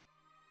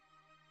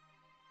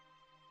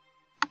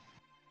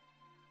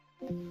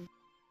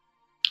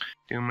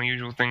 Doing my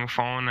usual thing of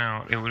falling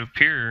out. It would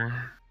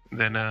appear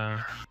that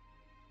I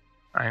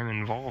am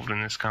involved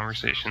in this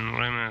conversation. What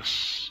did I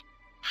miss?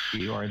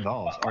 You are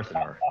involved,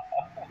 Arthanor.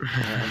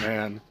 Oh,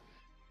 man.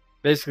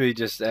 Basically,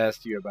 just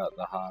asked you about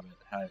the Hobbit,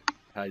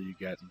 how you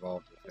got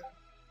involved with it.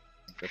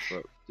 I think that's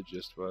what the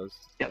gist was.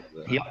 Yep.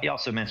 He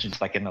also mentions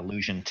like an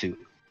allusion to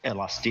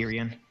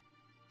Elostirian.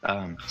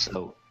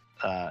 So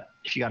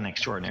if you got an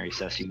extraordinary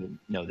success, you would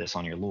know this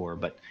on your lore,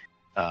 but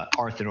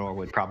Arthanor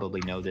would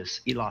probably know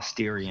this.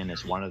 Elostirian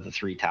is one of the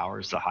three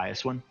towers, the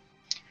highest one.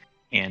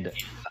 And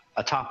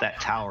atop that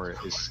tower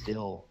is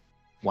still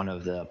one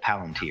of the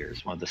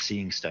Palantirs, one of the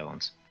Seeing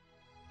Stones.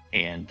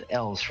 And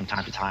elves from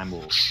time to time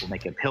will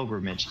make a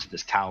pilgrimage to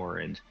this tower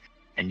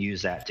and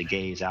use that to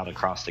gaze out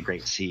across the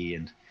great sea.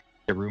 And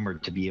they're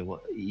rumored to be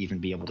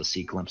able to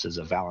see glimpses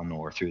of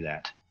Valinor through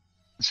that.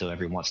 So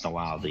every once in a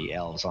while, the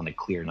elves on a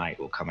clear night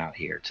will come out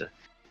here to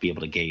be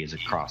able to gaze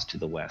across to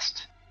the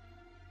west.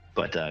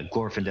 But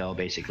Glorfindel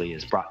basically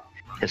has brought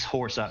his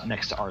horse up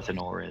next to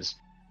Arthanor, is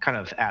kind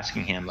of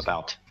asking him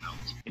about,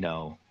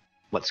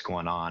 what's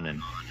going on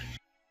and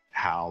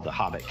how the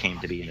Hobbit came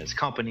to be in his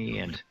company,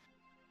 and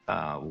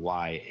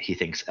why he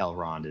thinks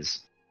Elrond is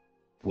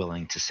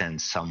willing to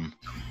send some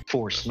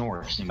force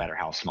north, no matter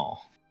how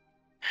small.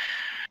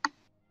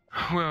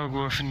 Well,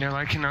 Glorfindel,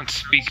 I cannot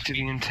speak to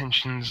the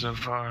intentions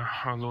of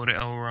our Lord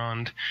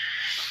Elrond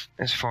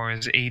as far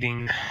as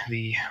aiding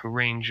the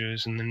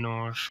Rangers in the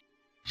north.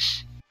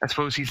 I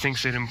suppose he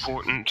thinks it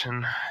important,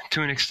 and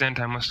to an extent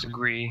I must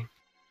agree.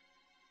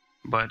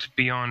 But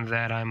beyond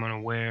that, I'm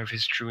unaware of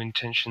his true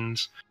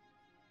intentions.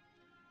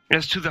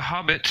 As to the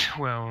Hobbit,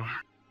 well,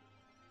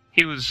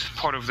 he was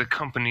part of the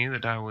company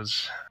that I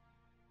was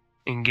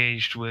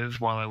engaged with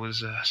while I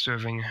was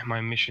serving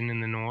my mission in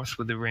the north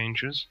with the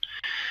Rangers.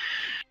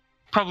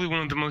 Probably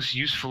one of the most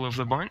useful of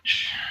the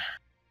bunch,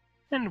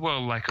 and well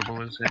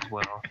likable as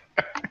well.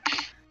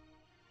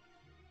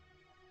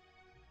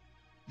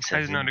 I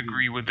did not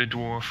agree with the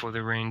dwarf or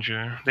the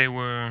ranger. They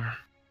were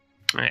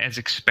as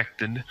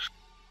expected.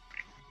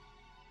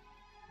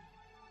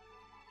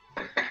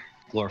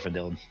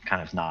 Glorfindel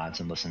kind of nods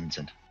and listens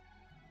and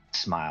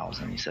smiles,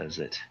 and he says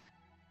that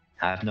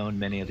I've known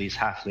many of these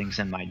halflings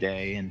in my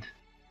day, and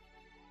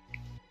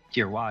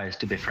you're wise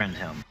to befriend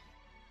him.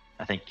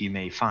 I think you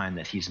may find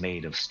that he's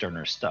made of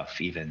sterner stuff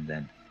even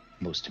than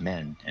most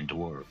men and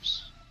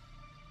dwarves.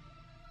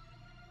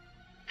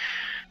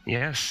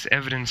 Yes,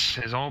 evidence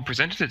has all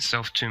presented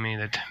itself to me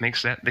that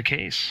makes that the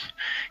case.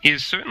 He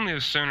is certainly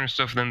of sterner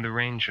stuff than the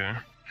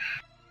ranger.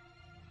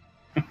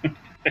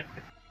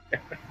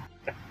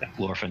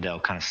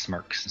 Glorfindel kind of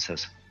smirks and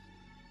says,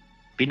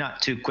 "Be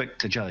not too quick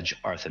to judge,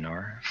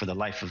 Arthanor, for the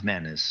life of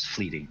men is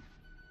fleeting.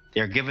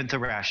 They are given to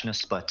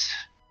rashness, but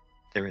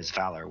there is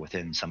valor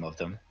within some of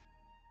them.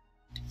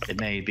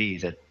 It may be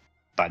that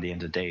by the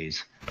end of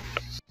days,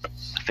 the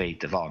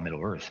fate of all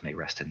Middle-earth may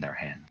rest in their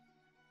hand."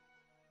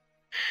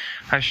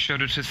 I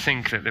shudder to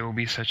think that there will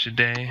be such a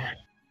day.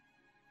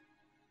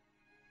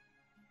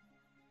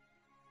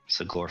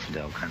 So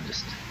Glorfindel kind of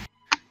just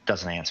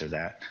doesn't answer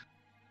that.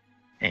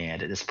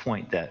 And at this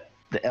point, that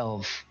the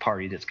elf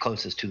party that's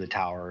closest to the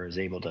tower is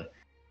able to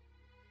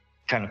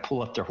kind of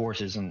pull up their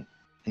horses, and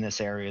in this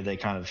area they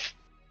kind of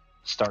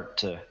start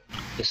to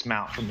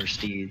dismount from their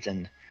steeds,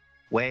 and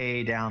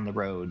way down the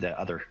road the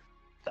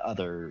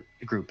other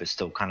group is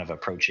still kind of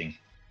approaching,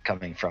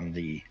 coming from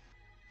the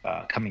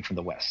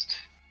west.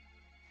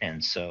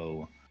 And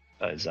so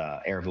is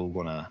Ered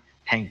gonna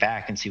hang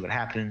back and see what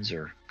happens,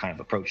 or kind of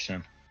approach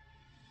them?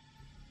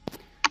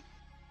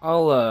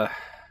 I'll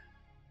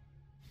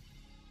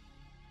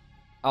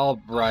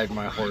ride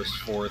my horse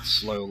forth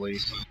slowly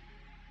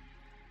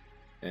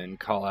and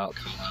call out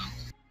to them.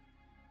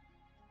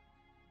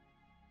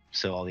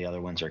 So all the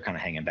other ones are kind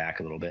of hanging back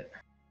a little bit.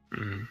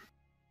 Mm-hmm.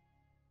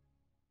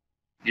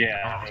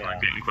 Yeah. I'm not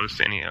getting close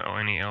to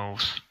any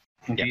elves.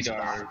 Yes.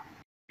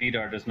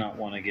 Vidar does not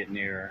want to get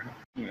near,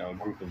 a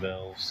group of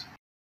elves.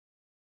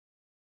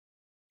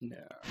 Yeah.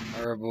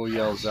 Arvel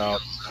yells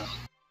out,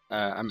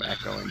 I'm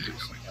echoing to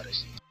somebody.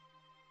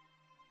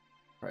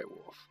 Right,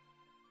 Wolf.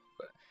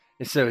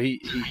 But, so he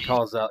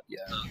calls out, yeah,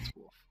 it's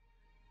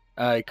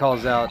Wolf. He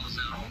calls out,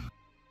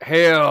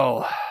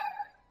 Hail!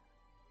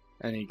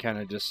 And he kind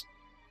of just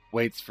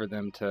waits for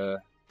them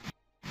to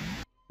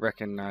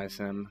recognize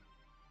him.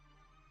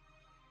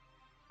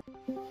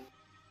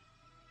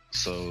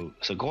 So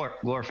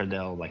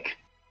Glorfindel, like,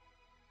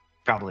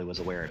 probably was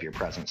aware of your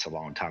presence a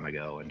long time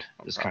ago, and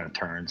just kind of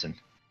turns, and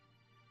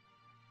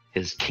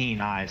his keen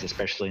eyes,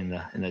 especially in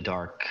the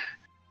dark,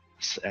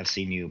 have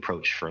seen you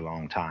approach for a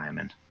long time,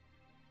 and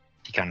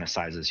he kind of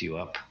sizes you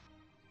up.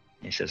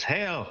 He says,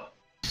 Hail!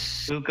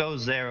 Who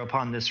goes there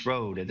upon this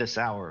road at this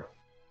hour?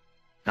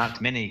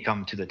 Not many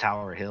come to the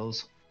Tower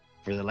Hills,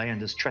 for the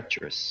land is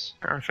treacherous.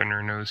 Arthur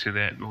knows who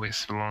that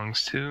voice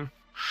belongs to.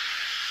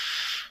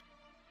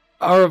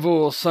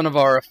 Arvel, son of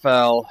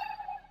Arafel,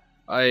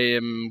 I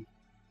am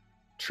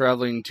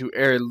traveling to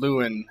Ered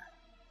Luin.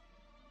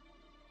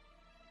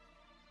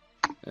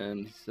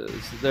 And he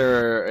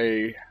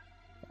says,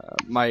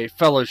 my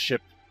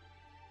fellowship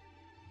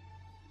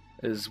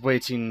is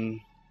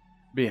waiting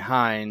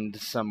behind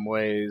some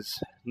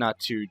ways, not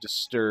to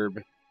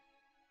disturb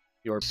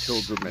your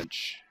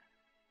pilgrimage.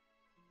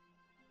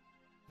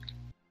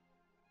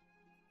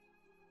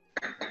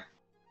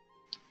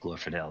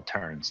 Glorfindel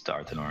turns to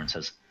Arthanor and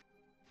says,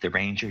 The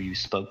ranger you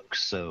spoke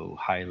so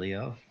highly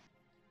of?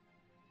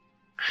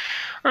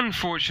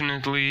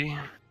 Unfortunately,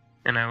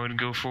 and I would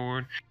go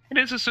forward, it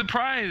is a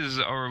surprise,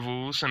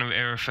 Arvel, son of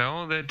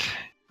Arafel, that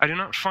I do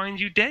not find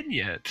you dead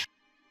yet.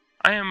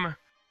 I am,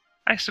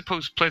 I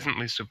suppose,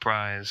 pleasantly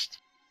surprised.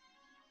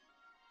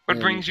 What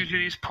brings you to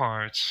these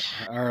parts?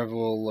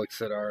 Arvel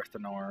looks at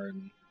Arthanor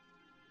and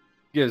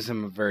gives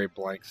him a very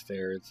blank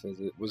stare. It says,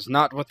 It was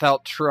not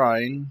without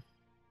trying.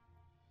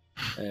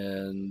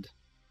 And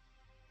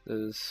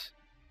says,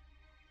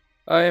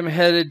 I am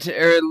headed to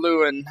Ered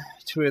Luin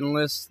to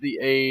enlist the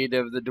aid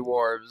of the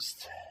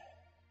dwarves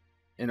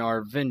in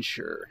our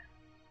venture.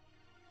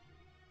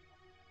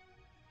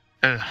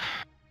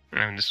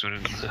 I'm just sort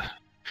of...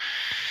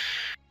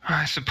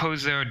 I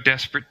suppose there are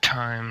desperate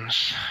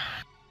times.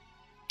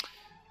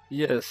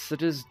 Yes,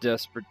 it is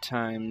desperate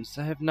times.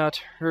 I have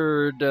not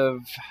heard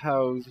of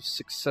how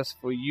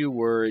successful you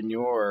were in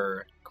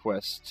your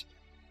quest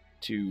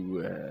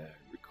to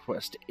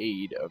request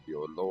aid of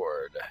your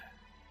lord.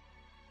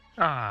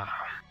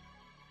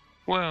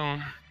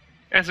 Well,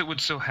 as it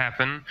would so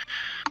happen,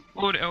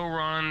 Lord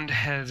Elrond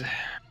had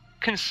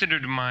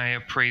considered my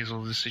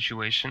appraisal of the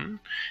situation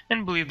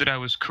and believed that I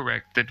was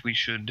correct that we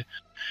should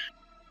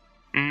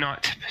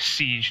not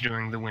siege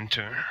during the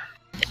winter.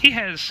 He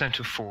has sent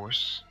a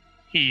force.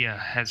 He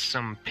has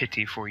some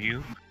pity for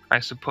you, I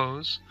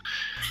suppose.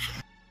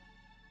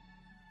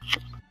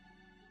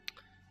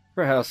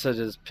 Perhaps it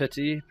is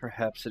pity,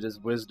 perhaps it is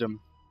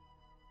wisdom.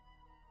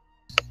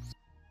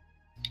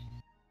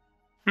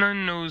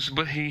 None knows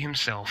but he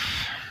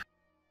himself.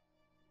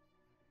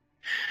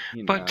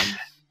 He But nods.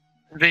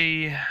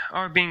 they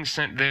are being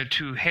sent there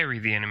to harry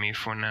the enemy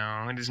for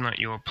now. It is not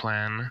your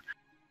plan,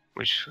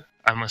 which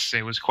I must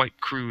say was quite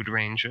crude,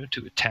 Ranger,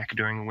 to attack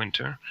during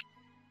winter.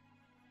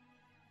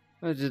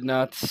 I did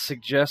not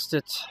suggest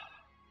it.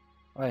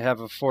 I have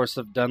a force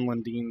of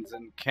Dunlendines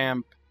in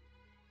camp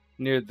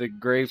near the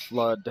Grey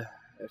Flood.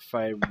 If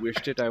I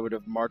wished it, I would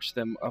have marched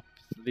them up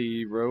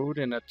the road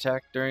and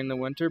attacked during the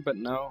winter, but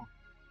no.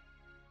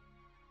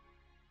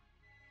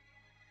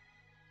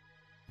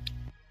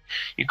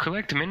 You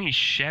collect many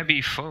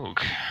shabby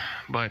folk,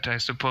 but I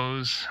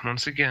suppose,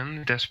 once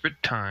again,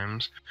 desperate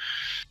times.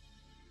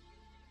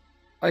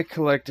 I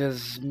collect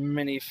as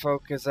many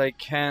folk as I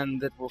can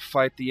that will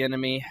fight the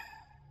enemy.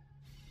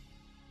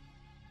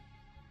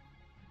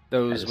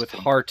 Those with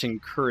heart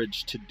and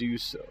courage to do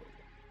so.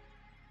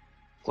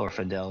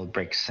 Glorfindel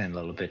breaks in a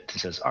little bit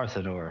and says,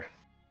 Arthanor,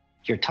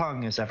 your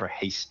tongue is ever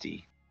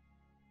hasty.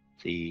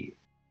 The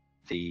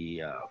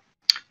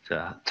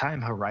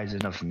time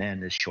horizon of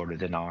men is shorter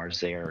than ours.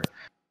 They are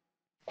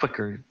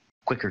quicker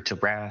to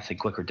wrath and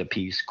quicker to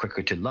peace,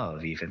 quicker to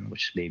love even,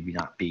 which maybe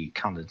not be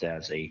counted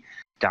as a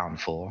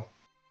downfall.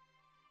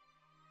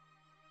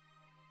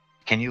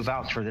 Can you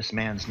vouch for this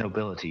man's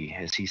nobility?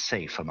 Is he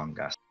safe among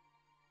us?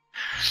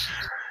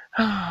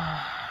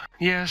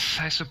 Yes,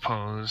 I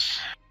suppose.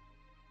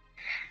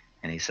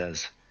 And he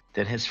says,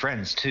 then his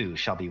friends too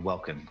shall be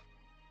welcome.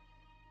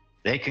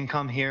 They can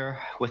come here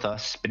with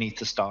us beneath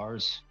the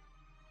stars.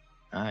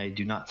 I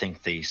do not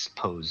think they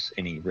pose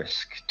any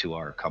risk to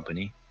our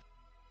company.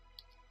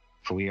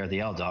 For we are the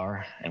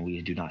Eldar, and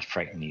we do not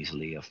frighten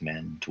easily of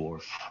men,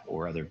 dwarf,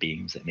 or other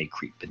beings that may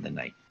creep in the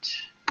night.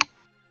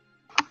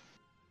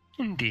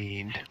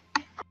 Indeed.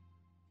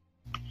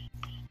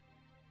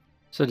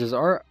 So does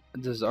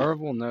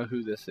Arvel know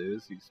who this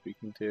is he's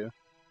speaking to?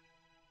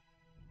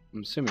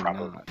 I'm assuming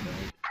not. Right?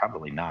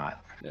 Probably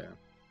not.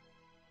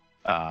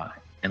 Yeah.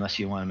 Unless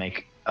you want to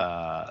make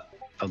a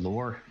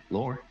lore,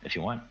 if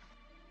you want.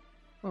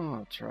 Oh,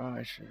 I'll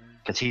try, sure.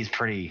 Because he's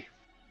pretty.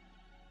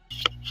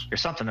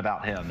 There's something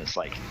about him that's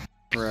like,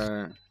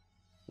 Right.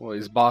 Well,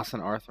 he's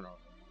bossing Arthur.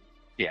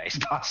 yeah, he's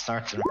boss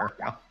Arthur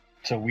around.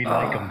 So we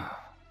like him.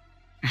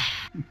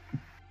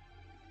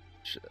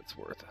 Shit, that's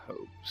worth a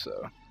hope,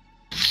 so.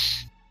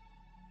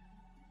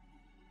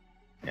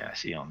 Yeah,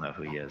 so you don't know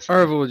who he is.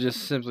 Arvel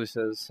just simply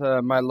says,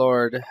 my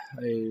lord,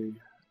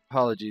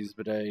 apologies,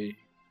 but I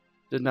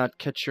did not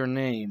catch your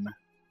name.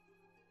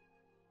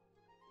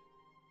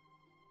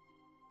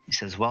 He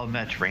says, "Well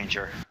met,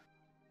 Ranger.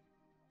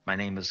 My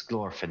name is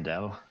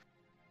Glorfindel."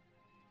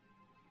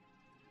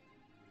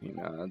 He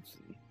nods.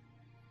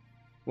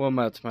 Well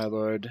met, my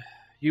lord.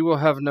 You will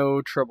have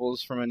no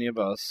troubles from any of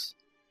us.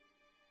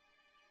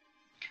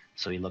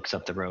 So he looks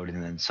up the road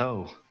and then,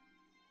 so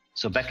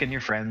beckon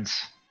your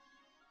friends.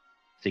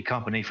 The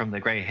company from the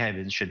Grey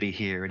Heavens should be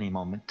here any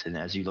moment. And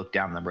as you look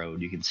down the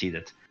road, you can see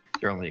that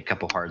they're only a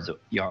couple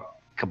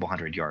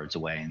hundred yards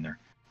away, and they're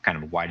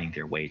kind of winding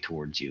their way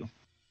towards you.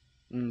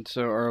 And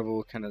so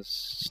Arvel kind of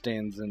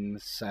stands in the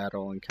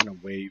saddle and kind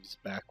of waves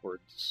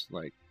backwards,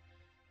 like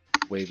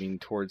waving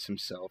towards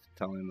himself,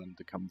 telling them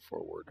to come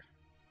forward.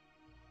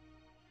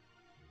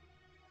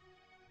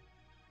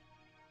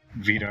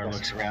 Vidar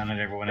looks around at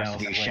everyone Rest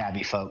else. of you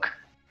shabby folk.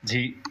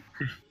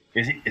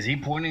 Is he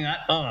pointing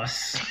at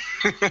us?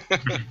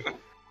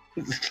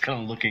 Just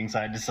kind of looking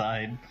side to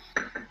side.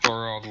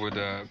 Thorald would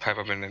pipe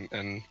up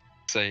and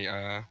say,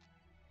 I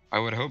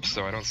would hope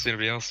so. I don't see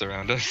anybody else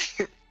around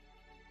us.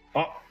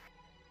 Oh,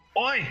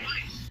 oi!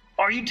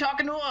 Are you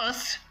talking to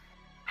us?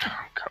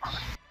 Oh, God.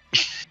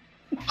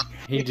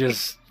 He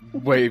just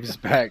waves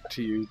back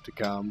to you to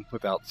come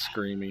without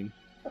screaming.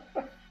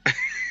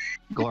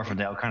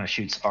 Glorfindel kind of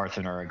shoots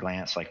Arthur a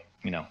glance, like,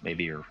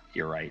 maybe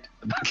you're right.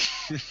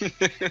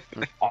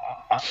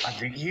 I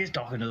think he is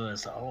talking to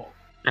us. Oh.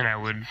 And I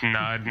would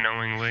nod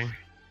knowingly,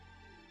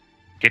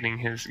 getting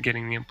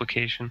the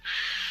implication.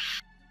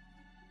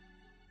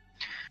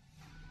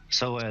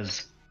 So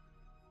as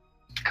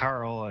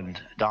Carl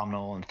and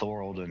Domhnall and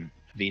Thorold and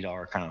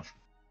Vidar kind of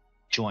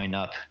join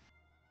up,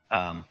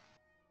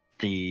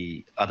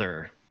 the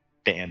other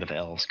band of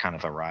elves kind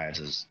of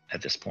arrives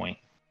at this point.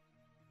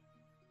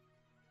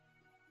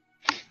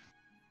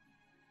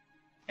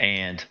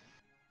 And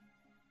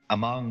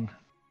among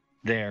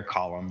their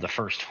column, the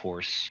first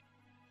horse,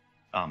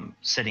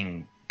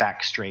 sitting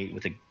back straight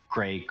with a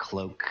gray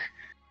cloak,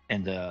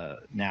 and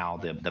now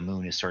the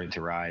moon is starting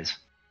to rise,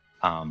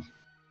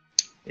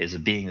 is a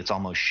being that's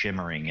almost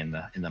shimmering in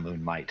the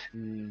moonlight.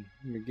 You're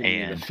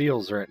getting me the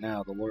feels right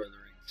now, the Lord of the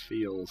Rings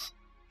feels.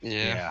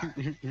 Yeah.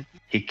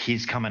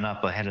 He's coming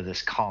up ahead of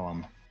this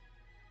column,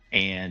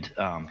 and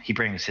he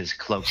brings his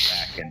cloak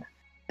back, and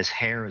his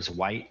hair is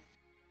white,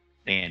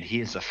 and he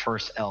is the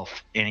first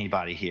elf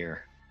anybody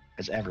here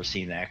has ever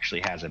seen that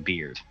actually has a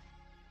beard.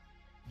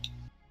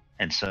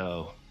 And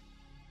so,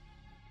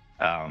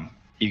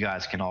 you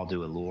guys can all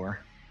do a lore.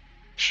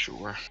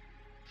 Sure.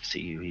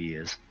 See who he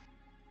is.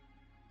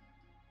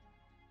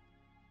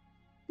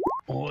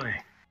 Boy,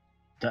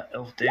 that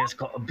elf there's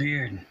got a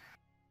beard.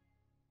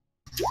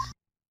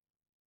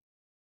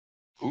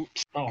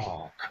 Oops.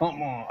 Oh,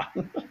 come on.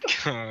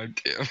 God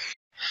damn.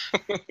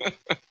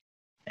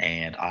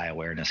 And eye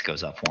awareness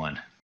goes up 1.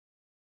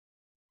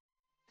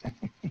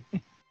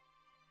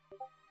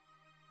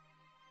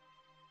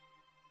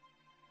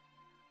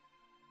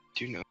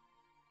 Do you know?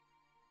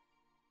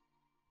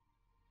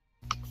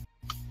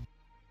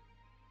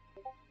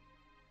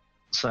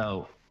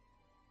 So,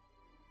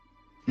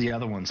 the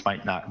other ones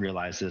might not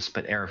realize this,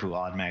 but Erevu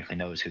automatically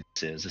knows who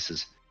this is. This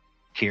is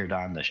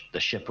Círdan, the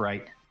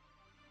shipwright.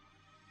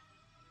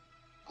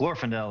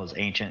 Glorfindel is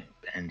ancient,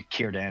 and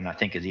Círdan, I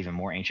think, is even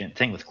more ancient. The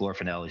thing with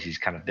Glorfindel is he's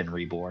kind of been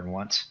reborn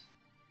once.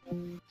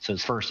 So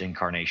his first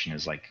incarnation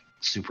is like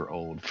super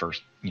old,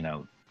 first,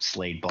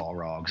 slayed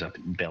Balrogs up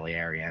in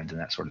Beleriand and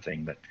that sort of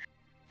thing. But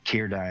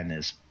Círdan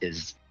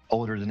is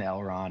older than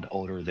Elrond,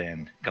 older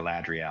than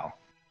Galadriel.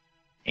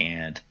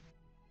 And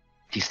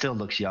he still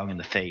looks young in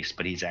the face,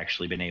 but he's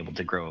actually been able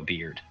to grow a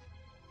beard,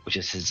 which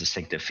is his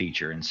distinctive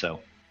feature. And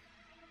so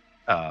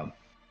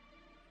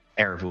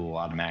Erevu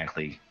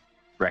automatically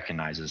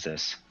recognizes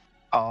this.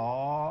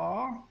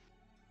 Aww.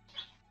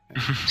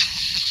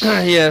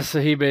 Yeah,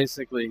 so he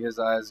basically, his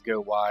eyes go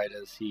wide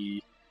as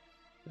he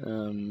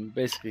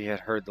basically had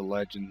heard the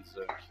legends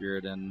of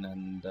Círdan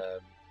and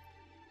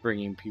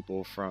bringing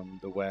people from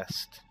the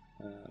west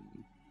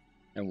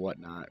and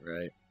whatnot,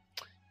 right?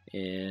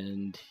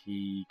 And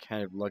he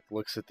kind of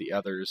looks at the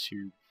others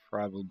who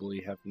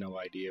probably have no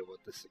idea what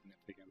the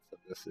significance of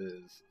this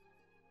is,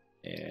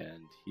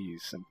 and he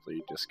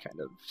simply just kind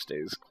of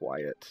stays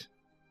quiet.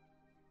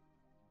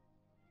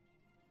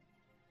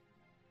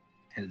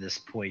 And at this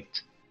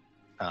point,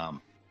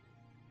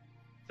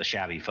 the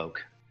shabby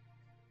folk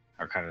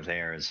are kind of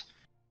there as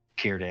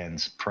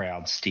Círdan's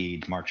proud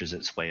steed marches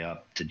its way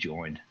up to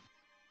join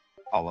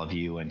all of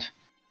you, and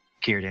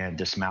Círdan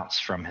dismounts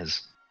from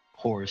his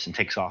horse and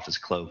takes off his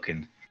cloak,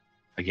 and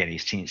again he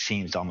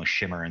seems to almost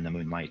shimmer in the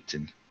moonlight,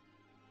 and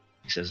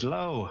he says,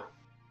 "Lo,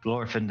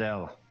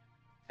 Glorfindel,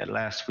 At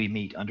last we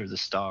meet under the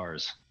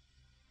stars.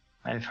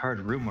 I have heard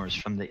rumors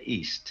from the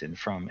east and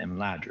from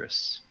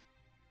Imladris.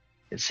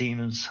 It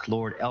seems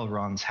Lord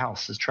Elrond's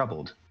house is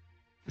troubled.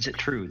 Is it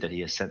true that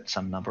he has sent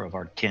some number of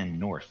our kin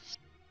north?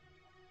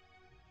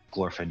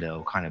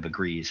 Glorfindel kind of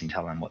agrees and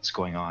tells him what's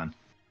going on.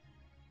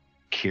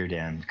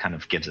 Círdan kind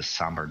of gives a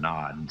somber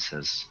nod and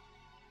says,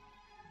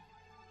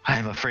 I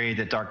am afraid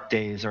that dark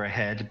days are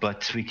ahead,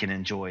 but we can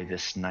enjoy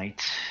this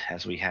night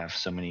as we have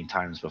so many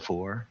times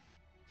before.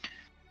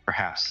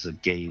 Perhaps the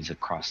gaze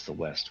across the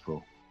west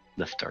will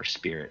lift our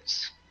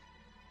spirits.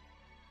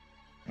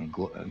 And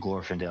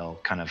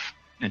Glorfindel kind of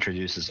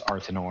introduces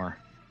Arthanor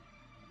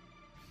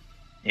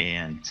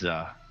and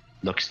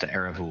looks to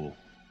Eravul.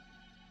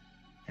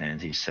 And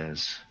he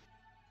says,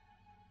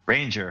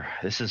 Ranger,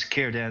 this is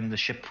Círdan the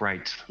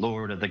Shipwright,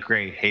 Lord of the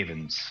Grey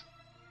Havens.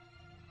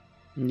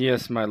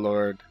 Yes, my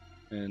lord.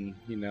 And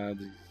he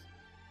nods.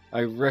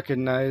 I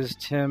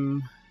recognized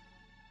him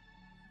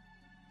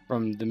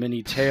from the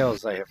many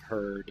tales I have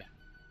heard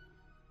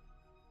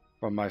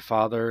from my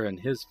father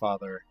and his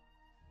father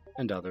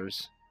and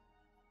others.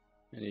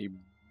 And he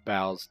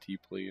bows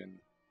deeply and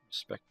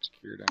respects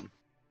Círdan.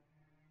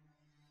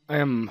 I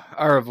am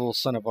Aravul,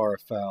 son of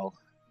Arafel.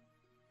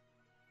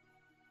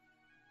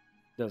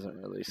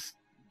 Doesn't really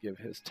give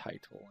his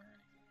title.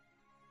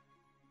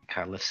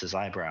 Kind of lifts his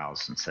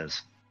eyebrows and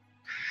says,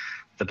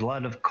 The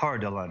blood of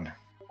Cardolan.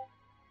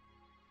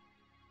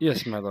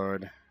 Yes, my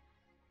lord.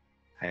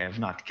 I have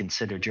not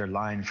considered your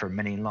line for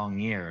many long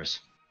years,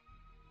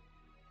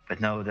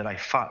 but know that I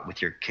fought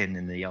with your kin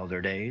in the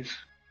elder days,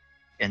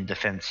 in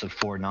defense of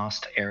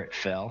Fornost ere it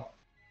fell,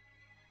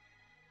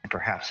 and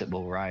perhaps it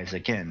will rise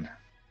again.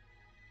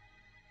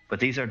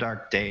 But these are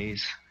dark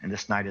days, and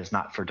this night is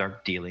not for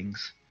dark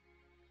dealings.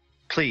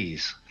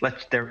 Please,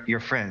 let your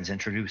friends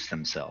introduce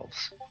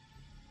themselves.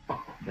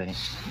 Then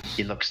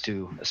he looks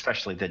to,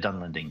 especially the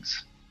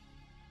Dunlendings.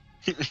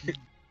 He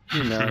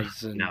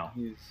nods and No.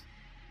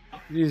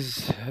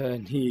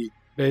 and he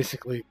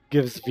basically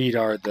gives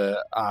Vidar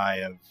the eye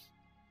of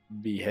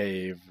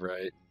behave,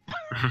 right?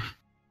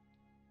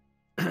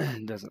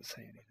 Doesn't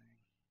say anything.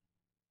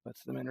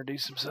 Lets them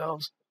introduce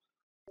themselves.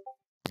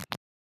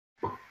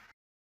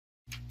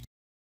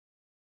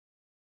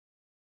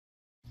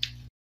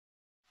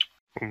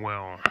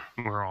 Well,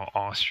 we're all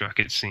awestruck,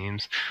 it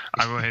seems.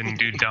 I'll go ahead and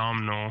do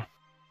Domhnall.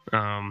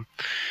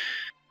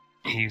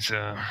 He's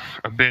a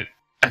bit...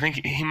 I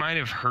think he might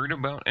have heard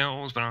about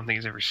elves, but I don't think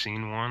he's ever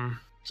seen one.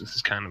 So this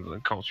is kind of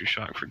a culture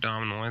shock for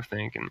Domhnall, I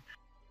think. And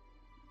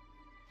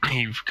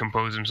he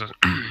composed himself.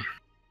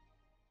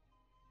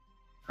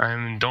 I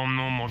am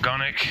Domhnall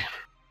Morganic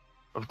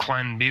of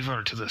Clan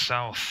Beaver to the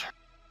south.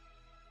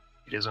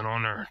 It is an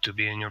honor to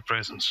be in your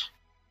presence.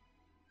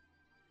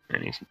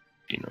 And he's,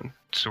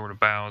 sort of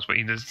bows, but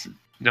he does.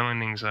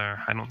 Dunlendings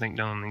are. I don't think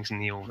Dunlendings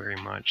kneel very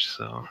much,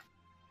 so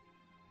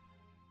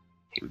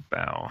he would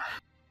bow,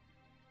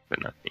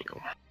 but not kneel.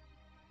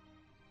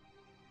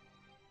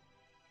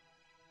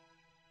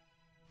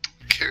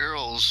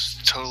 Carol's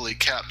totally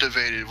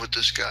captivated with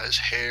this guy's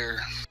hair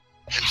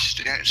and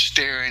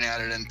staring at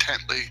it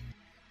intently.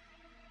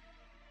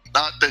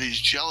 Not that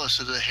he's jealous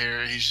of the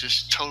hair, he's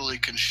just totally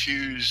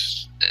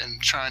confused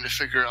and trying to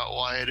figure out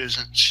why it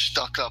isn't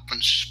stuck up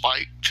and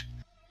spiked.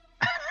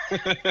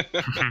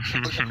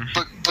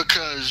 but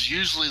because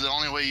usually the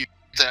only way you do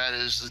that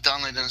is the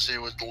Dunlendings,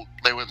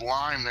 they would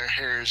line their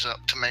hairs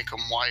up to make them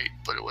white,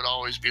 but it would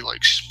always be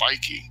like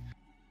spiky.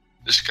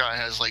 This guy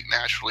has like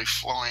naturally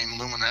flowing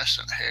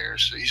luminescent hair,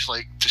 so he's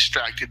like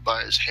distracted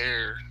by his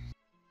hair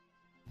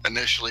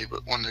initially,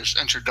 but when there's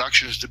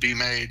introductions to be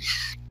made,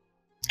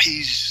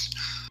 he's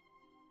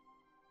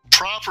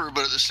proper,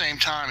 but at the same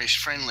time he's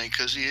friendly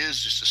because he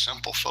is just a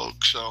simple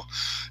folk. So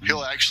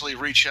he'll actually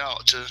reach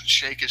out to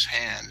shake his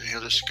hand, and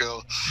he'll just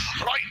go,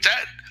 "Right,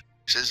 that."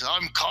 He says,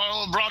 "I'm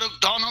Carl Broddock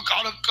Donnock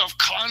of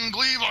Clan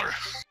Gleaver.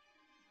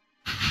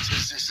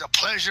 It's a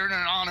pleasure and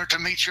an honor to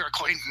meet your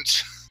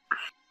acquaintance."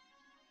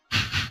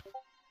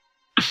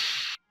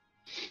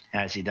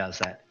 As he does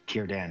that,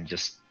 Círdan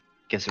just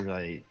gets a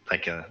really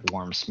like a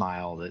warm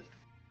smile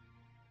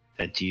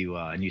that you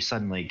and you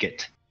suddenly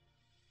get.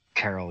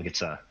 Carol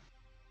gets a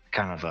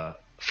kind of a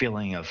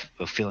feeling of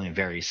feeling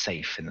very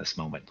safe in this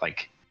moment,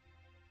 like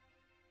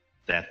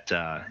that.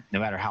 No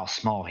matter how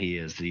small he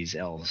is, these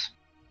elves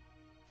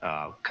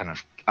kind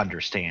of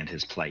understand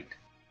his plight.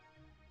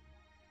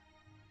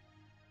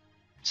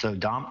 So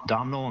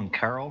Domhnall and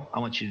Carol, I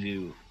want you to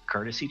do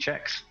courtesy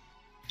checks.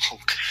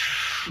 Okay.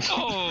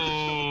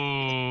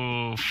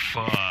 Oh,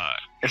 fuck.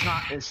 It's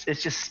not.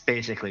 It's just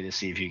basically to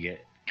see if you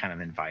get kind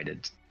of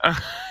invited. Oh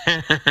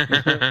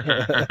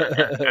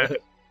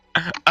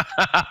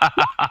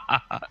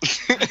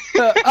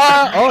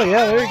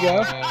yeah, there you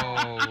go.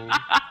 Oh,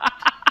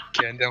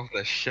 can't deal with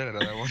the shit out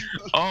of that one.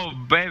 Oh,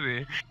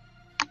 baby.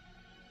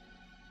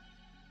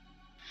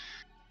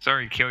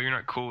 Sorry, Kill, you're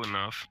not cool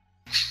enough.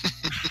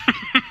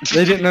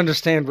 They didn't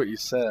understand what you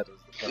said.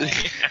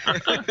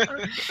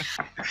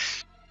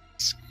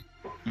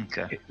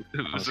 Okay.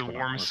 It was a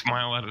warm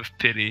smile out of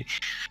pity.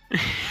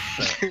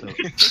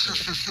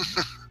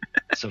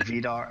 So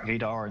Vidar,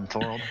 and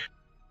Thorold.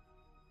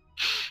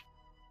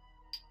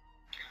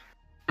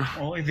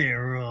 Oh,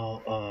 there,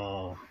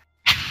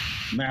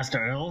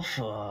 Master Elf.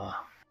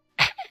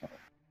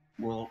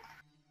 Well,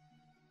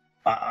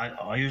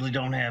 I usually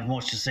don't have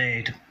much to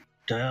say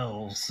to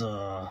elves,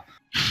 but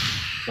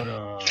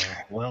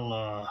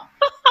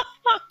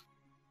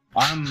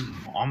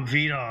I'm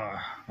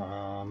Vidar,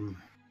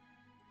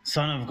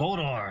 son of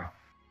Goldar,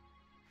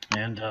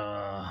 and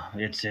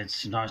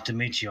it's nice to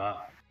meet you.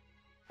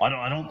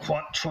 I don't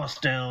quite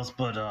trust elves,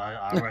 but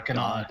I reckon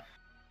I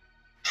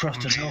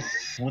trust an elf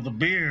with a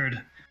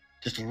beard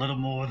just a little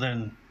more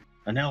than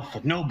an elf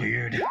with no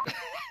beard.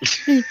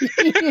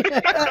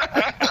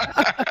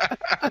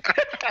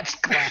 That's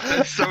classic.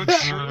 That's so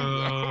true.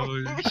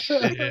 Oh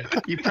shit!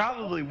 You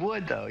probably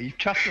would, though. You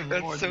trust them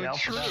more That's than so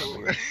elf without a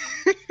true. beard.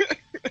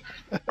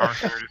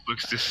 Arthur just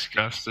looks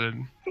disgusted.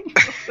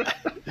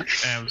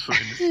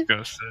 Absolutely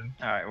disgusted.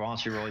 All right, why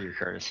don't you roll your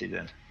courtesy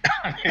then?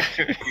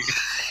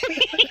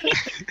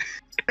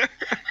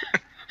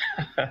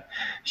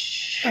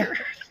 Sure.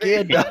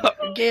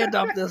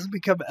 Gandalf doesn't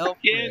become elf.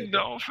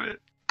 Gandalf it.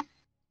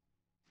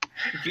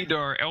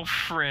 Vidar, elf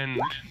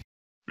friend.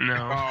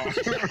 No. Oh.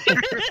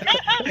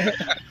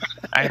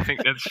 I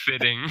think that's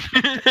fitting.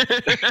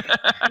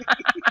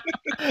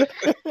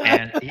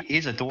 And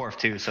he's a dwarf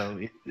too, so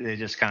they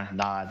just kind of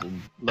nod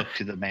and look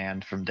to the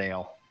man from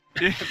Dale.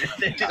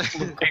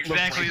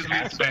 Exactly as we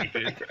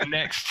expected.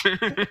 Next.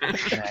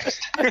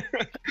 Next.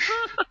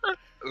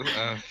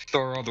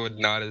 Thorold would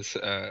nod his,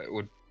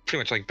 would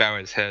pretty much like bow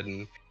his head,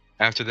 and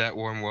after that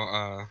warm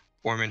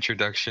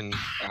introduction,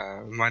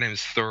 my name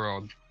is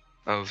Thorold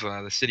of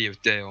the city of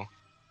Dale,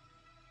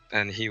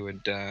 and he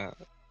would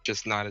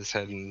just nod his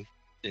head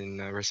in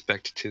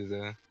respect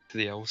to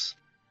the elves.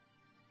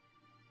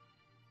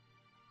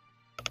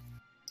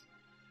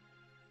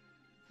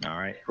 All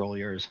right, roll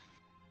yours.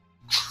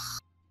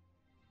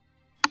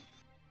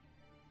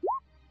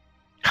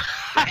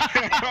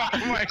 Oh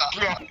my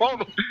god.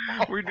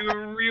 We're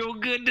doing real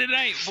good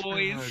tonight,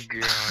 boys. Oh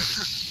god.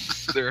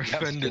 They're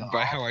offended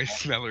by how I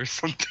smell or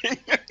something.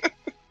 You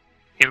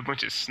have a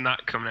bunch of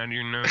snot coming out of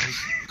your nose.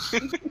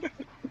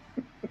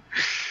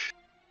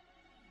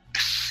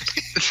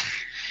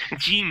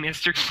 Gee,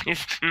 mister,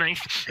 it's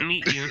nice to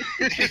meet you.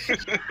 He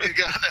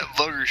got that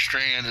booger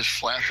strand just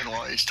flapping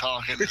while he's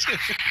talking.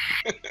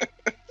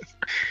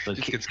 So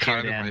It gets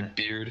caught in my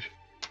beard.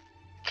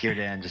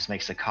 Kierdan just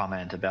makes a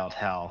comment about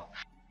how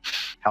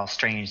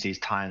strange these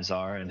times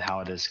are and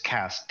how it has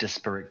cast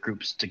disparate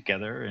groups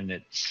together, and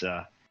it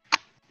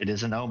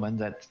is an omen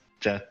that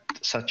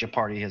such a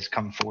party has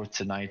come forth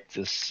tonight,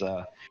 this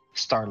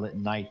starlit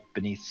night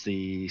beneath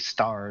the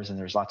stars, and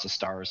there's lots of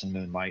stars and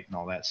moonlight and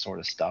all that sort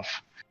of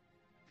stuff.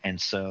 And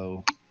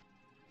so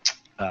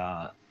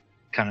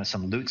kind of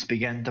some lutes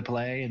begin to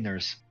play, and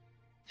there's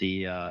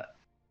the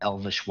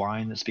elvish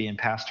wine that's being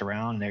passed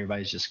around, and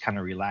everybody's just kind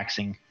of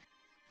relaxing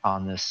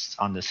on this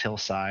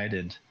hillside,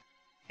 and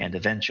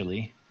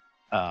eventually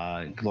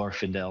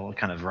Glorfindel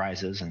kind of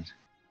rises, and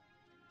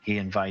he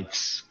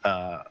invites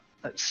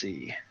let's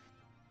see,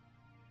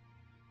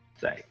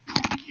 that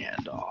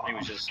Gandalf. It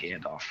was just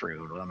Gandalf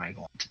Road. What am I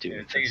going to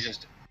do? I think it's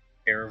just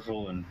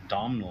Ered and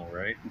Domhnall,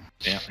 right?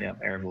 Yeah,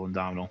 Ered and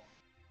Domhnall.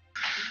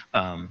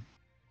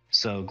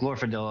 So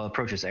Glorfindel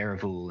approaches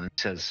Ered and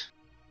says,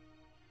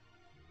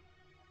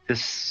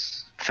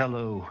 "This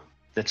fellow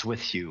that's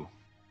with you,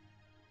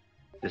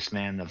 this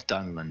man of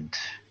Dunland,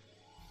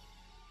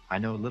 I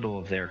know little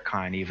of their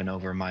kind even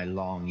over my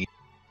long years.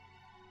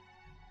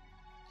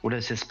 What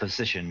is his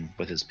position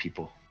with his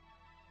people?"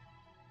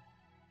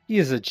 He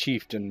is a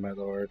chieftain, my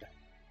lord.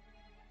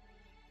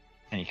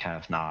 And he kind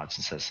of nods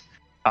and says,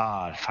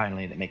 "Ah,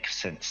 finally that makes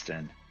sense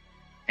then.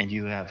 And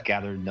you have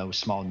gathered no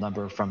small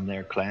number from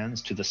their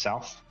clans to the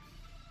south?"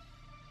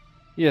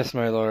 Yes,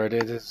 my lord.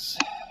 It is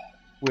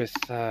with.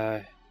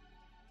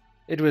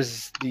 It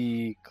was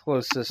the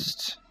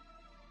closest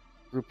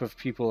group of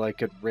people I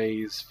could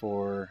raise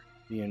for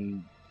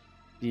the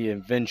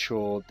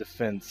eventual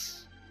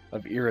defense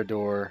of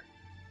Eredor.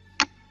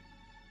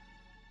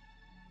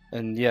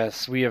 And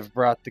yes, we have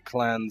brought the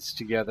clans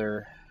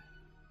together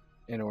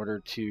in order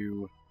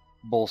to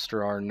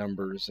bolster our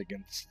numbers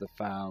against the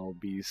foul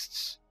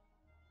beasts.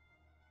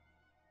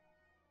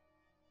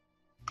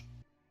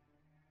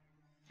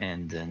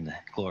 And then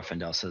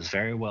Glorfindel says,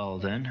 "Very well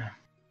then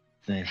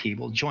he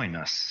will join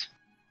us."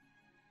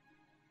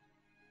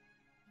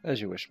 As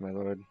you wish, my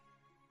lord.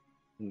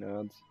 He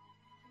nods.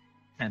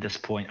 At this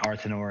point,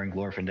 Arthanor and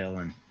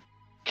Glorfindel and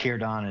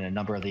Círdan and a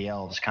number of the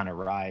elves kind of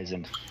rise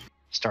and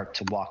start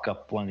to walk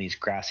up one of these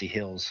grassy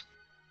hills,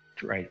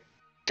 to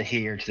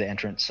the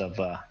entrance of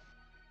the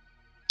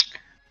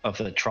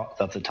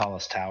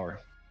tallest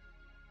tower.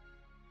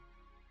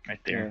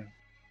 Right there.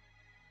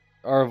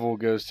 Yeah. Arvel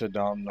goes to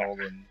Domhnall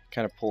and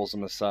kind of pulls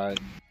him aside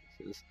and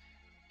says,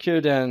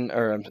 Círdan,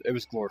 or it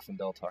was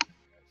Glorfindel talking.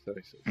 So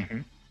he says,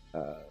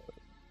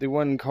 the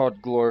one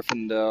called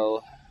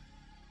Glorfindel,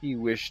 he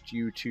wished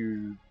you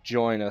to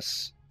join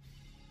us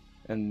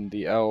and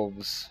the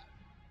elves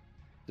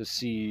to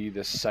see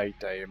the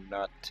sight. I am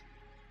not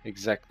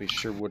exactly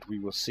sure what we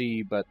will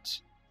see,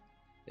 but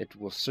it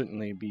will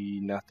certainly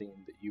be nothing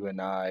that you and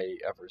I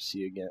ever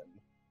see again.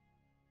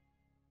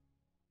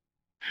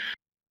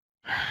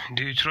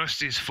 Do you trust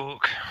these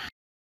folk?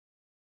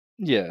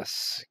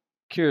 Yes,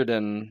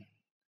 Círdan,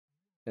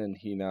 and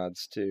he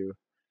nods to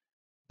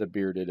the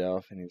bearded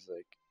elf, and he's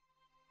like,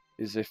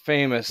 is a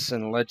famous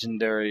and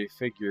legendary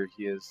figure.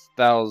 He is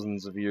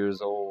thousands of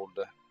years old.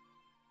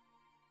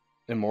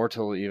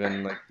 Immortal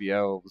even, like the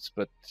elves,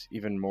 but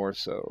even more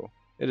so.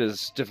 It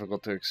is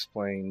difficult to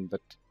explain,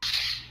 but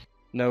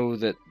know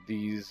that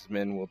these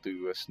men will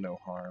do us no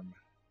harm.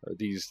 Or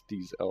these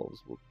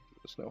elves will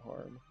do us no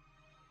harm.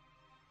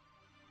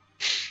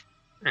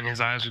 And his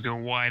eyes would go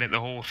wide at the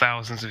whole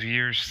thousands of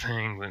years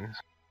thing. But...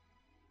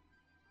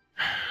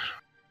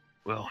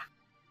 Well,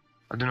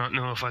 I do not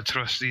know if I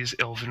trust these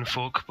elven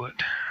folk, but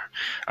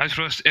I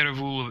trust Ered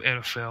Luin of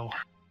Erefell.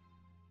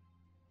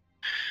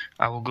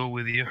 I will go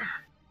with you.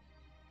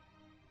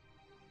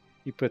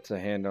 He puts a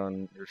hand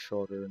on your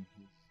shoulder, and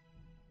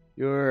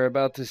you're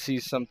about to see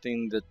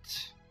something that,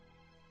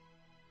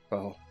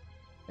 well,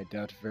 I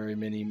doubt very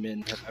many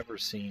men have ever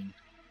seen.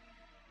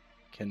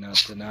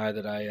 Cannot deny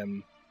that I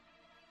am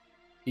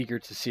eager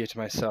to see it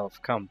myself.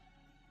 Come.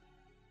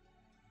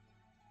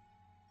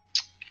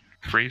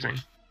 Phrasing.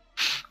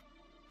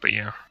 But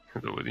yeah,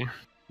 I'll go with you.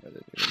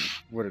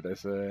 What did I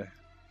say?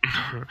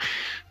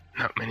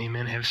 Not many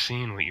men have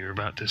seen what you're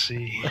about to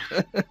see.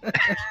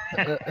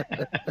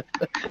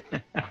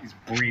 He's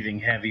breathing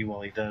heavy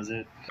while he does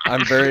it.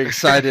 I'm very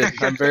excited.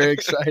 I'm very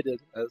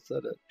excited. I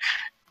said it.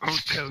 Oh,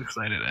 how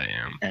excited I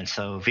am. And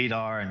so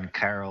Vidar and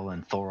Carol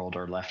and Thorold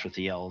are left with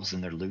the elves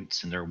and their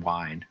lutes and their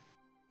wine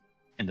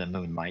in the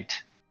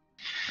moonlight,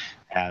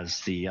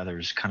 as the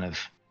others kind of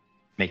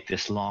make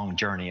this long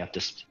journey up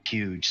this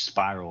huge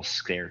spiral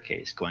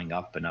staircase going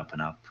up and up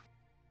and up.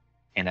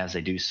 And as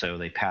they do so,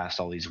 they pass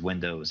all these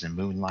windows, and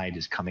moonlight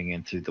is coming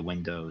in through the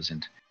windows,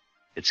 and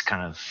it's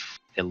kind of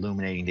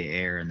illuminating the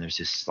air, and there's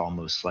this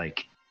almost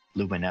like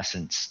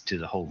luminescence to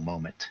the whole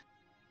moment.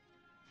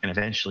 And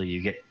eventually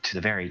you get to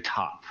the very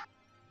top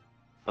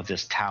of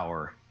this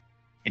tower,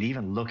 and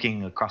even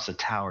looking across the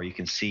tower, you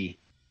can see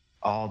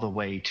all the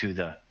way to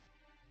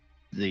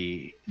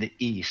the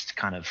east,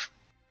 kind of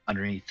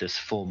underneath this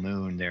full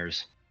moon,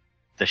 there's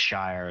the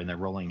Shire and the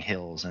rolling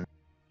hills, and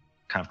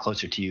kind of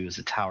closer to you is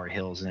the Tower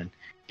Hills, and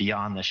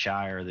beyond the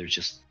Shire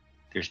there's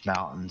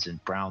mountains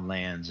and brown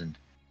lands, and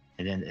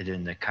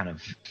then the kind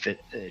of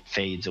it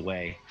fades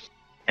away.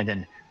 And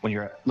then when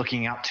you're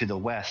looking out to the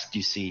west,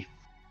 you see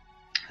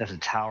that the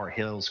Tower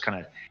Hills kind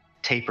of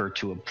taper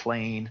to a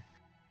plain,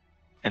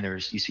 and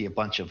you see a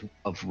bunch of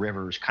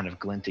rivers kind of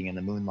glinting in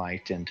the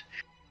moonlight, and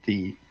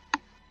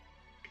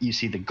you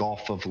see the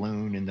Gulf of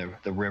Luin and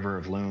the River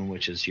of Luin,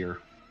 which is your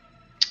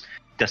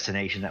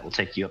destination that will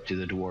take you up to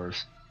the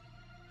dwarves.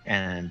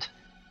 And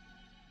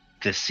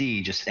the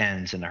sea just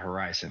ends in the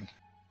horizon.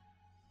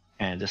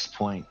 And at this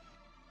point,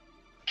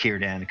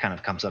 Círdan kind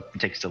of comes up and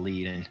takes the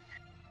lead,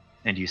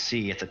 and you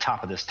see at the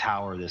top of this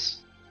tower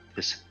this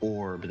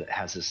orb that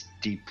has this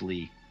deep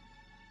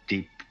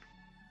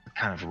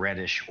kind of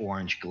reddish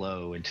orange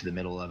glow into the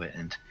middle of it,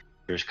 and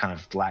there's kind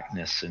of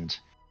blackness and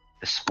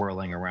the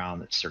swirling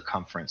around its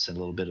circumference and a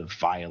little bit of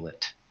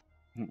violet.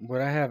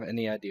 Would I have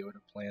any idea what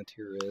a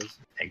plantier is?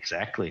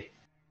 Exactly.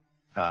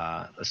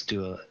 Let's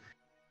do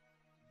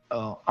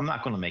I'm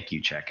not going to make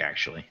you check,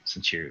 actually,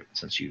 since you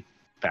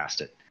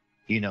passed it.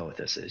 You know what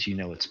this is. You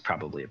know it's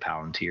probably a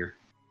palantir,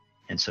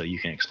 and so you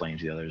can explain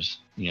to the others,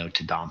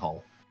 to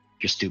Domhole,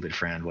 your stupid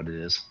friend, what it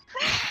is.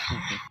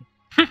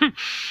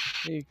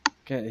 He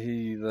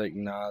like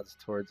nods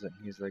towards it,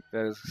 and he's like,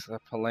 that is a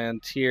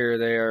palantir.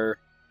 They are,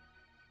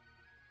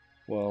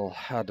 well,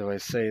 how do I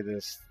say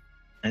this?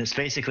 And it's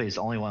the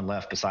only one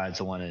left besides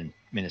the one in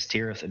Minas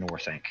Tirith and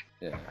Northank.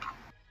 Yeah.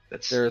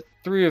 That's... There are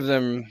 3 of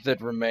them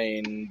that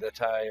remain that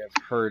I have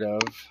heard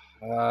of.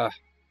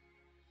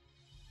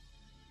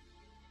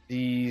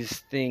 These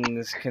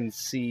things can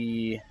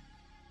see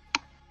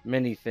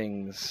many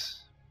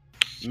things,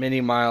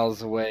 many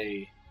miles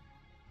away.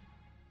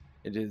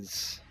 It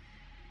is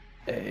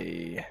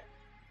a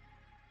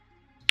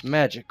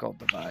magical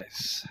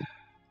device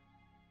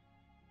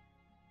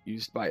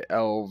used by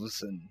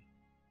elves and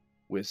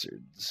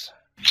wizards.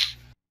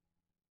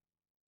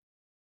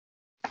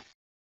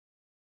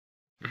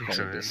 Kind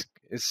of is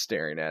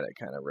staring at it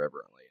kind of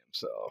reverently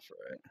himself,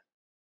 right?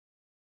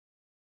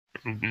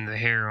 And the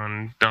hair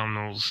on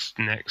Domhnall's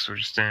neck sort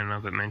of standing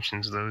up. It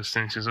mentions those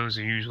things, because those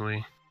are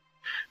usually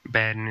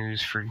bad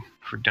news for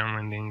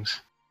Dunlendings,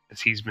 as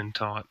he's been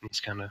taught.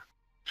 He's kind of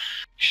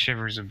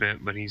shivers a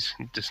bit, but he's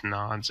just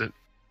nods at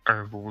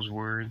Ervol's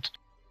words.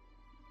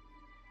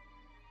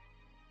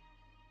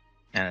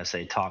 And as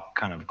they talk,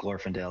 kind of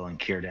Glorfindel and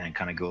Círdan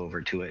kind of go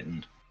over to it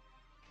and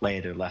lay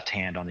their left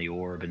hand on the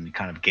orb and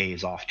kind of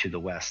gaze off to the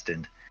west,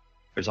 and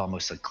there's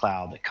almost a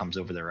cloud that comes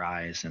over their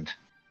eyes, and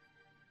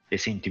they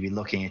seem to be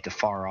looking into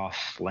far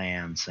off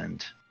lands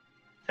and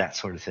that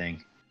sort of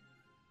thing.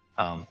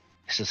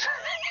 It's just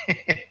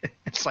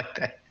it's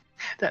like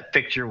that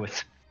picture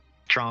with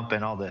Trump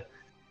and all the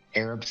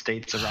Arab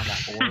states around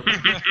that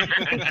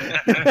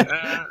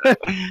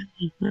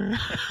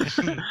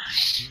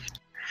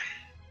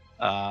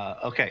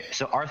orb. Okay,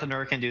 so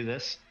Arthur can do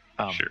this.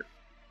 Sure.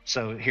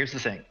 So here's the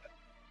thing.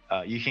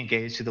 You can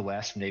gaze to the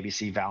west and maybe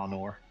see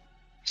Valinor.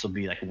 This will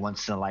be like a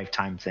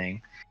once-in-a-lifetime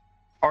thing.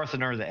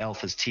 Arthur, the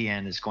elf, his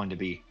TN is going to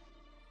be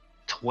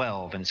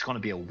 12, and it's going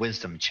to be a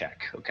wisdom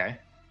check, okay?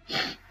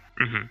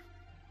 Mm-hmm.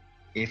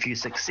 If you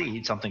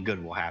succeed, something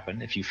good will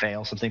happen. If you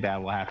fail, something bad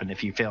will happen.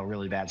 If you fail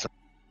really bad, something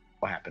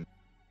will happen.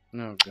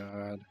 Oh,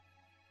 God.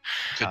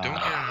 So don't get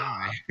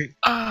an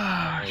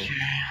eye. Okay.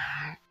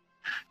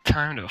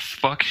 Time to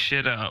fuck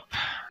shit up.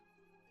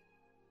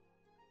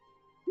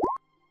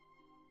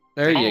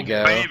 There you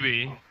go.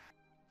 Baby.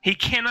 He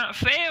cannot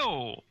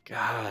fail.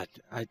 God,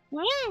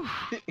 Woo!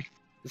 it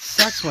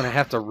sucks when I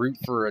have to root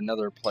for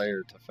another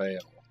player to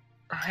fail.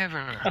 I'm having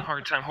a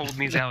hard time holding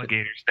these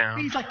alligators down.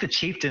 He's like the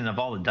chieftain of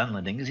all the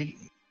Dunlendings.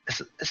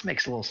 This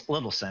makes a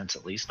little sense,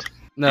 at least.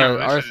 No,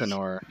 Yeah, this is-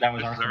 Arthanor. That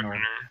was This is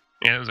Arthur.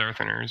 Yeah, it was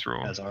Arthur's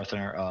rule. As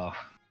Arthur. Oh,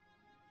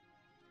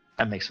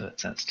 that makes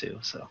sense too.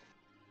 So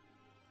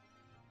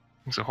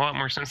Makes a whole lot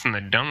more sense than the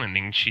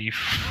Dunlending chief.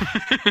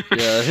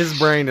 Yeah, his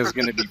brain is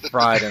going to be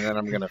fried, and then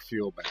I'm going to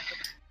feel bad.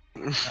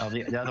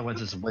 the other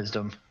one's is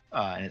wisdom,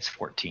 and it's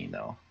 14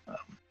 though.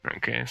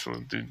 Okay, so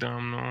we'll do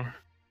Domhnall.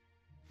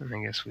 And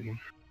I guess we...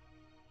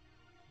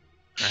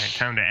 Alright,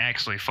 time to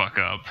actually fuck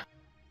up.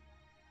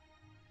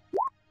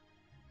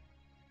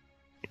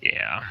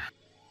 Yeah.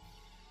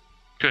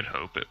 Could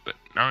hope it, but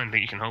I don't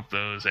think you can hope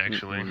those,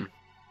 actually. Mm-mm.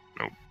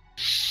 Nope.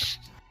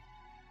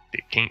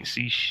 They can't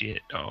see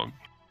shit, dog.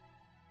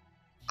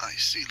 I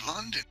see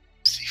London.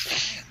 I see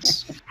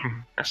France.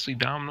 I see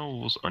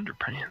Domhnall's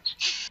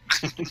underpants.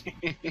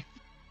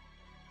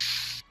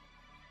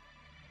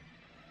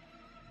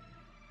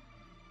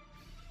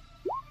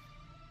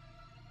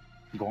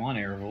 Go on,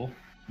 Ered.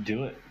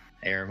 Do it.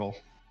 Erevel.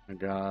 Oh,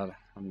 God,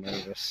 I'm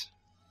nervous.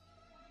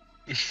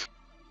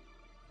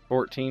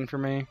 14 for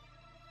me?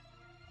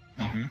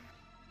 Mm-hmm.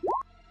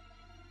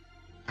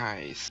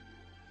 Nice.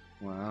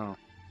 Wow.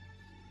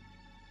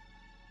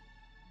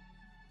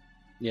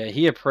 Yeah,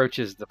 he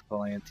approaches the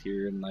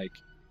Palantir and, like,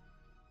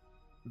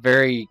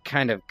 very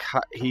kind of...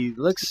 he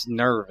looks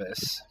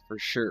nervous, for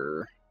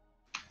sure.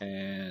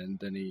 And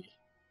then he,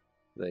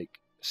 like,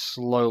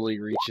 slowly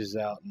reaches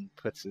out and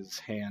puts his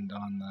hand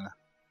on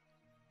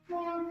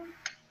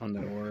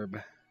the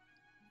orb.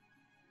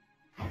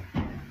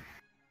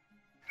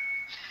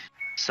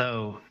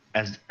 So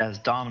as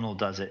Domhnall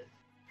does it,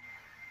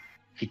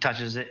 he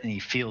touches it and he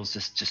feels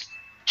this just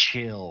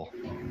chill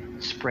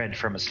spread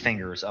from his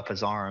fingers up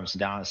his arms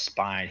down his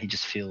spine. He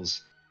just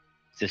feels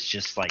this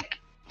just like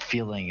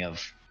feeling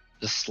of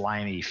this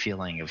slimy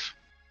feeling of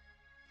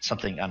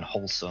something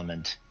unwholesome,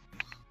 and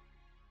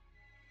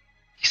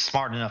he's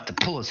smart enough to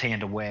pull his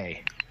hand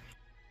away,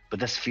 but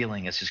this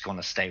feeling is just going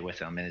to stay with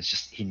him, and it's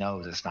just he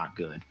knows it's not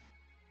good.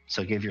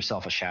 So give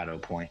yourself a shadow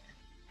point.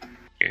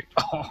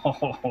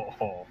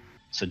 Oh,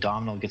 So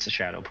Domhnall gets a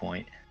shadow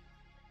point.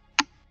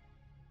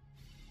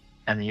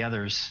 And the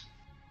others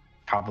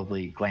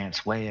probably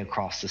glance way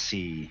across the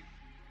sea.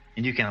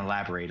 And you can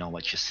elaborate on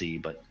what you see,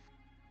 but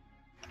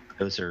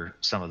those are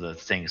some of the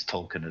things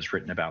Tolkien has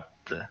written about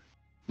the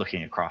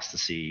looking across the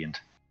sea and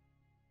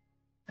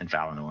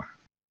Valinor.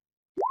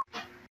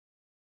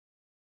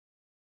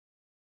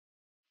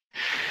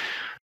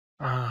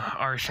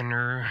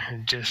 Arthur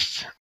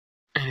just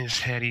in his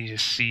head, he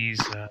just sees.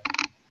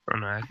 Oh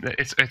no,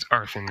 it's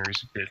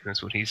Arthur's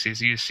business. What he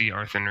sees, you see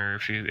Arthur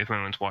if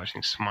anyone's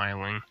watching,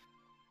 smiling.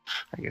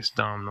 I guess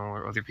Domhnall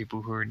or other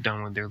people who are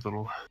done with their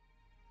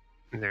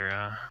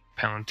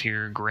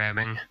Palantir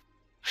grabbing.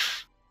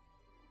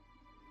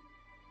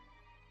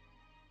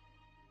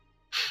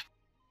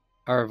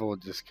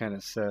 Arvel just kind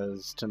of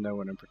says to no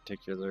one in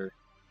particular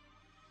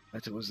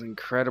that it was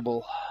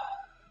incredible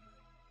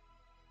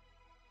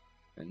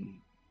and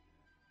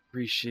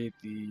appreciate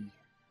the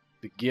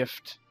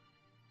gift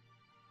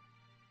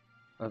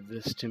of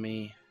this to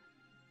me.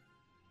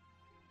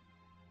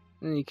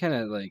 And he kind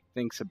of like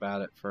thinks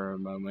about it for a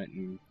moment,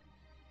 and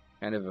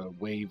kind of a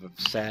wave of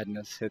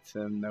sadness hits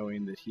him,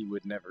 knowing that he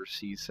would never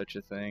see such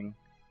a thing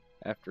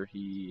after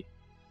he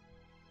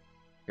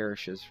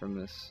perishes from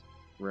this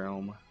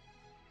realm.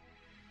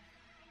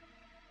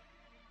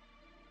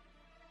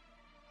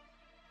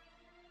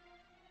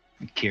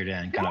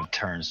 Círdan kind of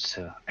turns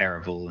to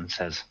Erevel and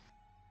says,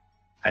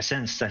 I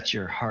sense that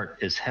your heart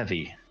is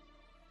heavy,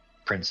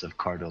 Prince of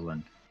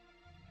Cardolan.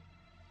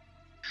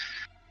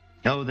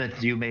 Know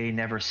that you may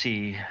never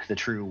see the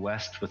true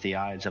West with the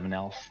eyes of an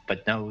elf,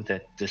 but know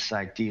that this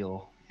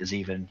ideal is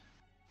even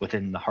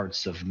within the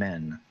hearts of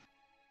men.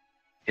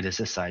 It is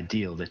this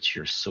ideal that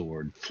your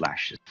sword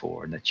flashes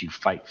for, and that you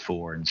fight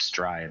for and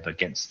strive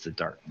against the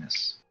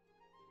darkness.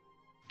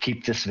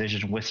 Keep this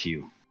vision with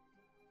you.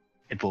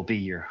 It will be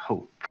your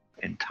hope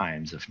in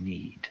times of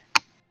need.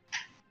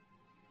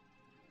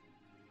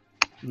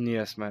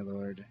 Yes, my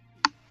lord.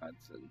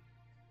 Hudson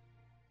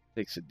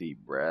takes a deep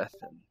breath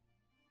and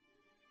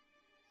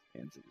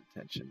hands it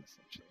attention,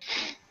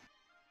 essentially.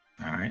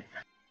 All right.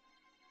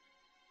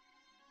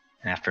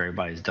 And after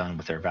everybody's done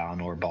with their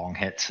Valinor bong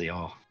hits, they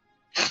all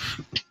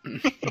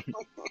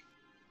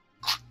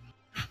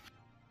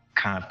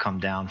kind of come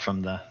down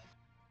from the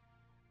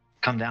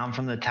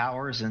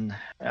towers, and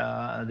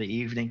the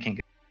evening can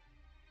get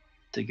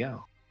to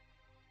go.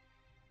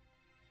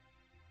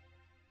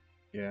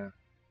 Yeah.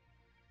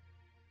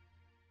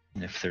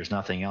 And if there's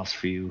nothing else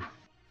for you,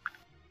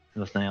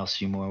 nothing else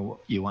you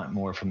want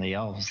more from the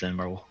elves, then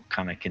we'll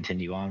kind of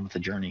continue on with the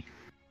journey.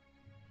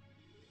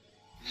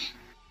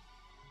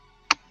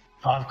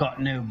 I've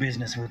got no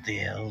business with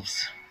the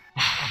elves.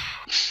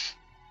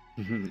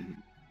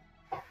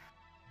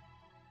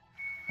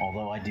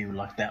 Although I do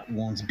like that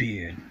one's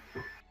beard.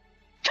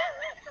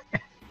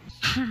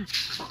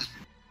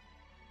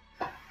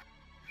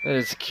 That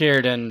is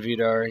Círdan,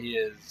 Vidar. He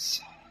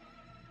is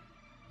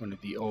one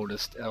of the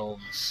oldest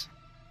elves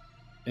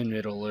in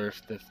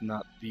Middle-earth, if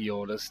not the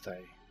oldest. I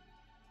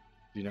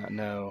do not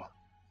know.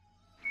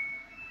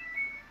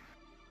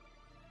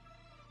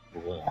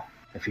 Well,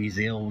 if he's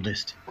the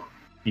oldest,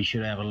 he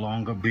should have a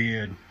longer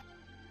beard.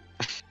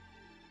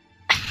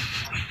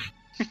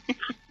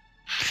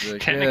 Like,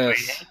 Technically, yes.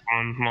 he has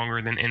one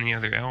longer than any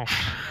other elf.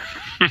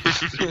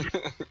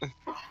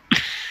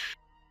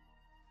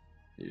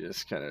 He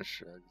just kind of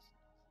shrugs.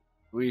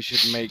 We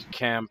should make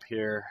camp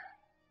here.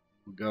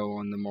 We'll go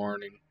in the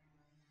morning.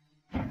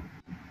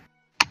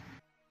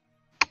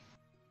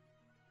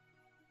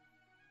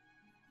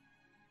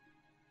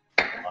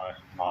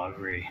 I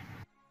agree.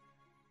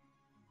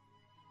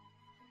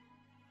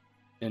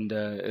 And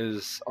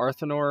is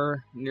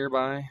Arthanor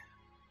nearby?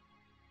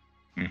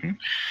 Mm-hmm.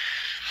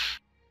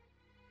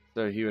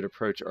 So he would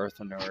approach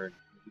Arthanor and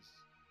he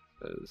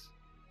says,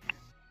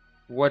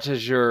 "What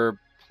is your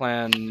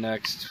plan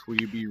next? Will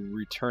you be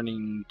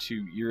returning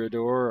to Eredor,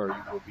 or will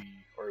you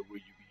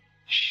be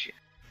Shit.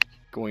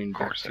 going Of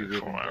back course, to that's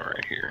full out Rivendell?"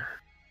 right here.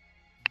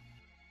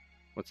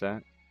 What's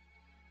that?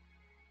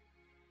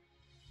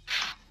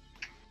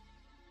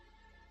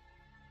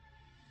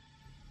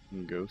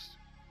 Ghost.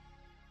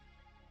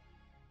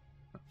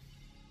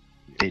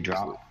 They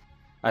drop.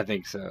 I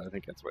think so. I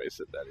think that's why he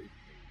said that.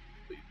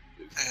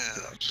 Yeah.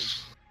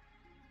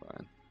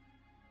 Fine.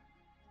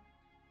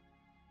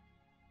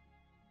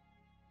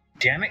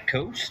 Damn it,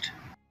 Coast.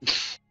 Will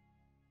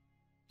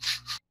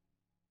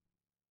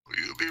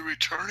you be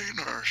returning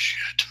or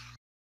shit?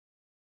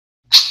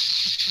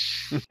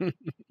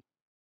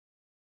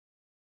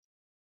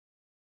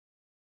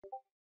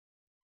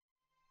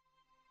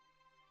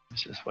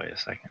 Let's just wait a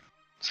second.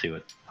 See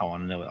what I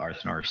want to know what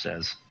Arthanor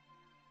says.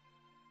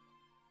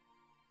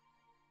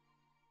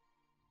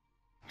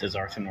 Does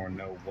Arthanor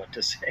know what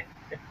to say?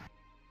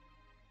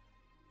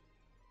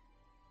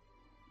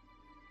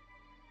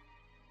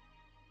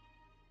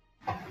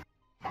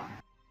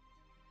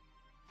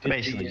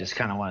 Basically, just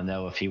kind of want to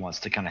know if he wants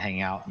to kind of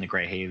hang out in the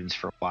Grey Havens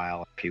for a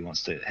while, if he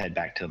wants to head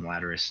back to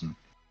Latterus and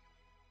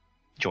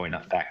join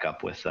back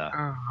up with.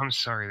 Oh, I'm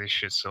sorry this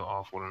shit's so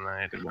awful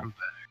tonight. Good one. I'm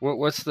back.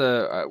 What's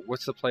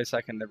the place?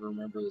 I can never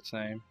remember its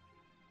name.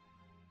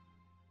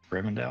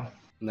 Rivendell,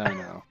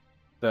 No.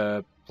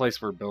 The place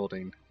we're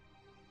building.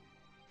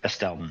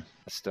 Estelden.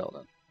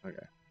 Estelden.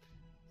 Okay.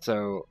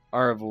 So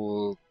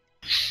Arvel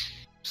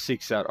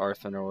seeks out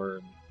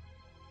Arthanor.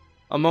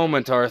 A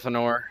moment,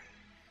 Arthanor,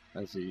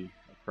 as he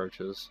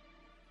approaches.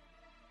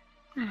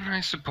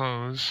 I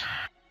suppose.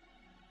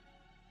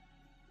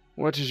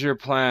 What is your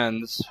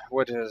plans?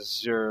 What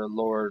has your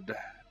lord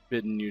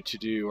bidden you to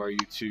do? Are you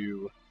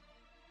to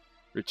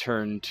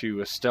return to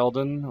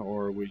Estelden,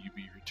 or will you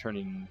be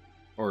returning,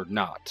 or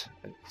not?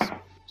 I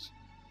suppose.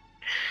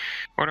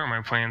 What are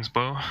my plans,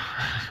 Bo?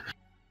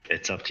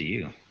 It's up to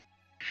you.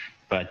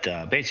 But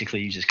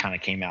basically, you just kind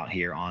of came out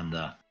here on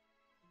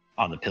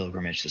the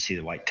pilgrimage to see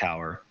the White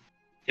Tower.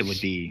 It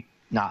would be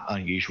not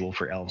unusual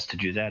for elves to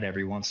do that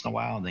every once in a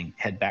while and then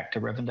head back to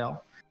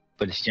Rivendell.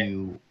 But if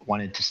you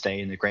wanted to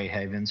stay in the Grey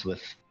Havens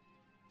with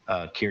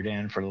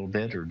Círdan for a little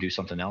bit or do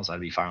something else,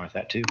 I'd be fine with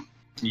that too.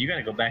 You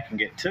gotta go back and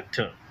get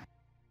Tuk-Tuk.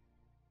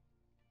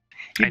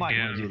 You I might do.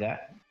 want to do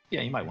that.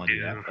 Yeah, you might want to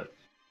do that. do. But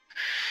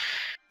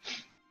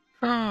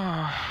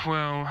Oh,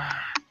 well.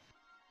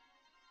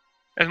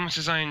 As much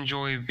as I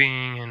enjoy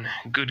being in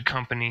good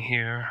company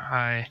here,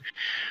 I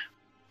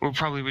will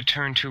probably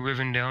return to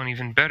Rivendell in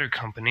even better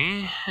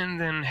company, and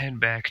then head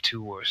back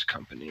to worse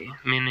company,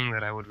 meaning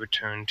that I would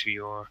return to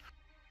your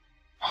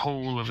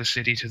whole of a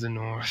city to the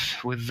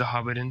north, with the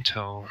Hobbit in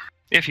tow,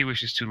 if he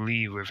wishes to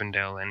leave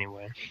Rivendell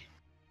anyway.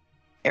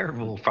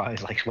 Erebul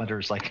probably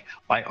wonders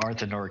why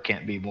Arthanor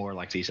can't be more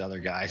like these other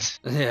guys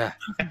Yeah.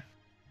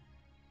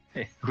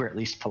 who are at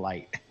least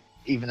polite,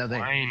 even though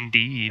Why they.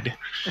 indeed?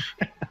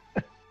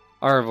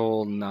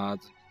 Arvel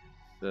nods.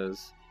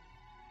 Says,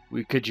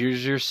 "We could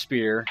use your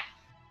spear."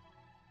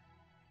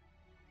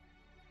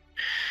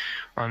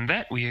 On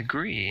that we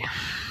agree.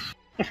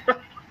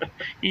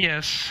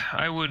 Yes,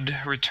 I would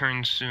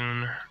return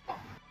soon.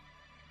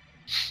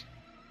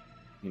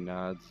 He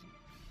nods.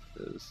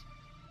 Says,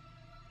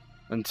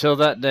 "Until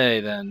that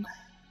day, then."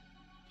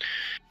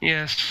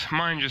 Yes,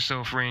 mind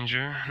yourself,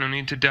 Ranger. No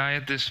need to die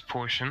at this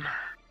portion.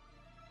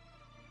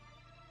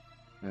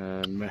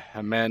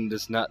 A man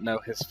does not know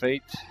his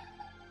fate.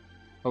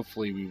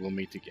 Hopefully we will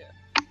meet again.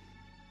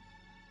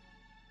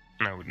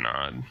 I would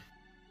nod.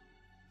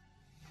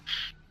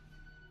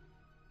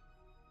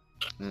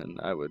 And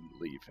I would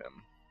leave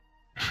him.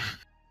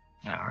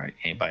 All right.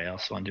 Anybody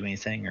else want to do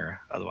anything, or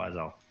otherwise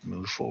I'll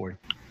move forward.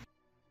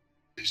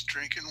 He's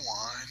drinking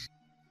wine.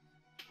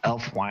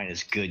 Elf wine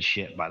is good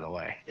shit, by the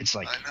way. It's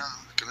like I know.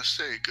 I'm gonna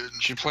say good.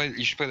 You should play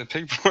the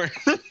pig for it.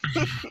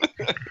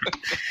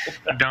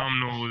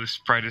 Domhnall was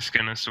probably just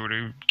gonna sort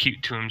of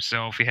keep to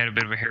himself. He had a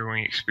bit of a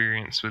harrowing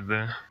experience with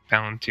the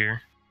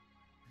Palantir.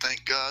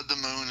 Thank God the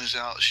moon is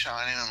out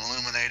shining and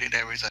illuminating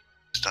everything.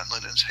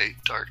 Dunlins hate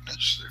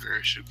darkness. They're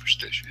very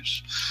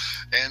superstitious.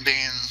 And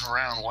being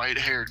around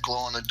white-haired,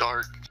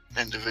 glow-in-the-dark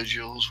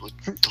individuals with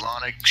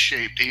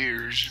demonic-shaped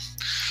ears,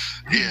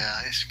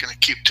 yeah, he's going to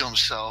keep to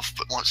himself,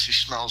 but once he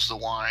smells the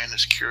wine,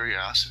 his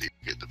curiosity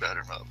will get the better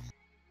of him.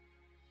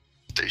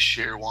 If they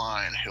share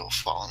wine, he'll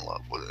fall in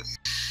love with it.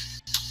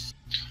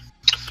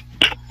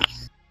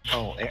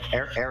 Oh,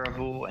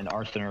 Erevu and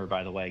Arthur,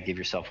 by the way, give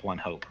yourself one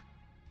hope.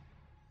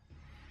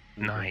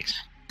 Nice.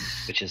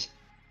 Which is,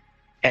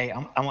 hey,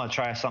 I'm going to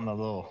try something a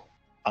little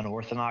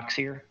unorthodox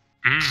here.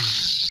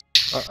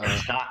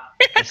 Uh-oh.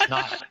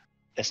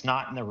 It's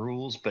not in the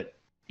rules, but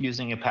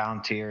using a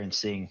Palantir and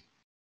seeing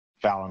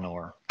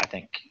Valinor, I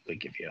think would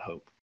give you a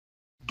hope.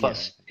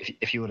 Plus,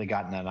 if you would have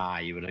gotten an eye,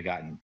 you would have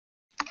gotten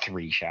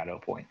 3 shadow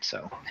points.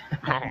 So,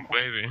 Oh,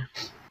 baby.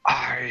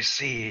 I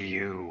see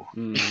you.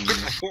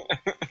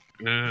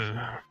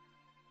 Ugh.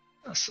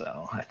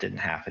 So that didn't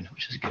happen,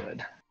 which is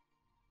good.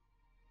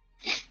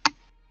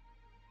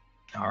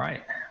 All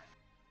right.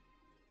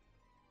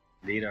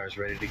 Vidar's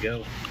ready to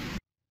go.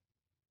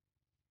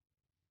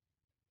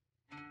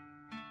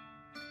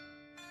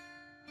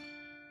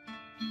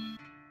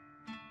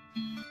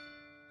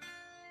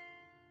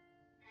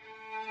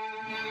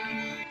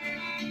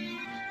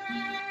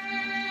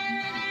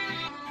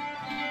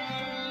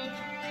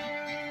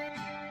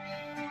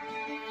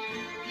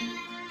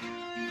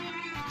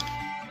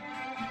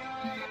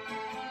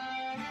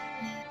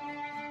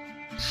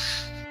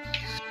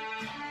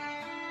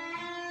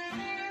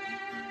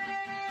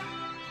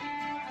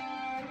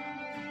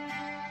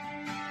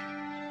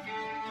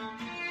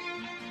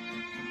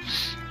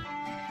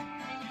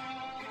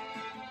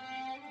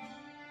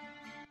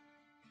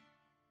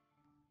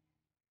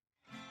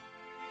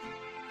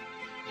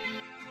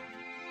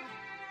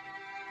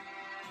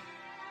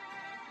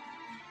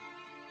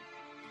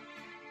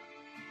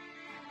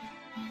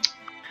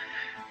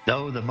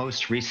 Though the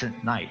most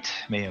recent night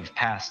may have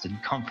passed in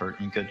comfort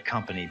and good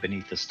company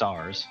beneath the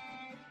stars,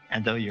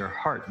 and though your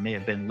heart may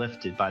have been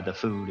lifted by the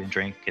food and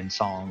drink and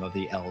song of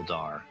the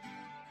Eldar,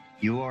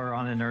 you are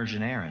on an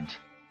urgent errand.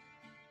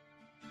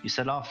 You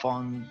set off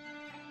on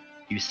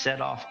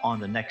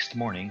the next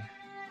morning,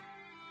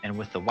 and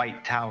with the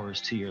white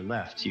towers to your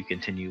left, you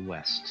continue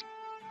west.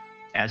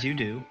 As you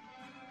do,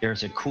 there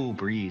is a cool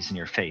breeze in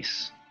your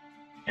face,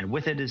 and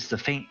with it is the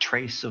faint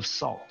trace of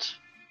salt.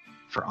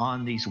 For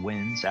on these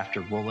winds,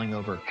 after rolling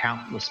over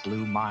countless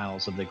blue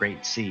miles of the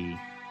great sea,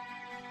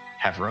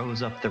 have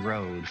rose up the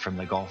road from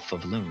the Gulf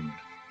of Luin.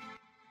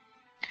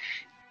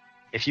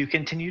 If you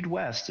continued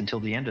west until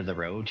the end of the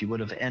road, you would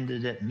have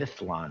ended at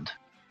Mythland,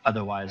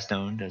 otherwise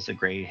known as the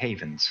Grey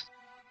Havens.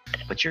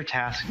 But your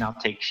task now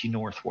takes you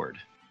northward.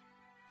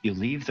 You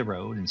leave the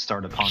road and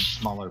start upon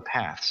smaller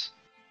paths.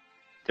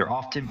 They're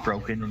often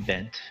broken and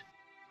bent,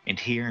 and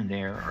here and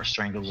there are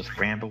strangled with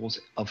brambles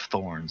of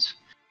thorns,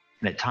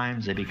 and at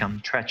times they become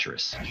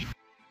treacherous.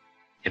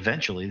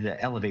 Eventually,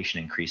 the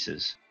elevation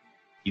increases.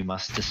 You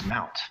must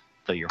dismount,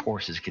 though your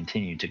horses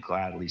continue to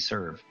gladly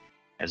serve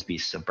as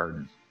beasts of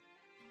burden.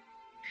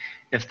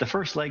 If the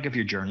first leg of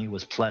your journey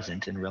was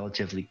pleasant and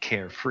relatively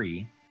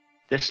carefree,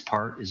 this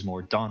part is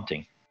more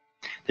daunting.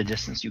 The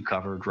distance you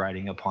covered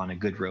riding upon a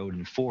good road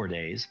in 4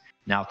 days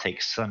now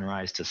takes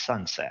sunrise to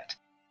sunset,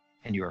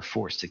 and you are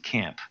forced to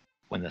camp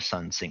when the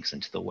sun sinks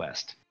into the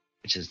west,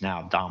 which is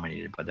now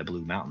dominated by the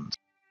Blue Mountains.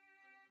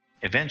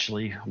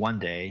 Eventually, one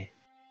day,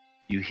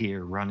 you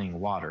hear running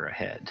water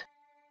ahead.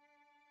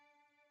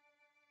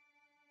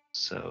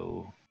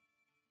 So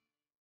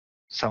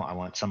I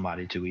want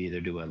somebody to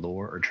either do a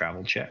lore or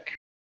travel check.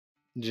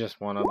 Just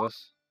one of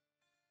us?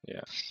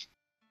 Yeah.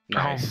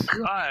 Nice.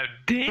 Oh, god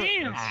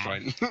damn. That's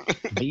fine.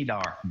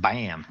 Vidar,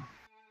 bam.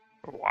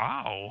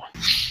 Wow.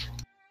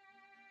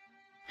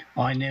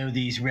 I know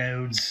these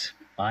roads.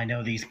 I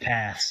know these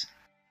paths.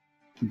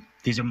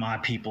 These are my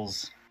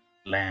people's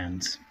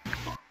lands.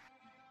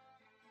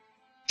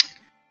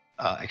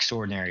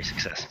 Extraordinary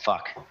success.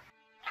 Fuck.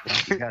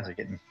 You guys are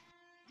getting...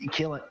 You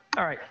kill it.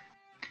 All right.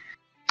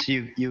 So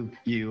you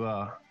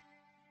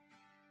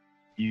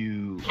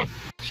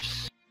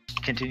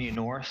continue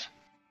north,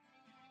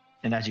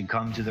 and as you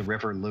come to the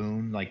River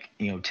Luin,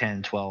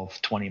 10,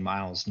 12, 20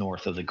 miles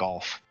north of the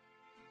Gulf,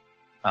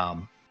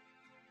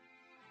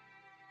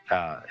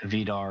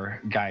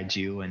 Vidar guides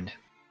you, and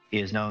he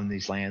has known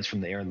these lands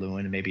from the Ered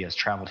Luin and maybe has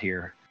traveled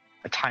here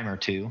a time or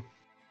two,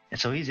 and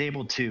so he's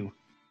able to.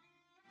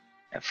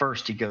 At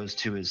first, he goes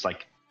to his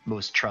like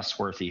most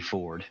trustworthy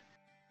ford,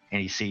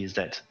 and he sees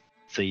that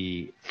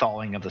the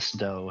thawing of the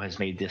snow has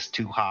made this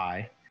too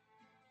high,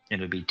 and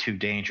it would be too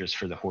dangerous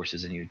for the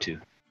horses and you to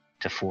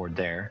ford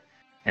there.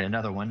 And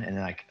another one, and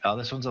then like, oh,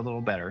 this one's a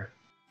little better.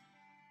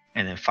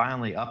 And then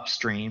finally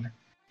upstream,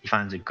 he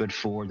finds a good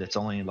ford that's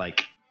only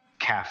like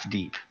calf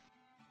deep.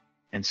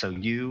 And so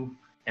you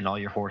and all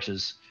your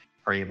horses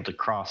are able to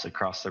cross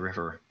across the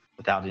river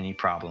without any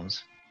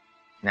problems.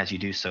 And as you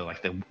do so,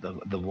 like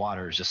the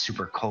water is just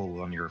super cold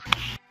on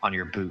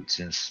your boots,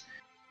 and it's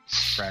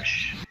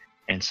fresh.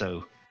 And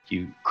so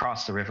you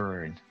cross the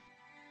river and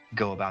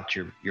go about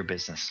your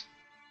business.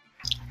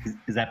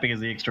 Is that because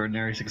of the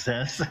extraordinary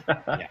success?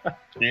 Yeah.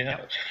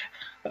 Yeah.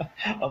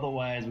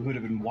 Otherwise, we would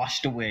have been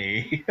washed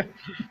away.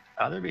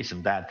 There'd be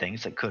some bad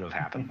things that could have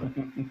happened, but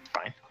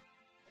fine.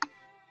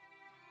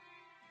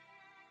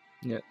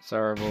 Yeah,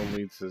 Saravel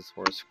leads his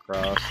horse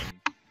across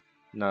and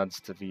nods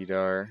to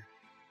Vidar.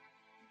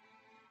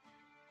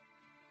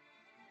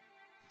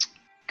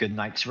 Good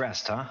night's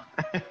rest, huh?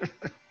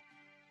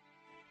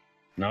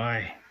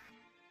 Aye.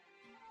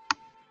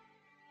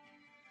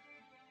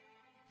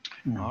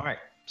 All right.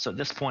 So at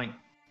this point,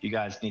 you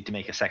guys need to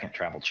make a second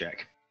travel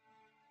check.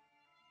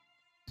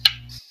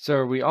 So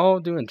are we all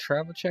doing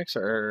travel checks,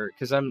 or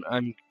because I'm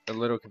a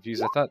little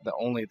confused? I thought that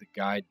only the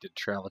guide did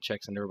travel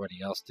checks and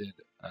everybody else did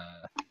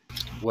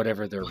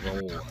whatever their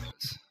role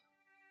was.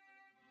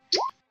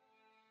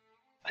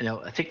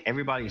 I think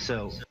everybody.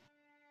 So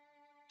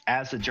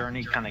as the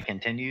journey kind of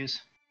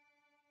continues,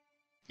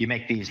 you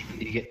make these.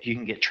 You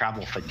can get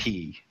travel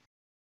fatigue,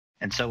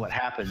 and so what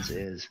happens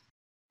is,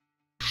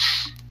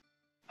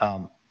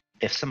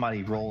 if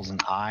somebody rolls an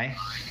eye,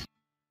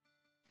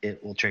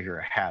 it will trigger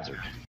a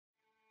hazard.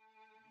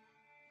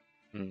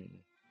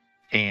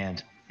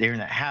 And during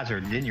that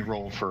hazard, then you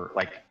roll for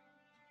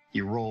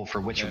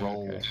which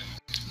role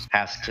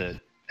has to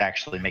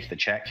actually make the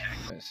check.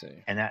 I see.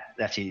 And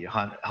that's the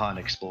hunt,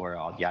 explore,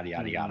 all yada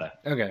yada yada.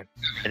 Okay.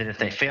 And then if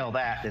they fail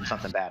that, then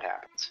something bad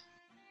happens.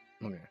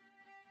 Okay.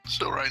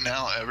 So right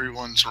now,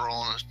 everyone's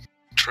rolling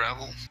a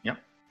travel. Yep.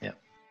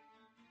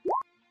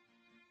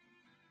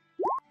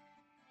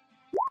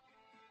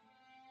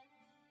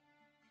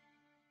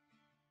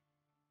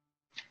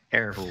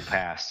 Ered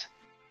passed.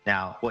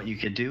 Now, what you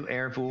could do,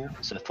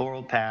 Ered, so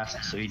Thorold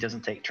passed, so he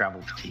doesn't take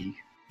travel fatigue.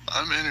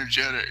 I'm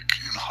energetic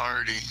and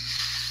hardy.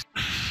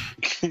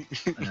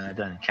 That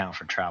doesn't count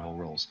for travel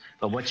rolls.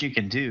 But what you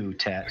can do,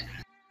 Tet,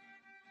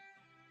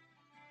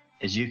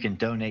 is you can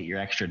donate your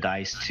extra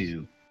dice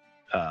to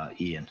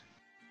Ian.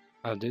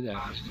 I'll do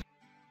that.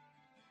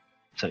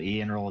 So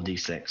Ian, roll a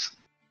d6.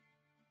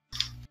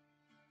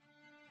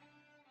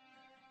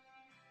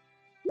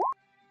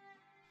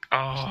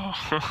 Oh.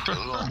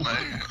 Oh,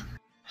 man.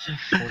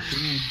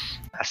 14.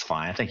 That's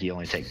fine. I think you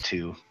only take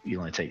 2. You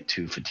only take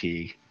 2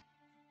 fatigue.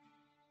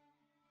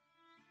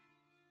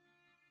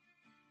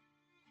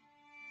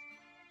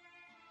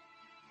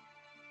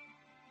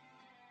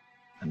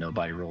 And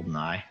nobody rolled an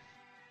eye.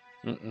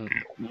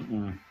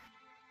 Mm-mm.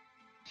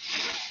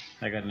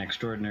 I got an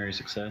extraordinary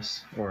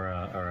success, or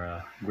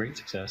a great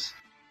success.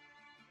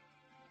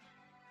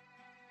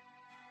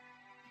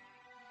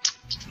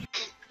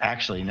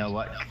 Actually, you know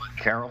what,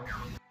 Carol?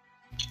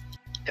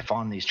 If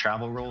on these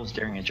travel rolls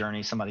during a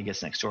journey somebody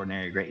gets an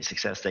extraordinary great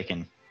success, they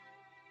can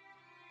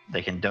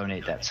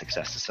donate that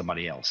success to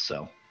somebody else.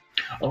 So.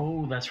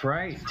 Oh, that's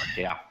right.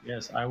 Yeah.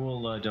 Yes, I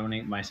will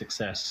donate my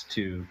success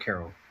to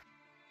Carol.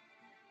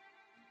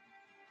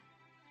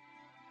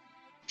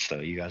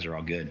 So you guys are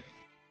all good.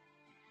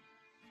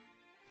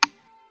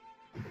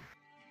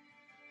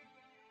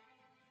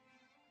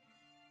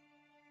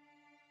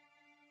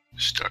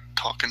 Start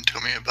talking to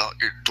me about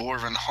your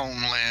dwarven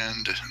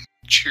homeland.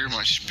 Cheer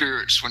my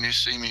spirits when you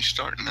see me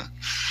starting to.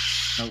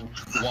 I'll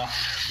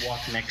walk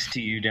next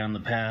to you down the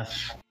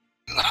path.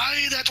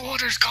 Aye, that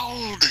water's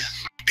cold.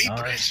 Be All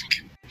right.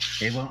 brisk.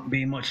 It won't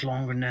be much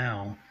longer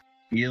now.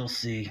 You'll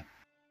see.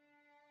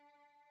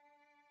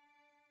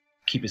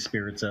 Keep his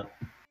spirits up.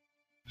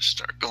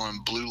 Start going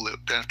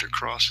blue-lipped after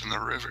crossing the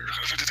river.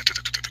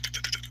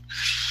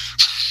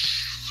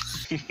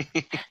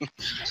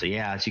 So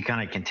yeah, as you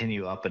kind of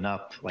continue up and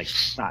up, like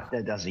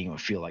that doesn't even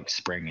feel like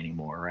spring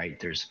anymore, right?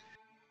 There's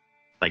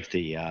like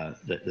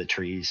the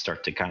trees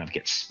start to kind of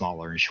get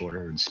smaller and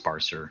shorter and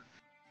sparser,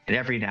 and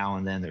every now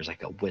and then there's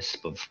like a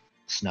wisp of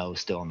snow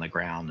still on the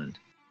ground, and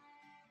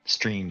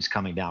streams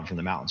coming down from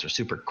the mountains are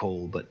super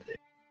cold, but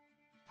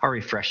are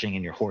refreshing,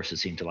 and your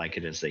horses seem to like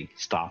it as they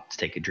stop to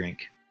take a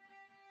drink.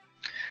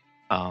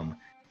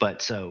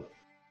 But so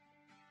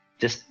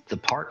the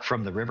part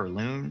from the River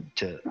Luin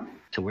to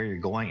where you're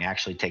going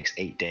actually takes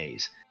 8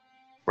 days,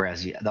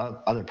 whereas the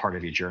other part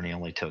of your journey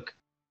only took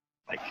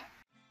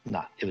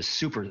it was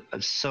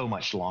so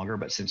much longer,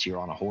 but since you're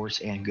on a horse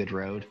and good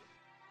road,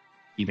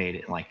 you made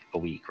it in like a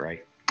week,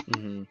 right?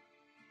 Mm-hmm.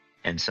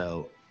 And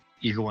so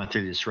you're going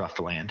through this rough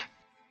land,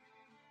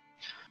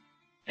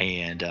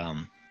 and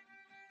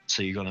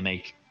so you're going to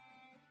make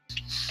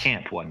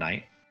camp one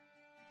night,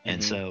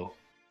 and so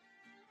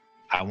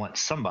I want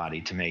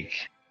somebody to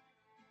make.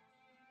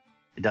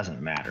 It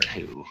doesn't matter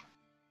who,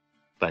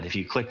 but if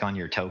you click on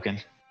your token,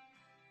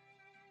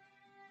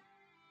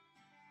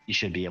 you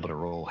should be able to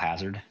roll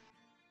hazard.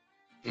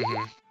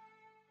 Mm-hmm.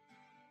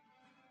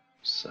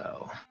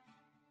 So,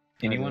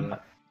 Anyone?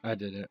 I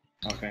did it.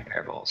 Okay.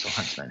 Airbolt. So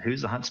huntsman.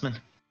 Who's the huntsman?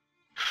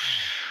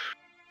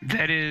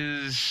 That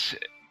is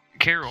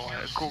Carol.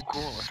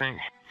 Cool, I think.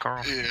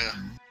 Carl. Yeah.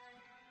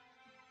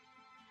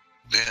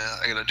 Yeah,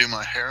 I gotta do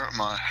my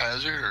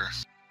hazard, or?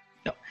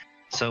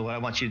 So what I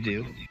want you to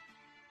do,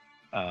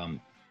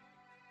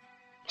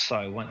 so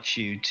I want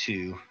you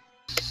to,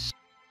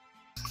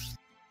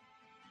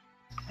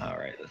 all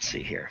right, let's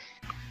see here.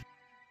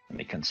 Let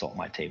me consult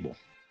my table.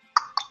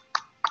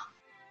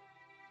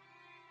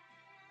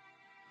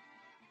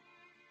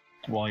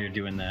 While you're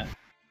doing that.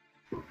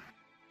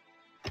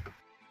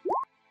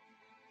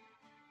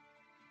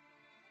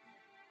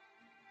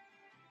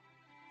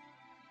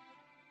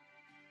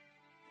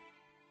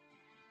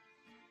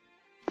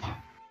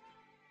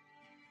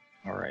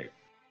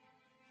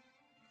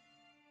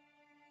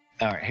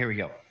 All right, here we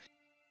go.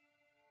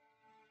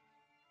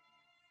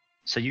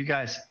 So you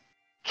guys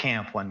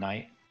camp one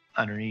night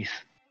underneath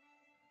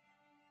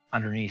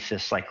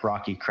this like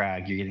rocky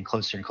crag. You're getting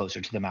closer and closer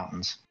to the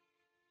mountains.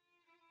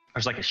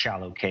 There's like a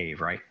shallow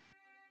cave, right?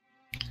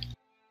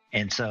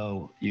 And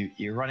so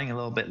you're running a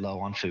little bit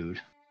low on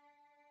food,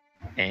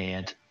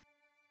 and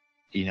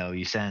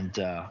you send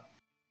Kyril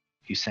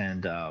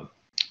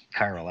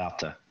out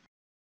to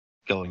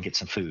go and get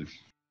some food.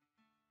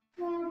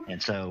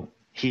 And so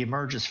he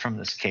emerges from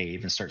this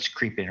cave and starts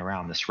creeping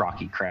around this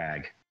rocky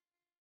crag,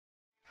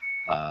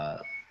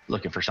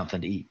 looking for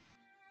something to eat.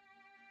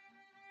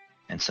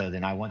 And so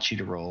then I want you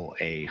to roll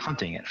a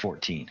hunting at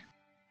 14.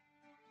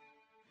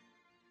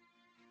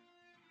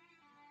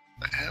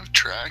 I have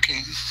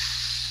tracking.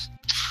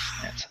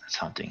 That's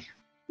hunting.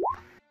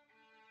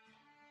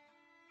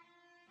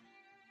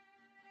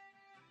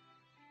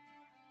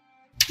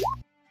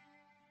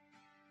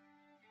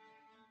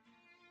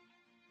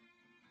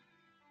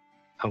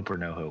 Hope or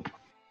no hope?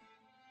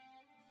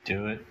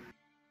 Do it.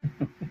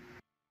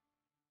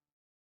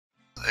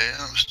 Yeah,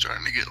 I'm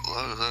starting to get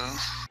low though.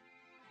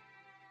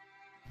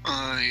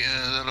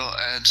 Yeah, that'll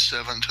add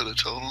 7 to the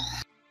total.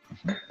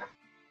 Mm-hmm.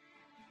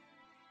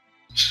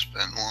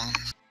 Spend 1.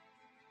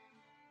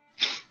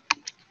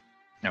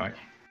 All right.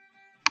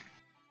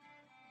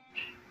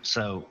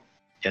 So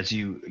as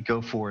you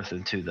go forth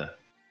into the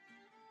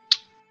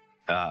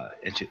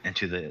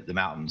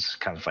mountains,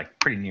 kind of like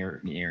pretty near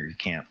your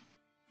camp,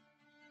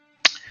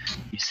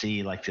 you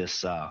see like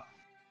this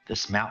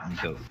mountain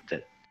goat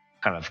that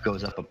kind of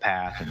goes up a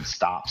path and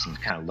stops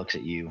and kind of looks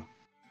at you. And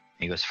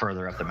he goes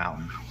further up the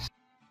mountain,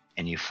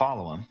 and you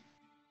follow him,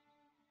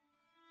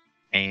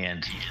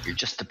 and you're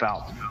just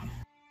about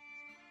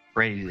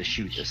ready to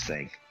shoot this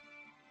thing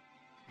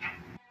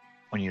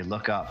when you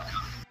look up,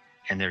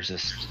 and there's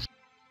this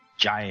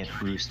giant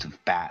roost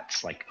of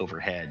bats like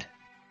overhead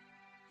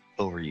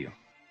over you.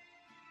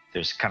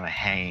 There's kind of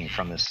hanging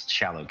from this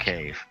shallow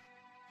cave.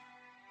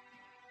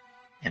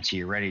 And so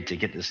you're ready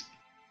to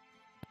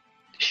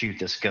shoot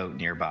this goat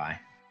nearby.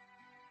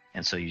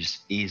 And so you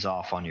just ease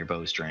off on your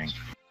bowstring.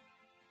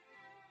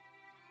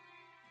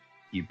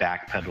 You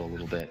backpedal a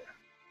little bit.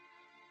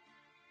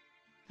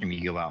 And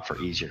you go out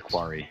for easier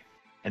quarry.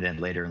 And then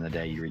later in the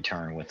day you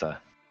return with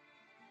a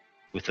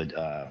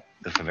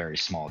very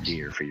small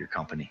deer for your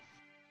company.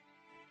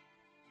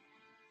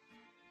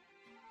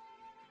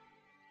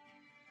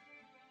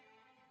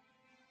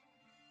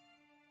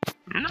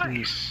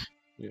 Nice.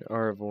 Yeah,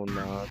 Arvel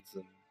nods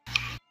and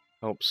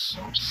helps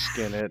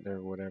skin it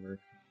or whatever.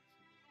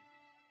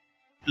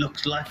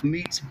 Looks like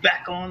meat's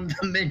back on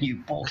the menu,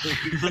 boys.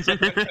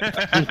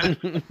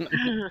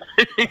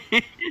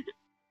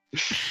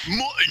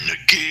 Mutton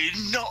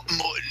again, not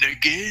mutton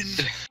again.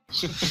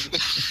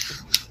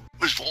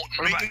 Was wanting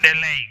What me about their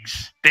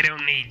legs? They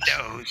don't need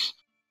those.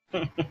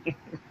 I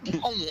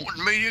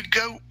wanted me a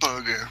goat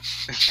burger.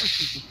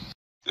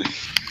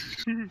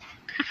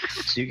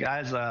 So you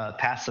guys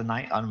pass the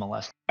night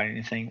unmolested by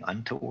anything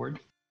untoward.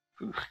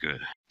 Ooh,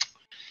 good.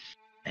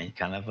 And you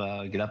kind of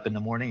get up in the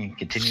morning and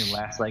continue the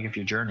last leg of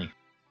your journey.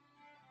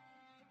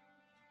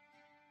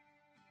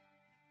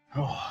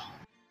 Oh,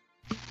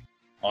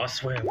 I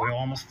swear we're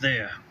almost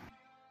there.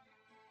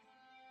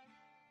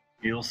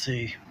 You'll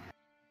see.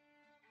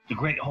 The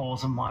great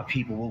halls of my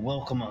people will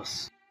welcome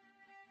us.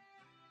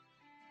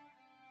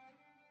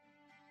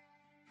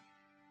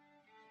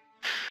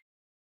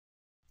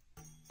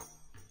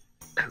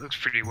 That looks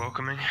pretty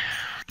welcoming. How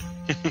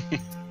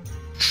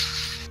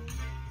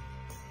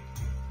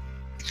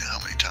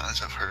many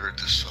times I've heard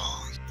this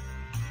song?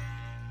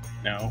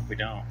 No, we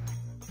don't.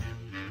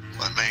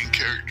 My main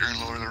character in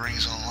Lord of the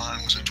Rings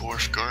Online was a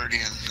dwarf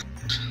guardian.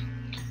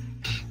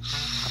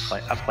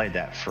 I played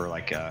that for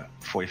like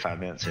 45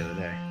 minutes the other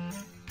day.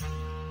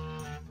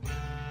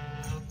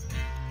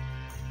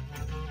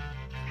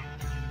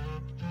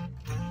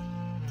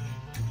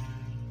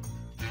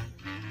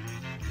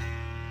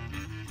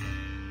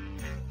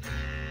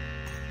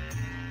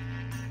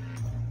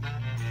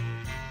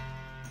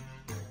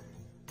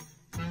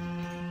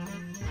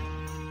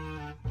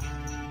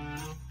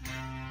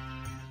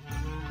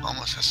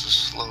 Almost has a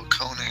slow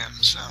Conan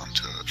sound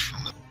to it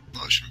from the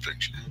motion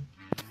picture.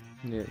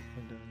 Yeah.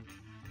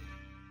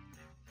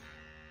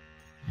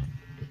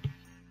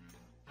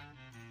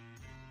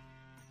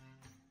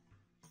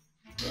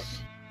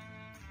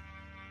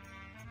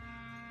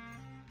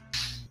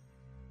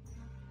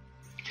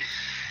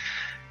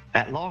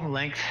 At long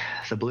length,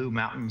 the blue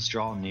mountains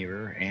draw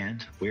nearer,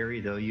 and,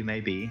 weary though you may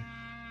be,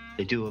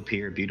 they do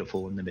appear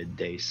beautiful in the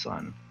midday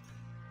sun.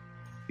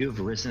 You have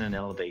risen in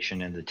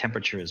elevation, and the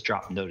temperature has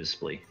dropped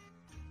noticeably.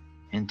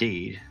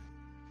 Indeed,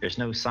 there's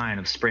no sign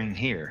of spring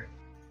here.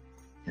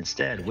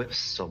 Instead,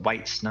 whips of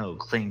white snow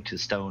cling to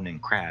stone and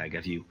crag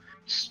as you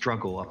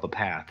struggle up a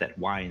path that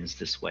winds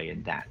this way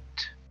and that.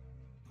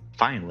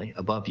 Finally,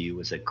 above you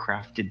is a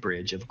crafted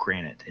bridge of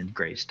granite and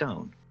gray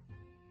stone.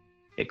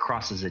 It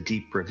crosses a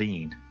deep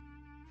ravine,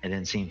 and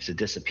then seems to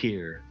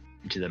disappear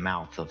into the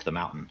mouth of the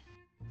mountain.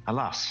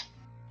 Alas,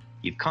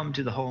 you've come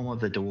to the home of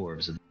the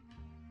dwarves.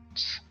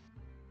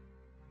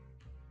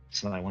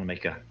 So I want to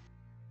make a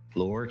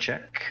lore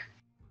check.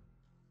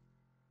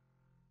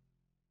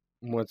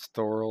 What's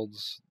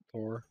Thorold's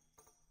lore?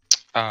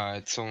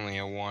 It's only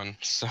a 1,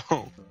 so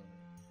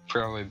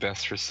probably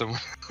best for someone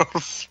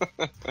else.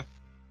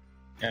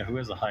 Yeah, who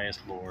has the highest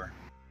lore?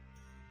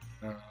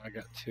 I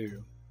got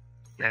 2.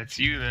 That's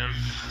you then.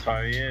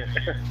 Probably it.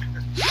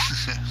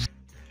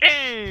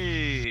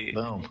 Hey!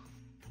 Boom.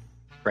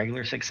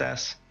 Regular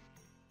success.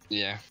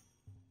 Yeah.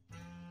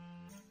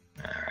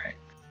 All right.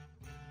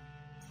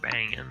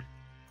 Banging.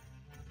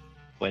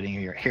 Waiting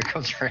here. Here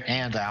comes your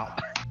hand out.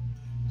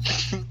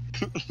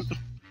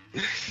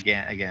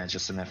 Again, it's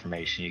just some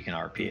information. You can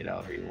RP it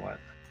however you want.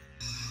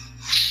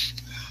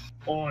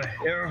 Oi,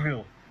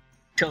 Ervil,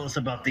 tell us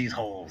about these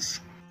holes.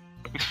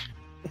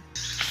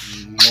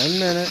 1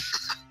 minute.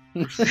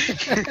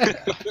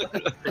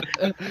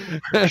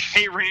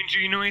 Hey Ranger,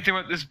 you know anything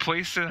about this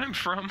place that I'm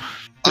from?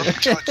 I'm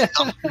touching. He's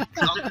from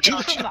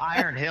the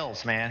Iron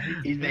Hills,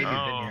 man. He's maybe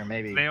been here,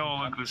 maybe. They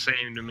all look the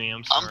same to me,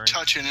 I'm sorry. I'm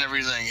touching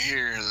everything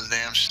here. The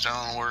damn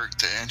stonework,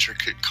 the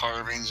intricate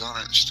carvings on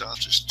it and stuff,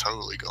 just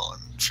totally going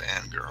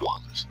fangirl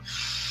on this.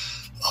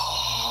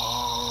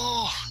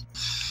 Oh,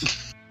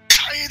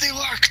 tidy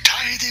work,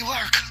 tidy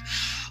work.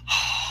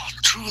 Oh,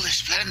 truly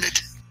splendid.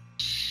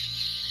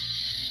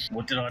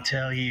 What did I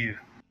tell you?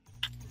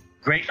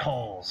 Great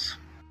holes.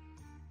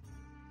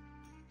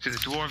 So the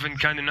dwarven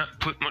kind of not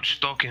put much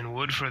stock in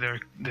wood for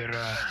their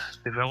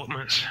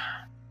developments.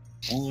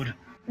 Wood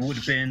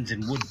bends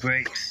and wood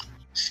breaks.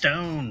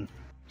 Stone,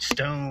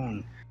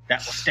 that will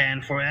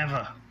stand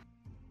forever.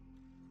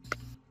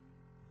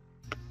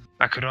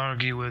 I could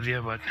argue with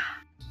you, but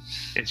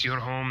it's your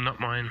home, not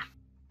mine.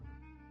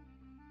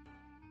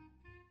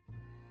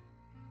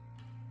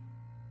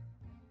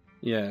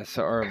 Yeah,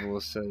 so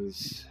Arvel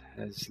says,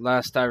 as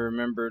last I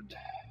remembered,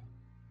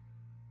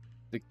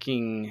 the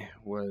king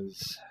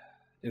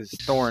is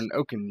Thorn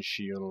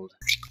Oakenshield.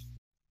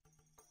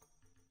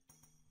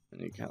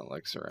 And he kind of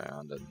looks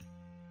around and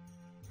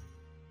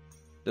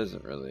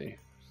doesn't really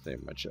say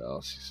much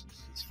else. He says,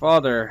 his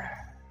father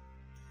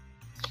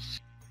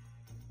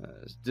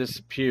has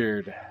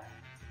disappeared,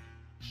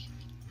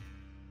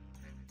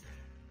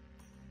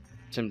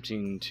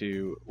 attempting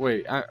to...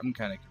 Wait, I'm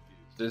kind of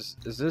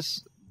confused. Is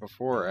this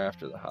before or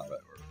after the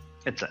Hobbit?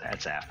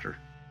 It's after.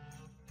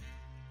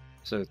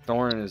 So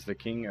Thorn is the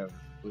king of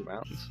Blue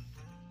Mountains?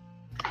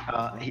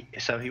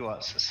 He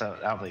was. So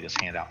I don't think this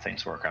handout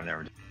things work. I've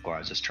never done it before. I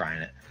was just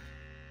trying it.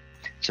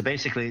 So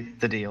basically,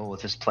 the deal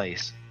with this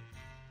place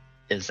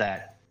is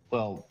that,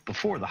 well,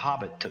 before the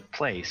Hobbit took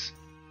place,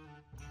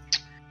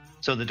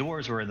 so the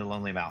dwarves were in the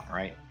Lonely Mountain,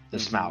 right? The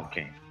Smaug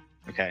came.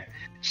 Okay?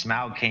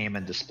 Smaug came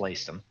and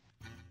displaced them.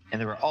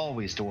 And there were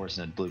always dwarves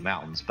in the Blue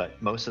Mountains,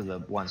 but most of the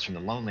ones from the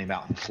Lonely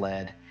Mountain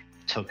fled,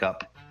 took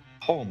up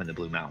home in the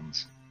Blue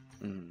Mountains.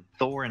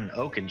 Thorin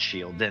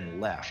Oakenshield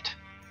then left.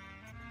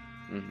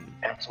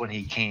 That's when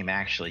he came,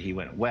 actually. He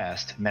went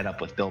west, met up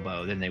with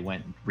Bilbo, then they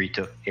went and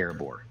retook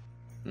Erebor.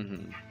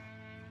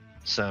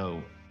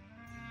 So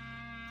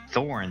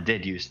Thorin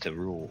did used to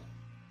rule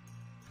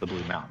the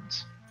Blue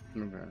Mountains.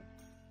 Okay.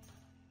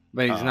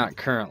 But he's not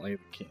currently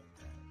the king.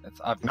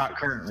 That's obviously not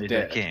currently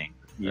the king.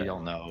 You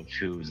don't know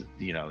who's,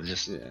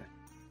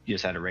 you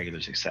just had a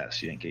regular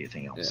success. You didn't get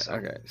anything else. Yeah, so.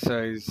 okay.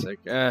 So he's like,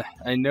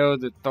 I know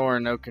that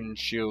Thorin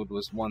Oakenshield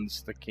was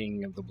once the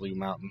king of the Blue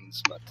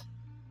Mountains, but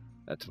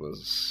that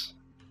was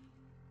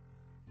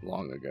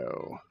long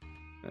ago.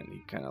 And he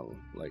kind of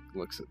like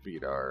looks at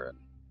Vidar and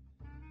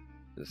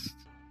just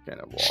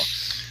kind of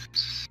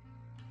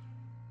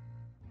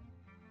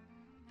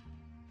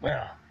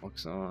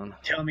walks on.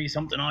 Tell me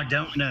something I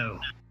don't know.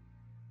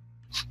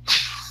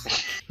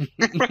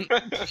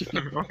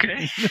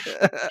 Okay.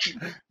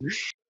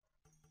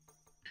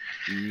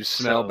 You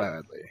smell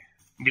badly.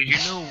 Did you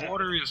know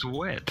water is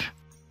wet?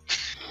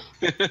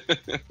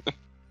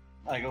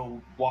 I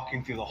go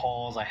walking through the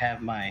halls. I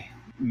have my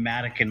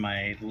mattock in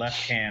my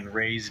left hand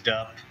raised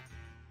up.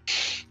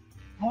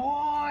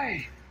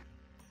 Oi!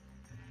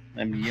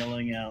 I'm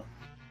yelling out,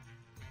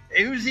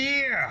 "Who's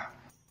here?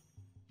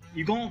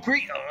 You gonna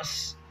greet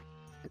us?"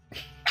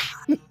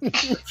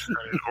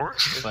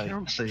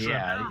 So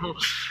yeah,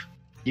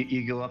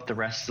 you go up the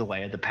rest of the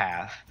way of the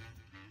path,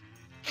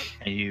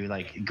 and you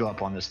like go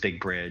up on this big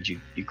bridge.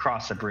 You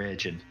cross the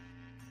bridge, and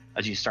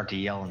as you start to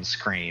yell and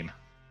scream,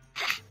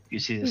 you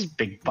see this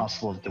big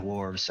bustle of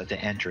dwarves at the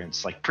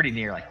entrance, like pretty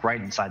near, like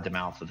right inside the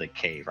mouth of the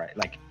cave, right?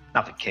 Like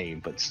not the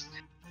cave, but it's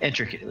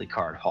intricately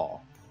carved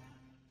hall.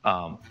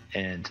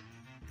 And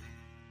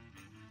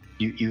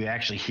you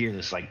actually hear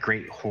this like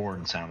great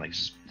horn sound, like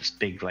this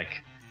big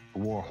like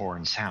war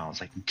horn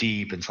sounds, like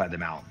deep inside the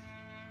mountain.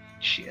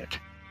 Shit.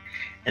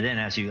 And then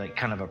as you like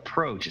kind of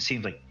approach, it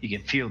seems like you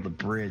can feel the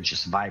bridge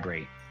just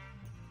vibrate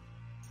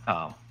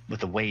with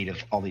the weight of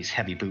all these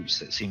heavy boots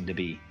that seem to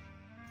be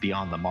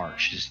beyond the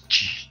march. Just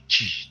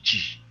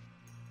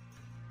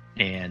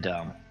and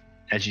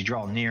as you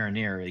draw nearer and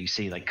nearer, you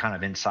see like kind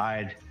of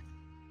inside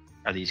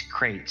are these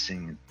crates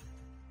and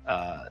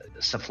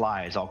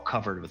supplies all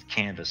covered with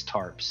canvas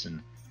tarps,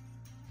 and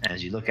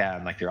as you look at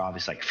them, like they're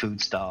obviously like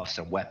foodstuffs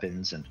and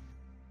weapons, and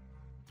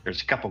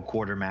there's a couple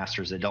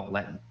quartermasters that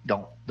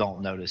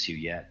don't notice you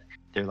yet.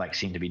 They're like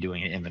seem to be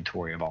doing an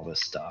inventory of all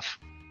this stuff.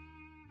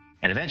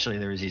 And eventually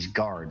there's these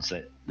guards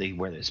that they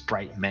wear this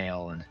bright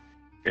mail, and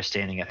they're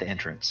standing at the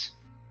entrance,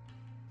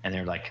 and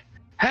they're like,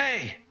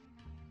 "Hey,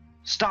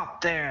 stop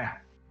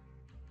there!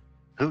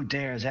 Who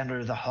dares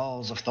enter the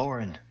halls of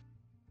Thorin?"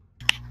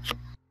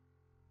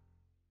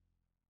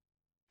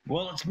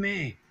 Well, it's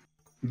me,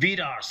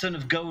 Vidar, son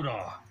of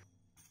Godar.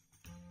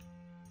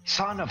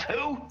 Son of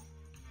who?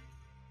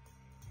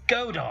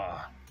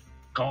 Godar.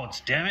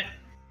 Gods damn it.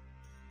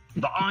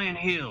 The Iron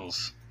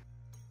Hills.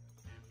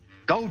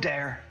 Go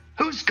dare.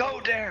 Who's go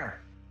dare?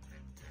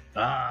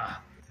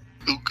 Ah.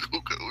 Who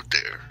go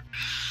there?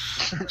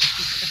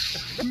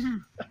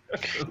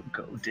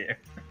 Go dare.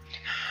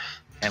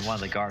 And one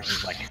of the guards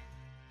is like,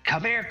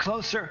 "Come here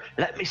closer.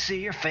 Let me see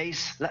your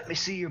face. Let me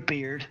see your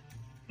beard.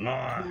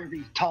 Ah. Who are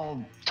these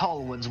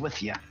tall ones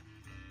with you?"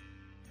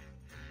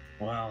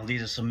 Well,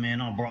 these are some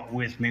men I brought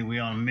with me.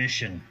 We're on a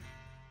mission.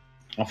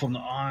 I'm from the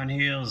Iron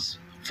Hills.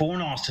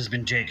 Fornost has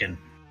been taken.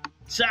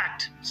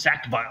 Sacked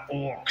by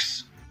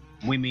orcs.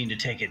 We mean to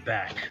take it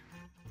back.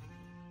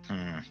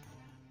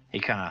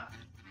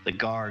 The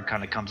guard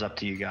kind of comes up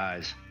to you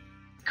guys,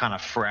 kind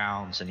of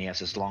frowns, and he has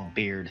this long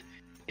beard.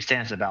 He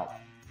stands about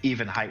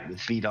even height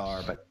with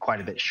Vidar, but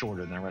quite a bit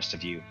shorter than the rest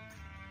of you.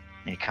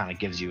 And he kind of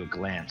gives you a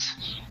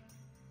glance.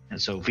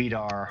 And so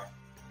Vidar,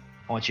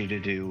 I want you to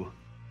do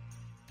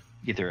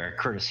either a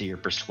courtesy or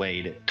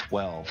persuade at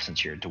 12,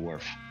 since you're a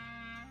dwarf.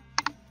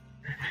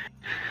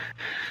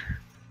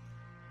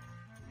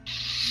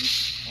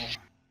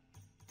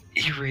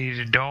 You ready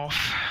to doff?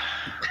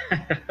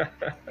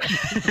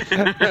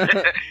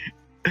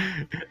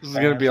 This is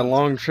gonna be a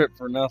long trip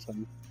for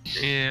nothing.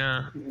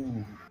 Yeah.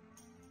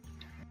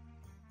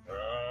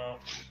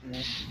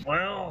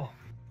 Well,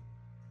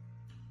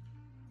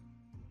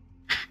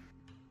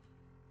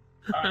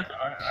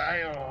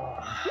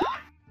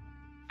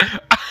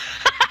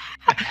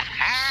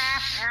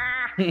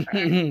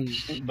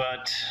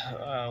 but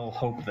I'll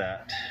hope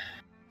that.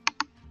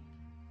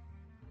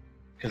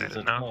 Because it's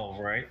a 12,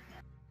 right?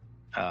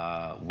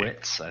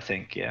 Wits, I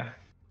think, yeah.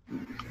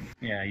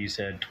 Yeah, you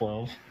said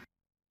 12.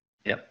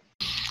 Yep.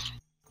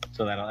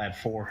 So that'll add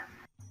 4.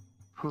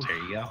 There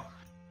you go.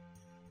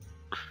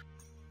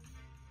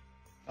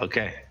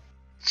 Okay.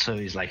 So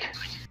he's like,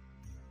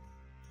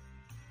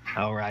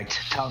 "All right,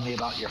 tell me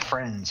about your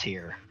friends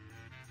here."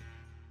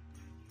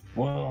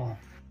 Well,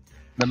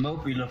 the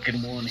mopey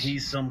looking one,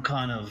 he's some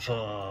kind of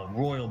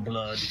royal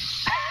blood.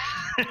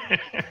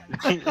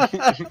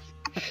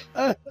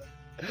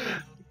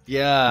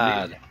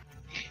 Yeah.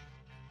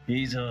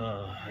 He's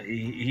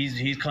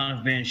kind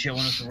of been showing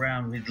us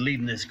around. He's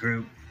leading this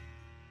group.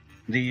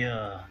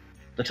 The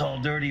tall,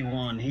 dirty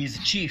one. He's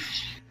the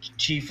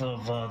chief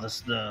of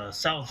the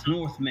South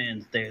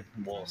Northmen. They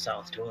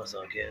south to us,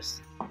 I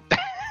guess.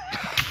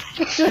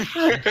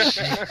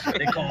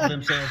 they call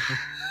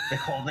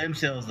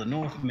themselves the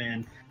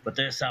Northmen, but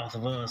they're south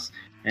of us,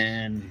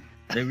 and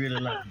they really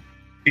like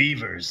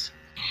beavers.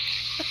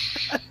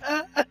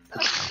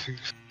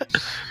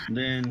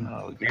 Then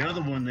the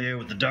other one there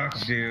with the darker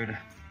beard,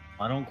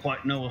 I don't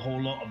quite know a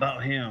whole lot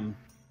about him.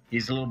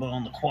 He's a little bit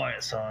on the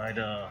quiet side,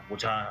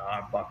 which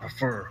I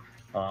prefer.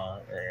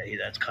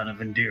 That's kind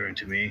of endearing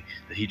to me,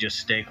 that he just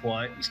stay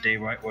quiet and stay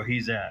right where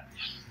he's at.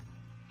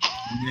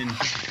 And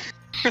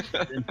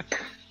then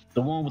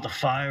the one with the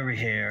fiery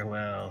hair,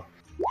 well,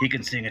 he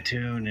can sing a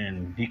tune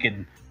and he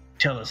can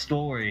tell a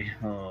story.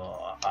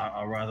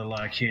 I rather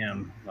like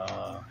him.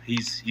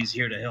 He's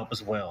here to help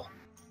as well.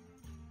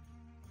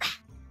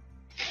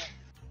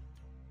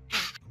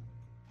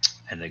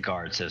 And the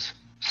guard says,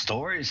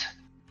 "Stories?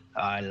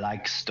 I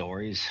like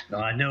stories."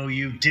 I know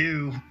you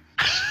do.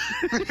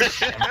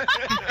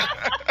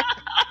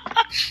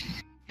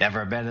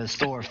 Never been a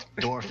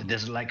dwarf that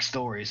doesn't like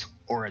stories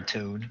or a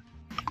tune.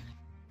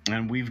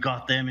 And we've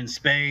got them in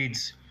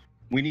spades.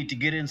 We need to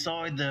get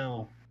inside,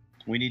 though.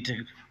 We need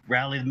to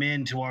rally the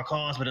men to our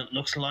cause, but it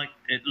looks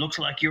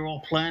like you're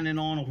all planning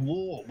on a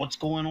war. What's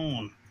going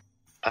on?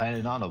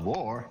 Planning on a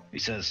war? He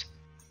says,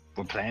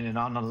 we're planning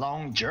on a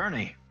long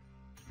journey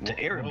to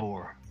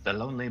Erebor, the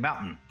Lonely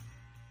Mountain.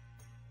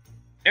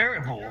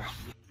 Erebor?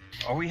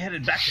 Are we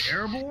headed back to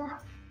Erebor?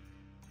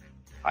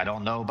 I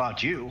don't know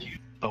about you,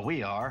 but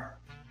we are.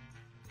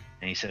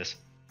 And he says,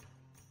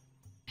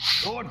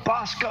 Lord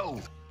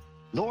Bosco,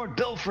 Lord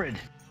Bilfred,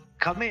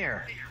 come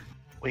here.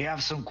 We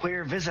have some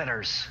queer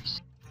visitors.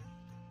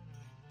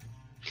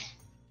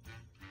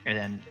 And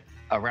then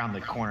around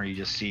the corner, you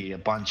just see a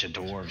bunch of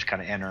dwarves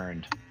kind of enter,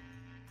 and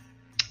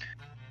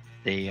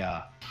they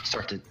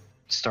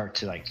start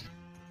to like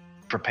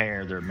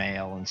prepare their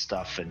mail and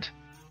stuff, and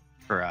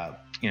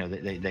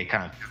they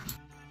kind of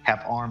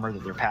have armor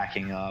that they're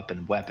packing up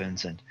and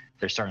weapons, and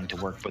they're starting to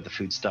work with the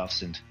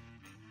foodstuffs. And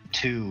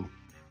two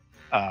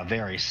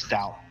very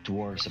stout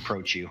dwarves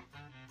approach you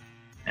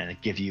and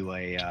give you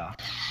a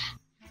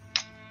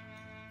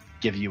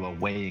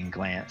weighing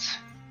glance.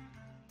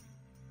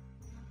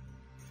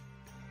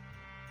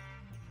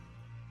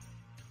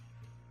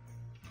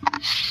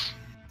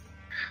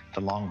 The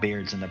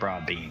Longbeards and the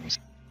Broadbeams.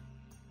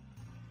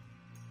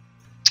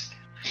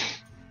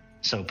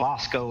 So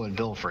Bosco and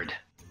Bilfred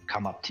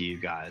come up to you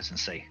guys and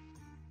say,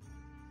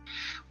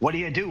 what do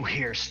you do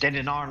here,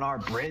 standing on our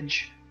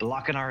bridge,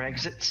 blocking our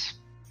exits?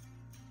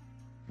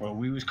 Well,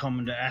 we was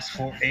coming to ask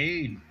for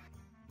aid.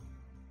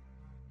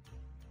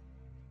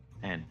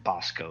 And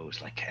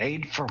Bosco's like,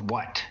 aid for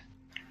what?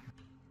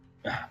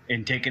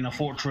 In taking a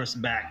fortress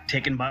back,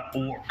 taken by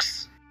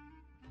orcs.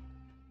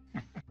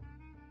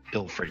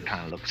 Bilfred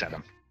kind of looks at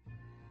him.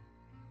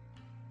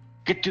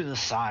 Get to the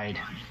side.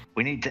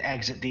 We need to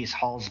exit these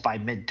halls by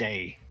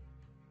midday.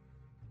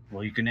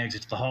 Well, you can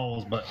exit the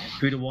halls, but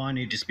who do I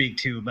need to speak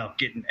to about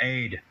getting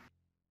aid?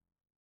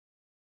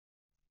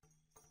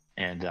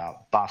 And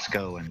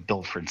Bosco and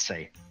Bilfred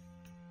say,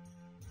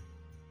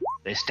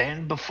 they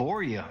stand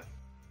before you.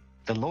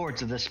 The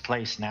lords of this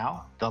place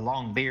now, the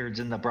Longbeards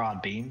and the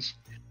Broadbeams.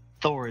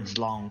 Thorin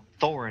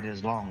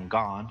is long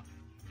gone.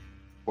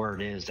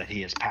 Word is that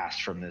he has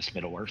passed from this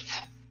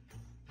Middle-earth.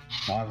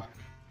 I'll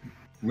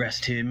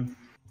rest him.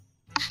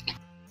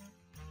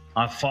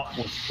 I fought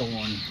with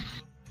Thorin.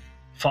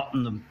 Fought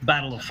in the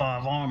Battle of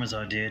Five Armies,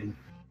 I did.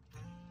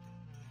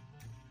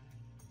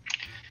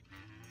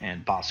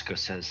 And Bosco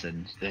says,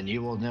 then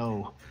you will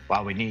know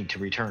why we need to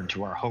return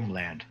to our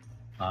homeland.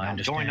 I Now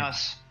understand. join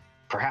us.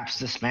 Perhaps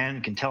this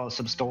man can tell us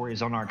some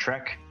stories on our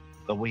trek,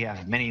 but we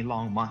have many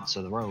long months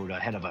of the road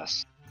ahead of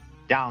us.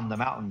 Down the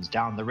mountains,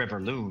 down the River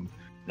Luin,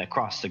 and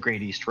across the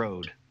Great East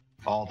Road,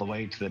 all the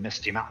way to the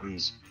Misty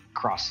Mountains,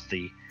 across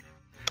to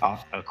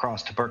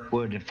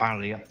Birkwood, and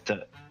finally up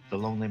to the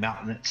Lonely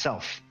Mountain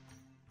itself.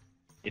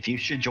 If you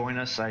should join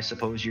us, I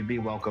suppose you'd be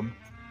welcome.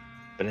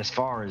 But as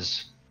far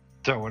as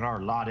throwing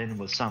our lot in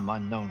with some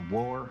unknown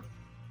war,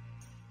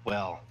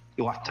 well,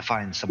 you'll have to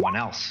find someone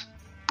else.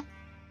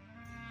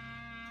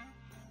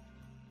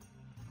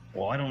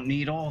 Well, I don't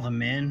need all the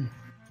men.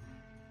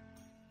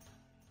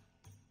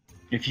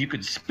 If you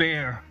could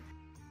spare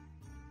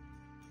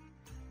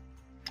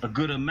a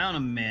good amount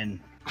of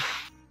men,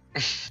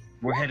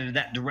 we're headed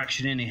that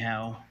direction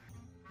anyhow.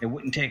 It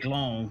wouldn't take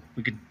long.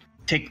 We could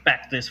take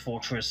back this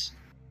fortress,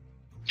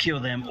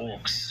 kill them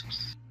orcs.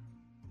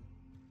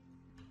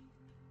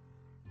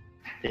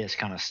 They just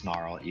kind of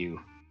snarl at you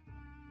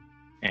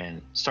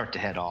and start to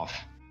head off.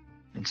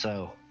 And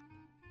so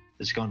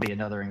there's going to be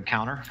another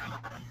encounter.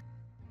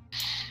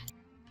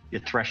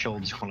 Your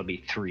threshold is going to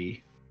be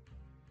 3.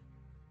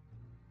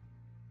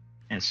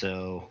 And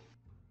so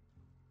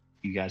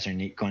you guys are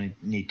going to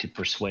need to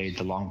persuade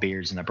the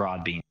Longbeards and the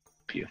Broadbeams to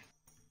help you.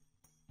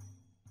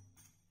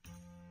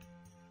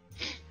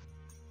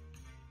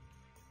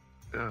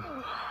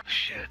 Oh,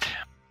 shit.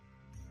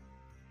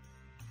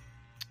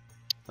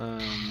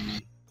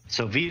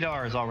 So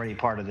Vidar is already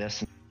part of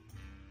this.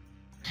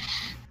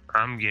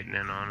 I'm getting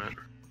in on it.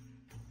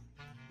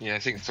 Yeah, I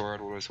think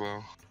Thorad will as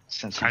well.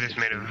 Since I just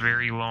made a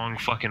very long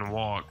fucking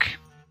walk.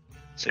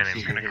 And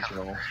I'm gonna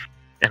roll.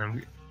 And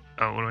I'm...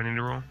 Oh, what do I need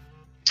to roll?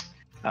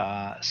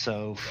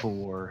 So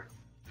for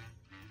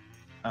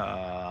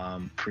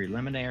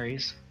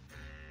preliminaries.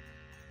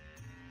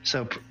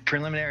 So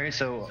preliminary.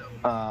 So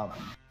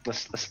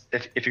let's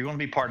if you're going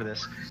to be part of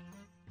this.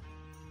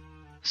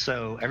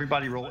 So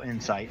everybody roll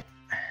insight.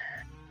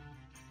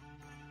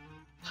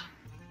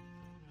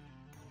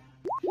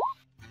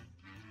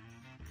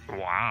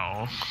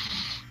 Wow.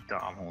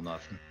 Dom, hold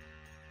nothing.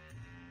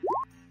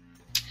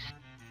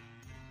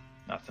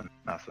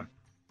 Nothing.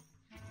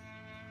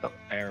 Oh,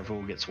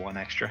 Erevool gets 1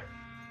 extra.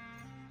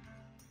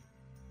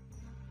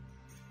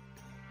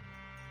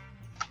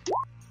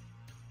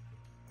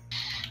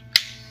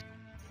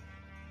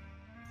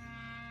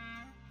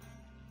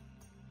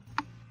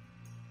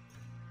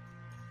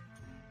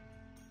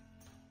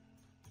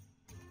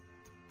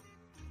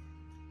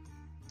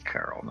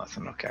 Carol,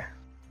 nothing. Okay.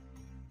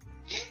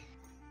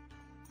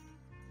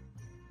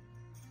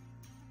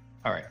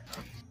 All right.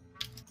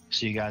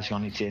 So you guys are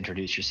going to need to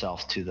introduce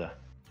yourself to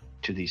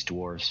these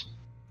dwarves,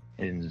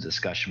 and the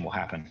discussion will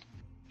happen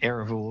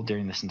Ered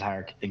during this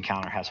entire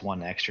encounter has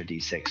 1 extra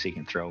d6 he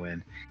can throw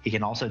in. He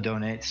can also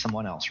donate to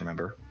someone else,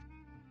 remember?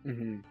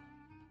 Mm-hmm.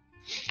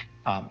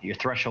 Your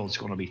threshold is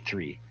going to be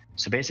 3.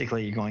 So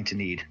basically, you're going to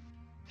need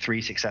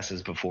 3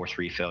 successes before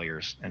 3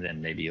 failures, and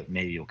then maybe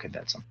you'll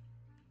convince him.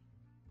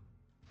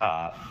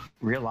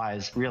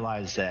 Realize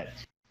that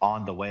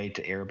on the way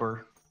to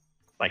Erebor,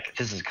 like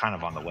this is kind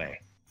of on the way,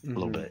 a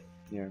little bit.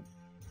 Yeah.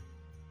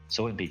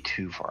 So it wouldn't be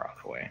too far out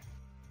of the way.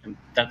 And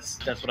that's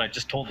what I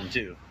just told him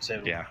too.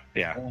 So Yeah.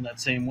 going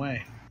that same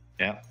way.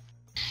 Yeah.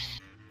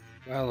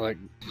 Well, like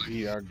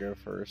Vidar go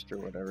first or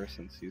whatever,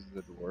 since he's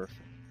the dwarf.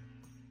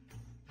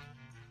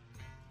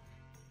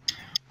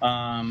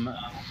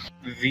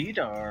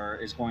 Vidar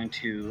is going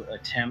to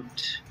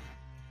attempt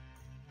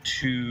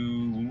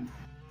to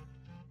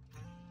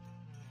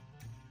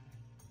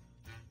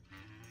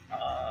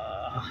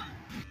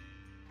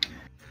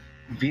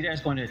Vidar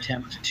is going to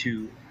attempt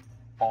to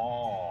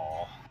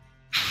awe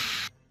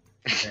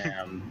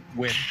them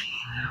with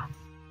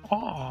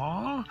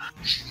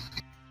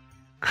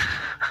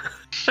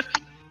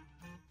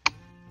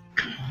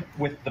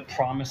with the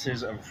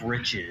promises of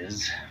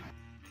riches.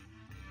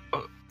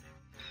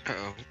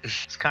 Uh-oh.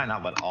 It's kind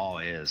of not what awe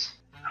is.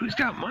 Who's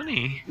got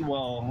money?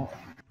 Well,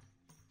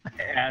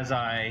 as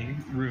I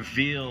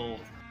reveal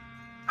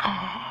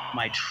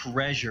my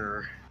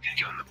treasure, Gonna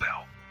give him the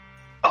bell.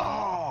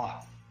 Oh!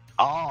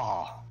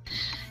 All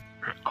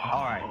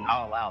right,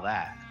 I'll allow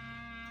that.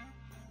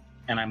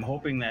 and I'm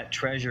hoping that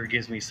treasure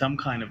gives me some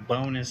kind of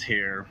bonus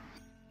here.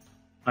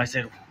 I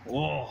said,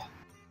 whoa.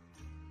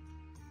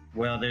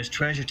 Well, there's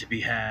treasure to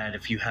be had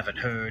if you haven't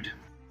heard.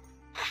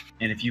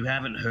 And if you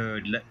haven't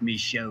heard, let me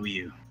show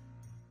you.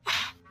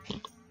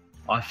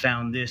 I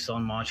found this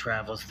on my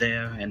travels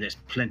there, and there's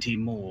plenty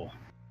more.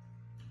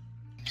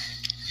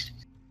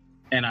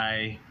 And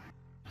I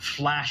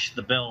flash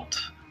the belt,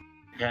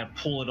 kind of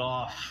pull it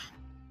off,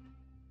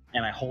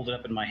 and I hold it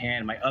up in my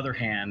hand, my other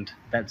hand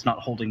that's not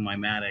holding my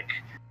mattock,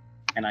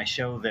 and I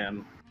show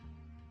them,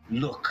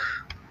 look,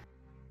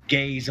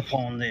 gaze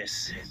upon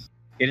this.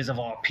 It is of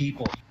our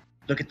people.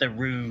 Look at the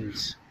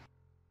runes.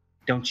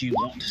 Don't you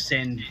want to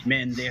send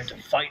men there to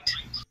fight?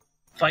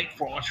 Fight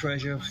for our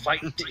treasure, fight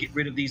to get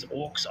rid of these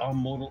orcs, our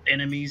mortal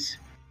enemies.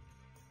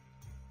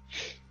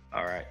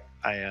 All right,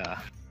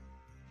 I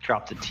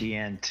dropped the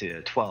TN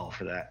to 12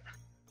 for that.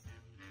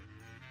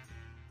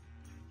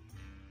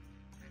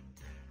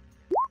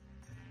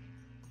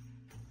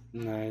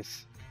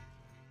 Nice.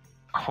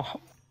 Oh,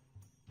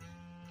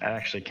 That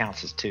actually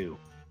counts as 2.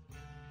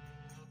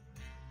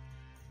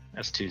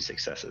 That's 2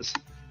 successes.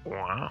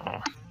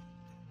 wow.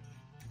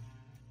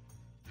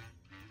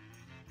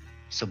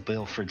 So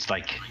Bilfred's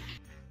like,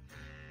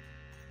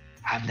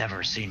 I've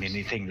never seen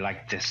anything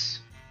like this.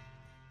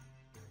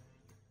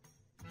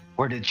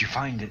 Where did you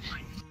find it?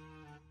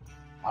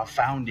 I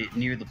found it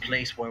near the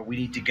place where we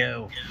need to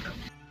go,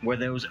 where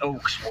those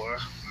oaks were.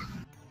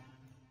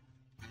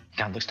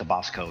 Now looks to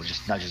Bosco,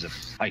 just nudges him.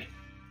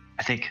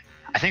 I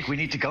think we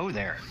need to go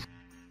there.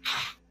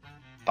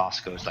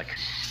 Bosco's like,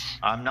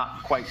 I'm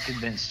not quite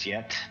convinced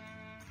yet.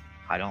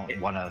 I don't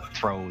want to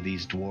throw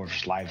these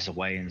dwarves' lives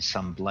away in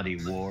some bloody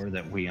war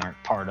that we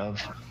aren't part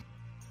of.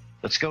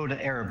 Let's go to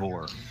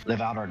Erebor,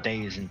 live out our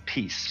days in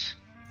peace.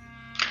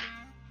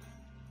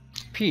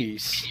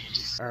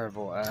 Peace?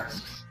 Arvel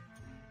asks.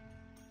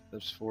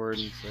 Steps forward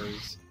and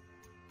says,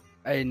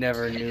 I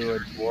never knew a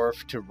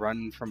dwarf to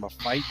run from a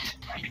fight.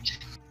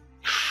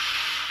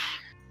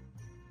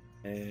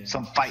 And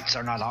Some fights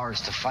are not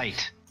ours to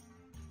fight.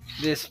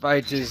 this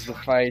fight is the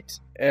fight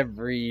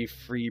every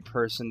free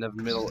person of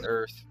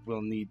Middle-earth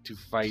will need to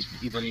fight,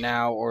 either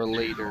now or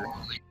later.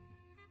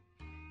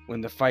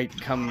 When the fight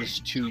comes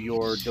to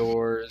your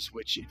doors,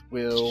 which it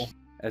will,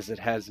 as it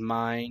has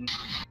mine,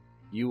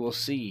 you will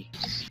see.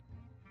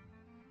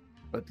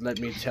 But let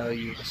me tell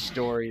you the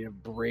story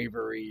of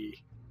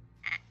bravery.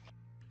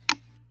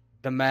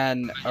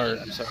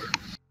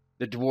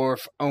 The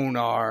dwarf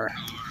Onar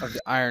of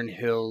the Iron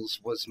Hills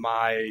was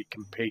my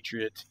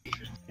compatriot,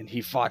 and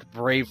he fought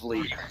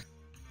bravely.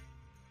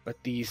 But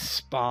these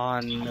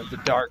spawn of the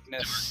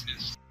darkness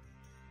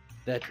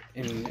that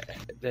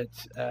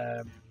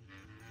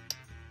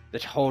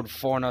hold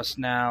Fornos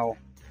now,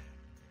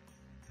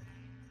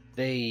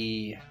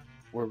 they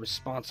were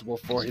responsible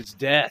for his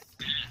death.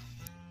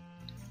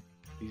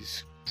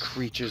 These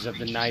creatures of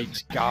the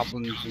night,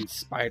 goblins and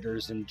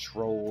spiders and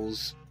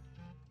trolls.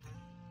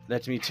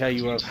 Let me tell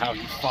you of how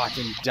he fought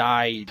and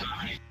died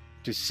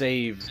to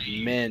save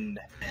men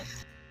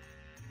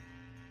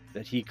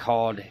that he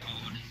called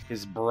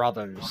his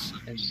brothers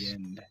in the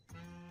end.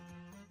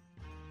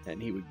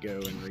 And he would go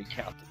and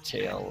recount the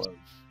tale of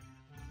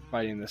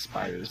fighting the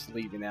spiders,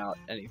 leaving out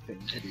anything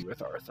to do with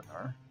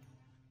Arthanar.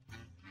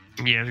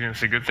 Yeah, I was gonna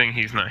say, good thing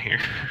he's not here.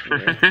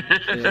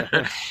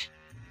 Yeah.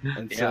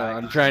 And so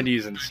I'm trying to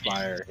use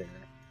Inspire here.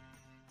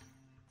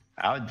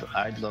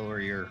 I'd lower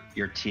your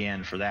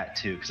TN for that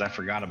too, because I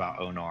forgot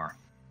about Onar,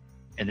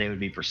 and they would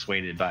be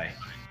persuaded by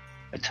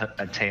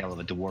a tale of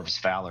a dwarf's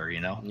valor, you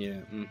know.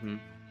 Yeah,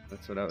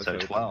 That's what I was So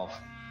hoping. 12.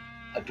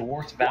 A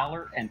dwarf's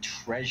valor and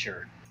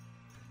treasure.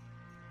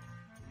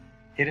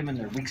 Hit him in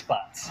their weak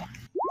spots.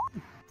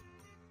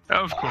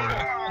 Of course.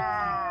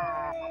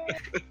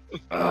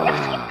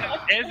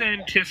 As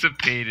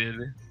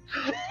anticipated.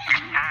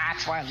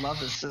 That's why I love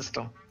this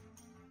system.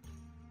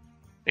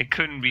 It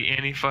couldn't be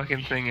any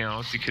fucking thing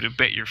else. You could have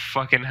bet your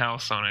fucking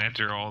house on it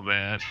after all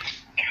that.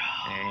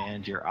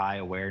 And your eye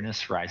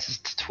awareness rises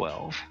to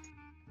 12.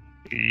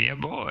 Yeah,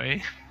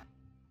 boy.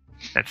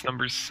 That's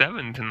number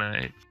 7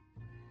 tonight.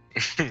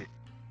 It's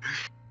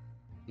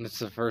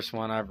the first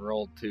one I've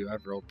rolled too.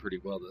 I've rolled pretty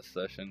well this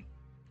session.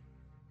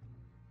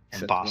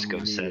 And Except when Bosco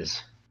we need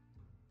says,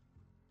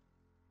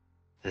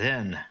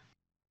 "Then,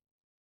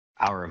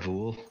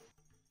 Aravul,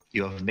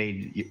 you have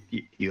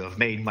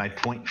made my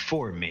point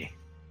for me.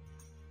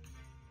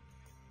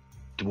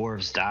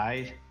 Dwarves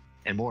died,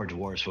 and more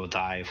dwarves will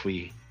die if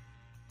we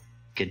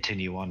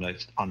continue on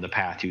the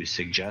path you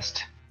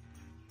suggest.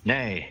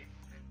 Nay,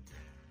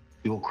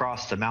 we will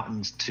cross the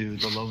mountains to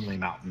the Lonely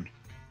Mountain,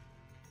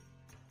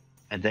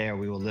 and there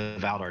we will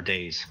live out our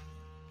days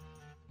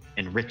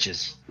in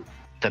riches.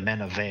 The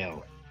men of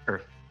Vale,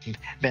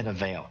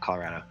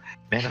 Colorado.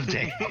 Men of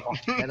Dale.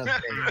 Men of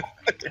Dale.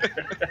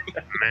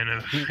 Men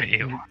of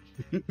Vale.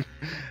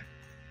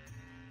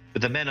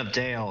 With the men of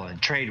Dale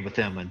and trade with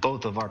them, and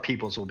both of our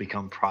peoples will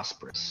become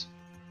prosperous.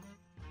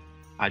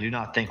 I do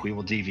not think we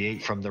will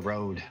deviate from the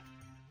road.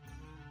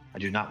 I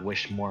do not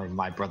wish more of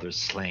my brothers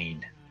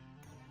slain."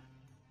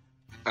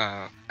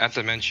 At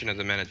the mention of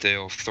the men of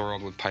Dale,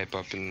 Thorold would pipe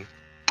up and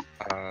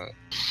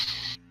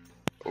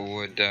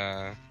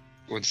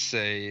would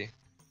say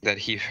that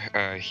he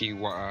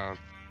fought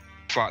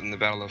in the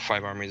Battle of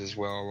Five Armies as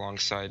well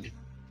alongside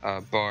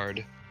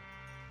Bard,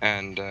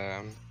 and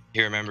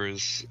he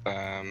remembers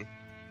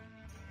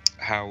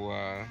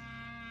how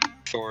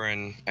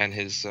Thorin and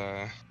his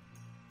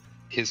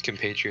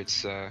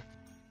compatriots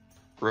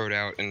rode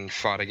out and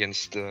fought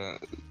against the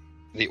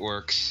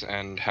orcs,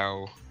 and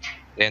how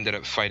they ended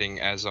up fighting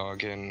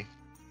Azog and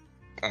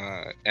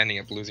ending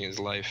up losing his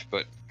life,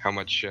 but how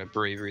much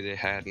bravery they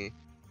had and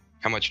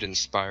how much it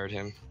inspired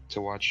him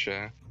to watch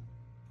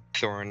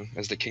Thorin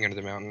as the king under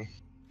the mountain.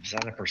 Is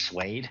that a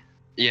persuade?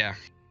 Yeah.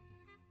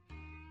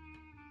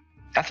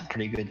 That's a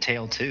pretty good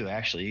tale too,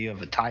 actually. You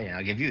have a tie-in.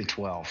 I'll give you a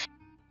 12.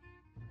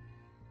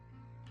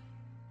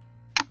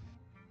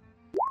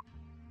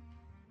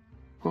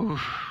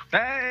 Oof.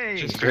 Hey!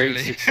 Just Great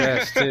barely.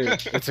 success too.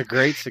 It's a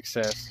great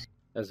success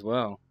as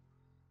well.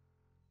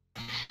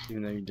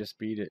 Even though you just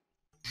beat it.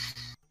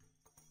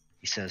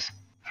 He says,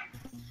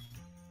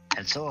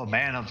 "And so a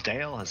man of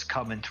Dale has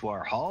come into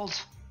our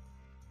halls?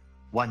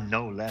 One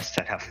no less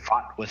that have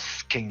fought with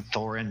King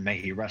Thorin, may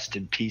he rest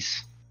in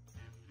peace.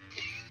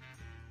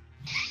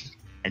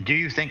 And do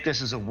you think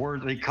this is a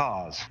worthy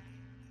cause?"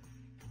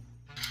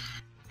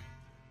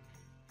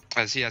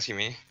 Is he asking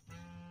me?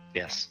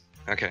 Yes.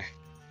 Okay.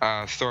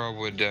 Thora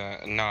would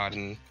nod,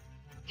 and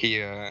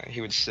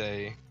he would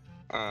say,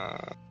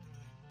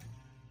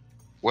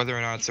 whether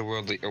or not it's a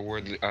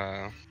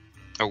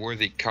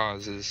worthy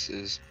cause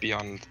is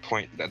beyond the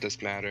point at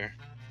this matter.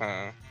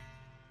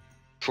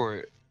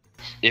 For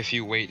if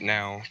you wait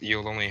now,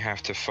 you'll only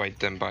have to fight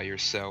them by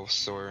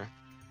yourselves, or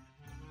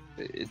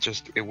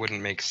it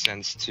wouldn't make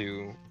sense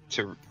to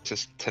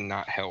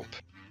not help,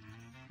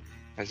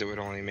 as it would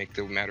only make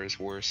the matters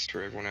worse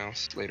for everyone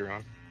else later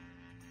on.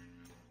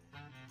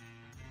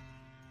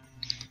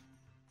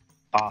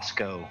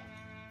 Bosco,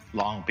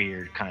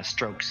 Longbeard, kind of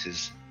strokes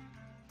his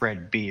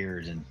red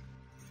beard and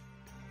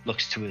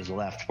looks to his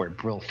left where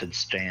Brilfid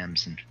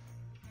stands, and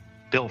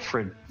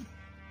Bilfrid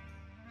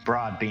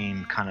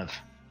Broadbeam kind of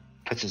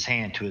puts his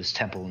hand to his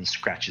temple and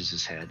scratches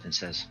his head and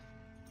says,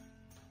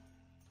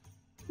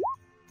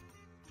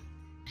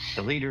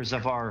 "The leaders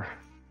of our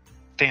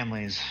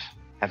families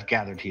have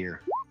gathered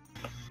here.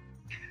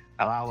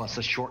 Allow us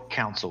a short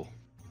council,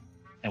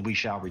 and we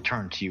shall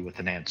return to you with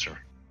an answer."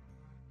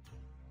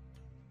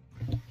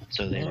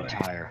 So they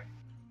retire.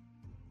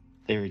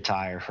 They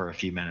retire for a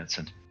few minutes,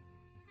 and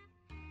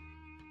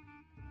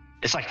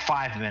it's like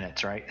 5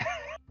 minutes, right?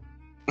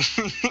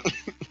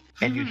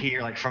 And you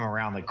hear, like, from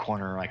around the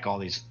corner, like, all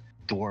these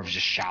dwarves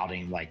just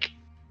shouting, like,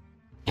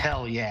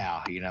 "Hell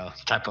yeah,"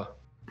 type of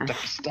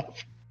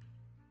stuff.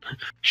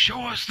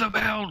 Show us the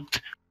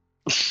belt!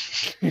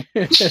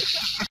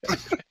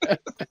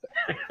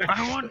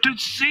 I want to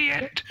see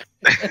it!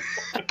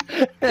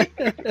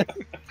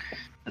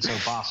 And so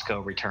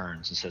Bosco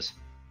returns and says,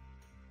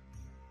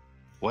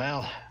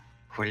 "Well,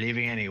 we're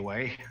leaving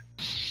anyway.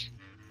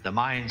 The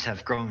mines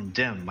have grown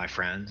dim, my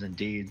friends.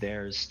 Indeed,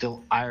 there's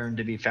still iron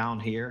to be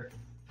found here,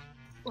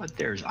 but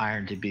there's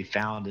iron to be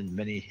found in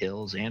many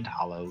hills and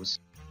hollows.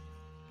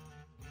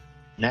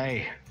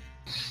 Nay,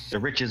 the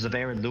riches of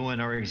Ered Luin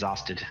are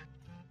exhausted,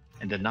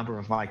 and the number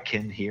of my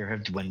kin here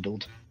have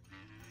dwindled.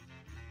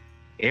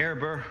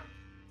 Erebor,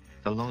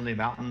 the Lonely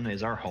Mountain,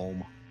 is our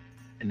home,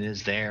 and it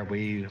is there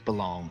we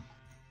belong.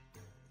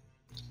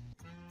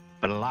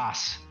 But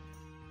alas,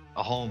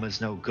 a home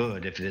is no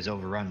good if it is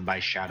overrun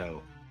by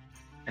shadow,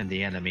 and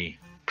the enemy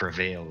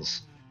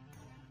prevails.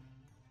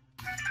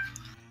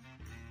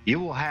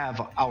 You will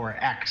have our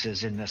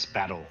axes in this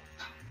battle,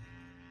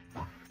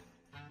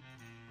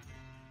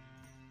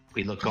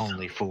 We look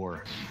only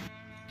for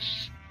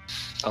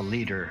a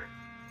leader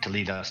to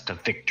lead us to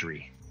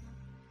victory.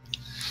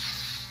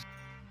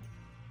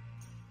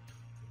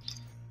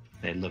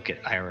 They look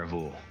at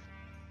Iravul.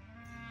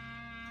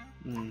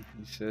 He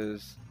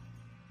says,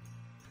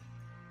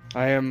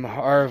 I am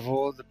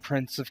Arvul, the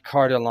Prince of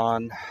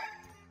Cardalon.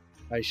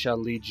 I shall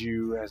lead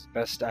you as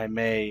best I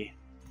may,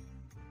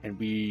 and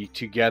we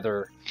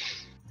together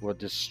will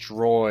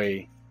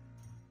destroy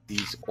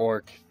these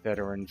orc that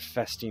are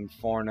infesting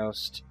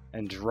Fornost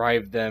and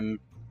drive them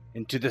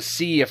into the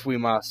sea if we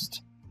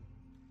must.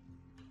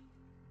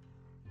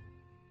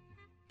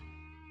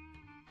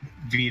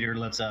 Vidar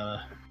lets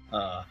out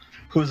a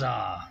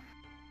huzzah.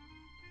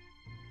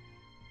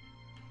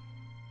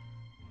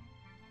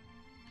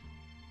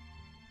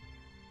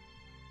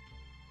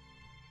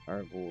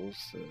 Arvul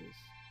says,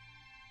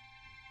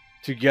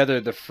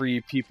 together the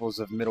free peoples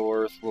of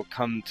Middle-earth will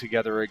come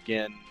together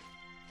again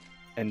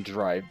and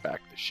drive back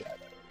the shadow.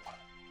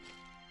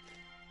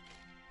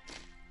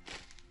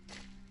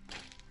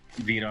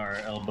 Vidar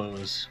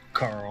elbows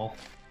Carl.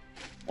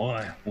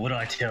 Boy, what'd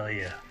I tell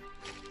you?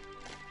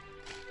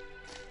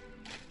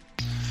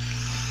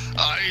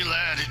 Aye,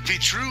 lad, it be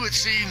true, it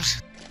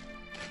seems.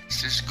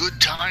 This is good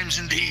times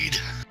indeed.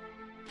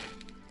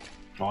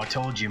 Oh, I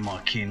told you my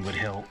kin would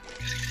help.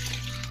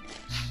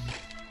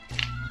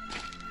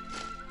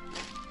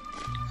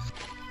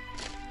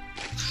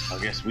 I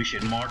guess we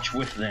should march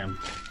with them.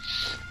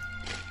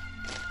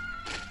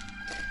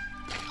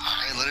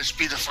 Aye, let us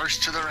be the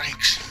first to the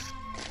ranks.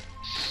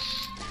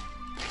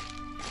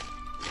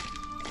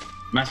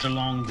 Master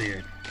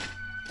Longbeard,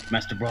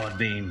 Master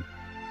Broadbeam,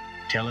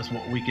 tell us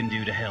what we can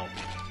do to help.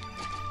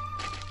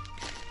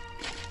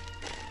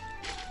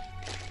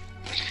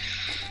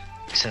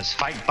 He says,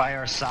 fight by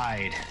our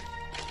side.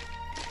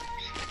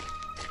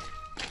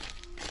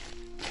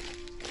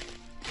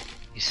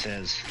 He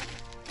says,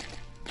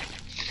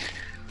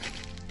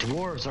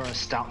 dwarves are a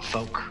stout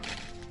folk,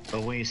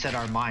 but when we set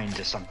our mind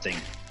to something,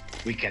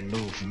 we can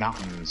move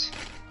mountains,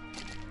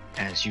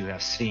 as you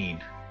have seen.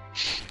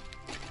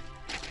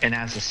 And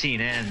as the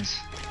scene ends,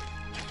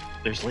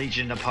 there's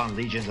legion upon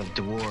legions of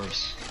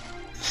dwarves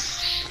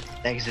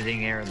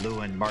exiting Ered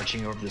Luin,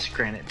 marching over this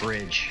granite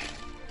bridge.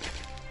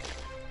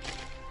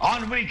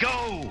 On we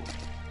go!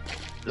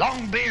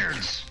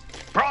 Longbeards,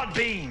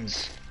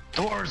 Broadbeams,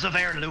 dwarves of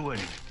Ered Luin,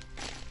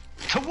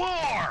 to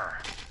war!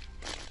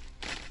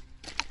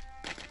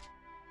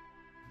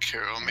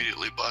 Carol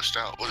immediately bust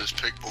out with his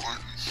pigborn.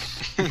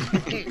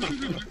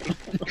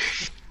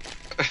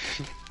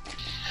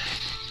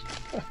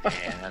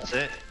 And that's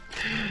it.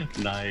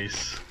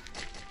 Nice.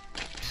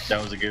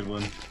 That was a good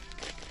one.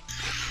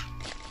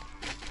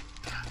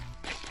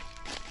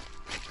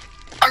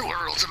 Our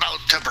world's about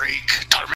to break.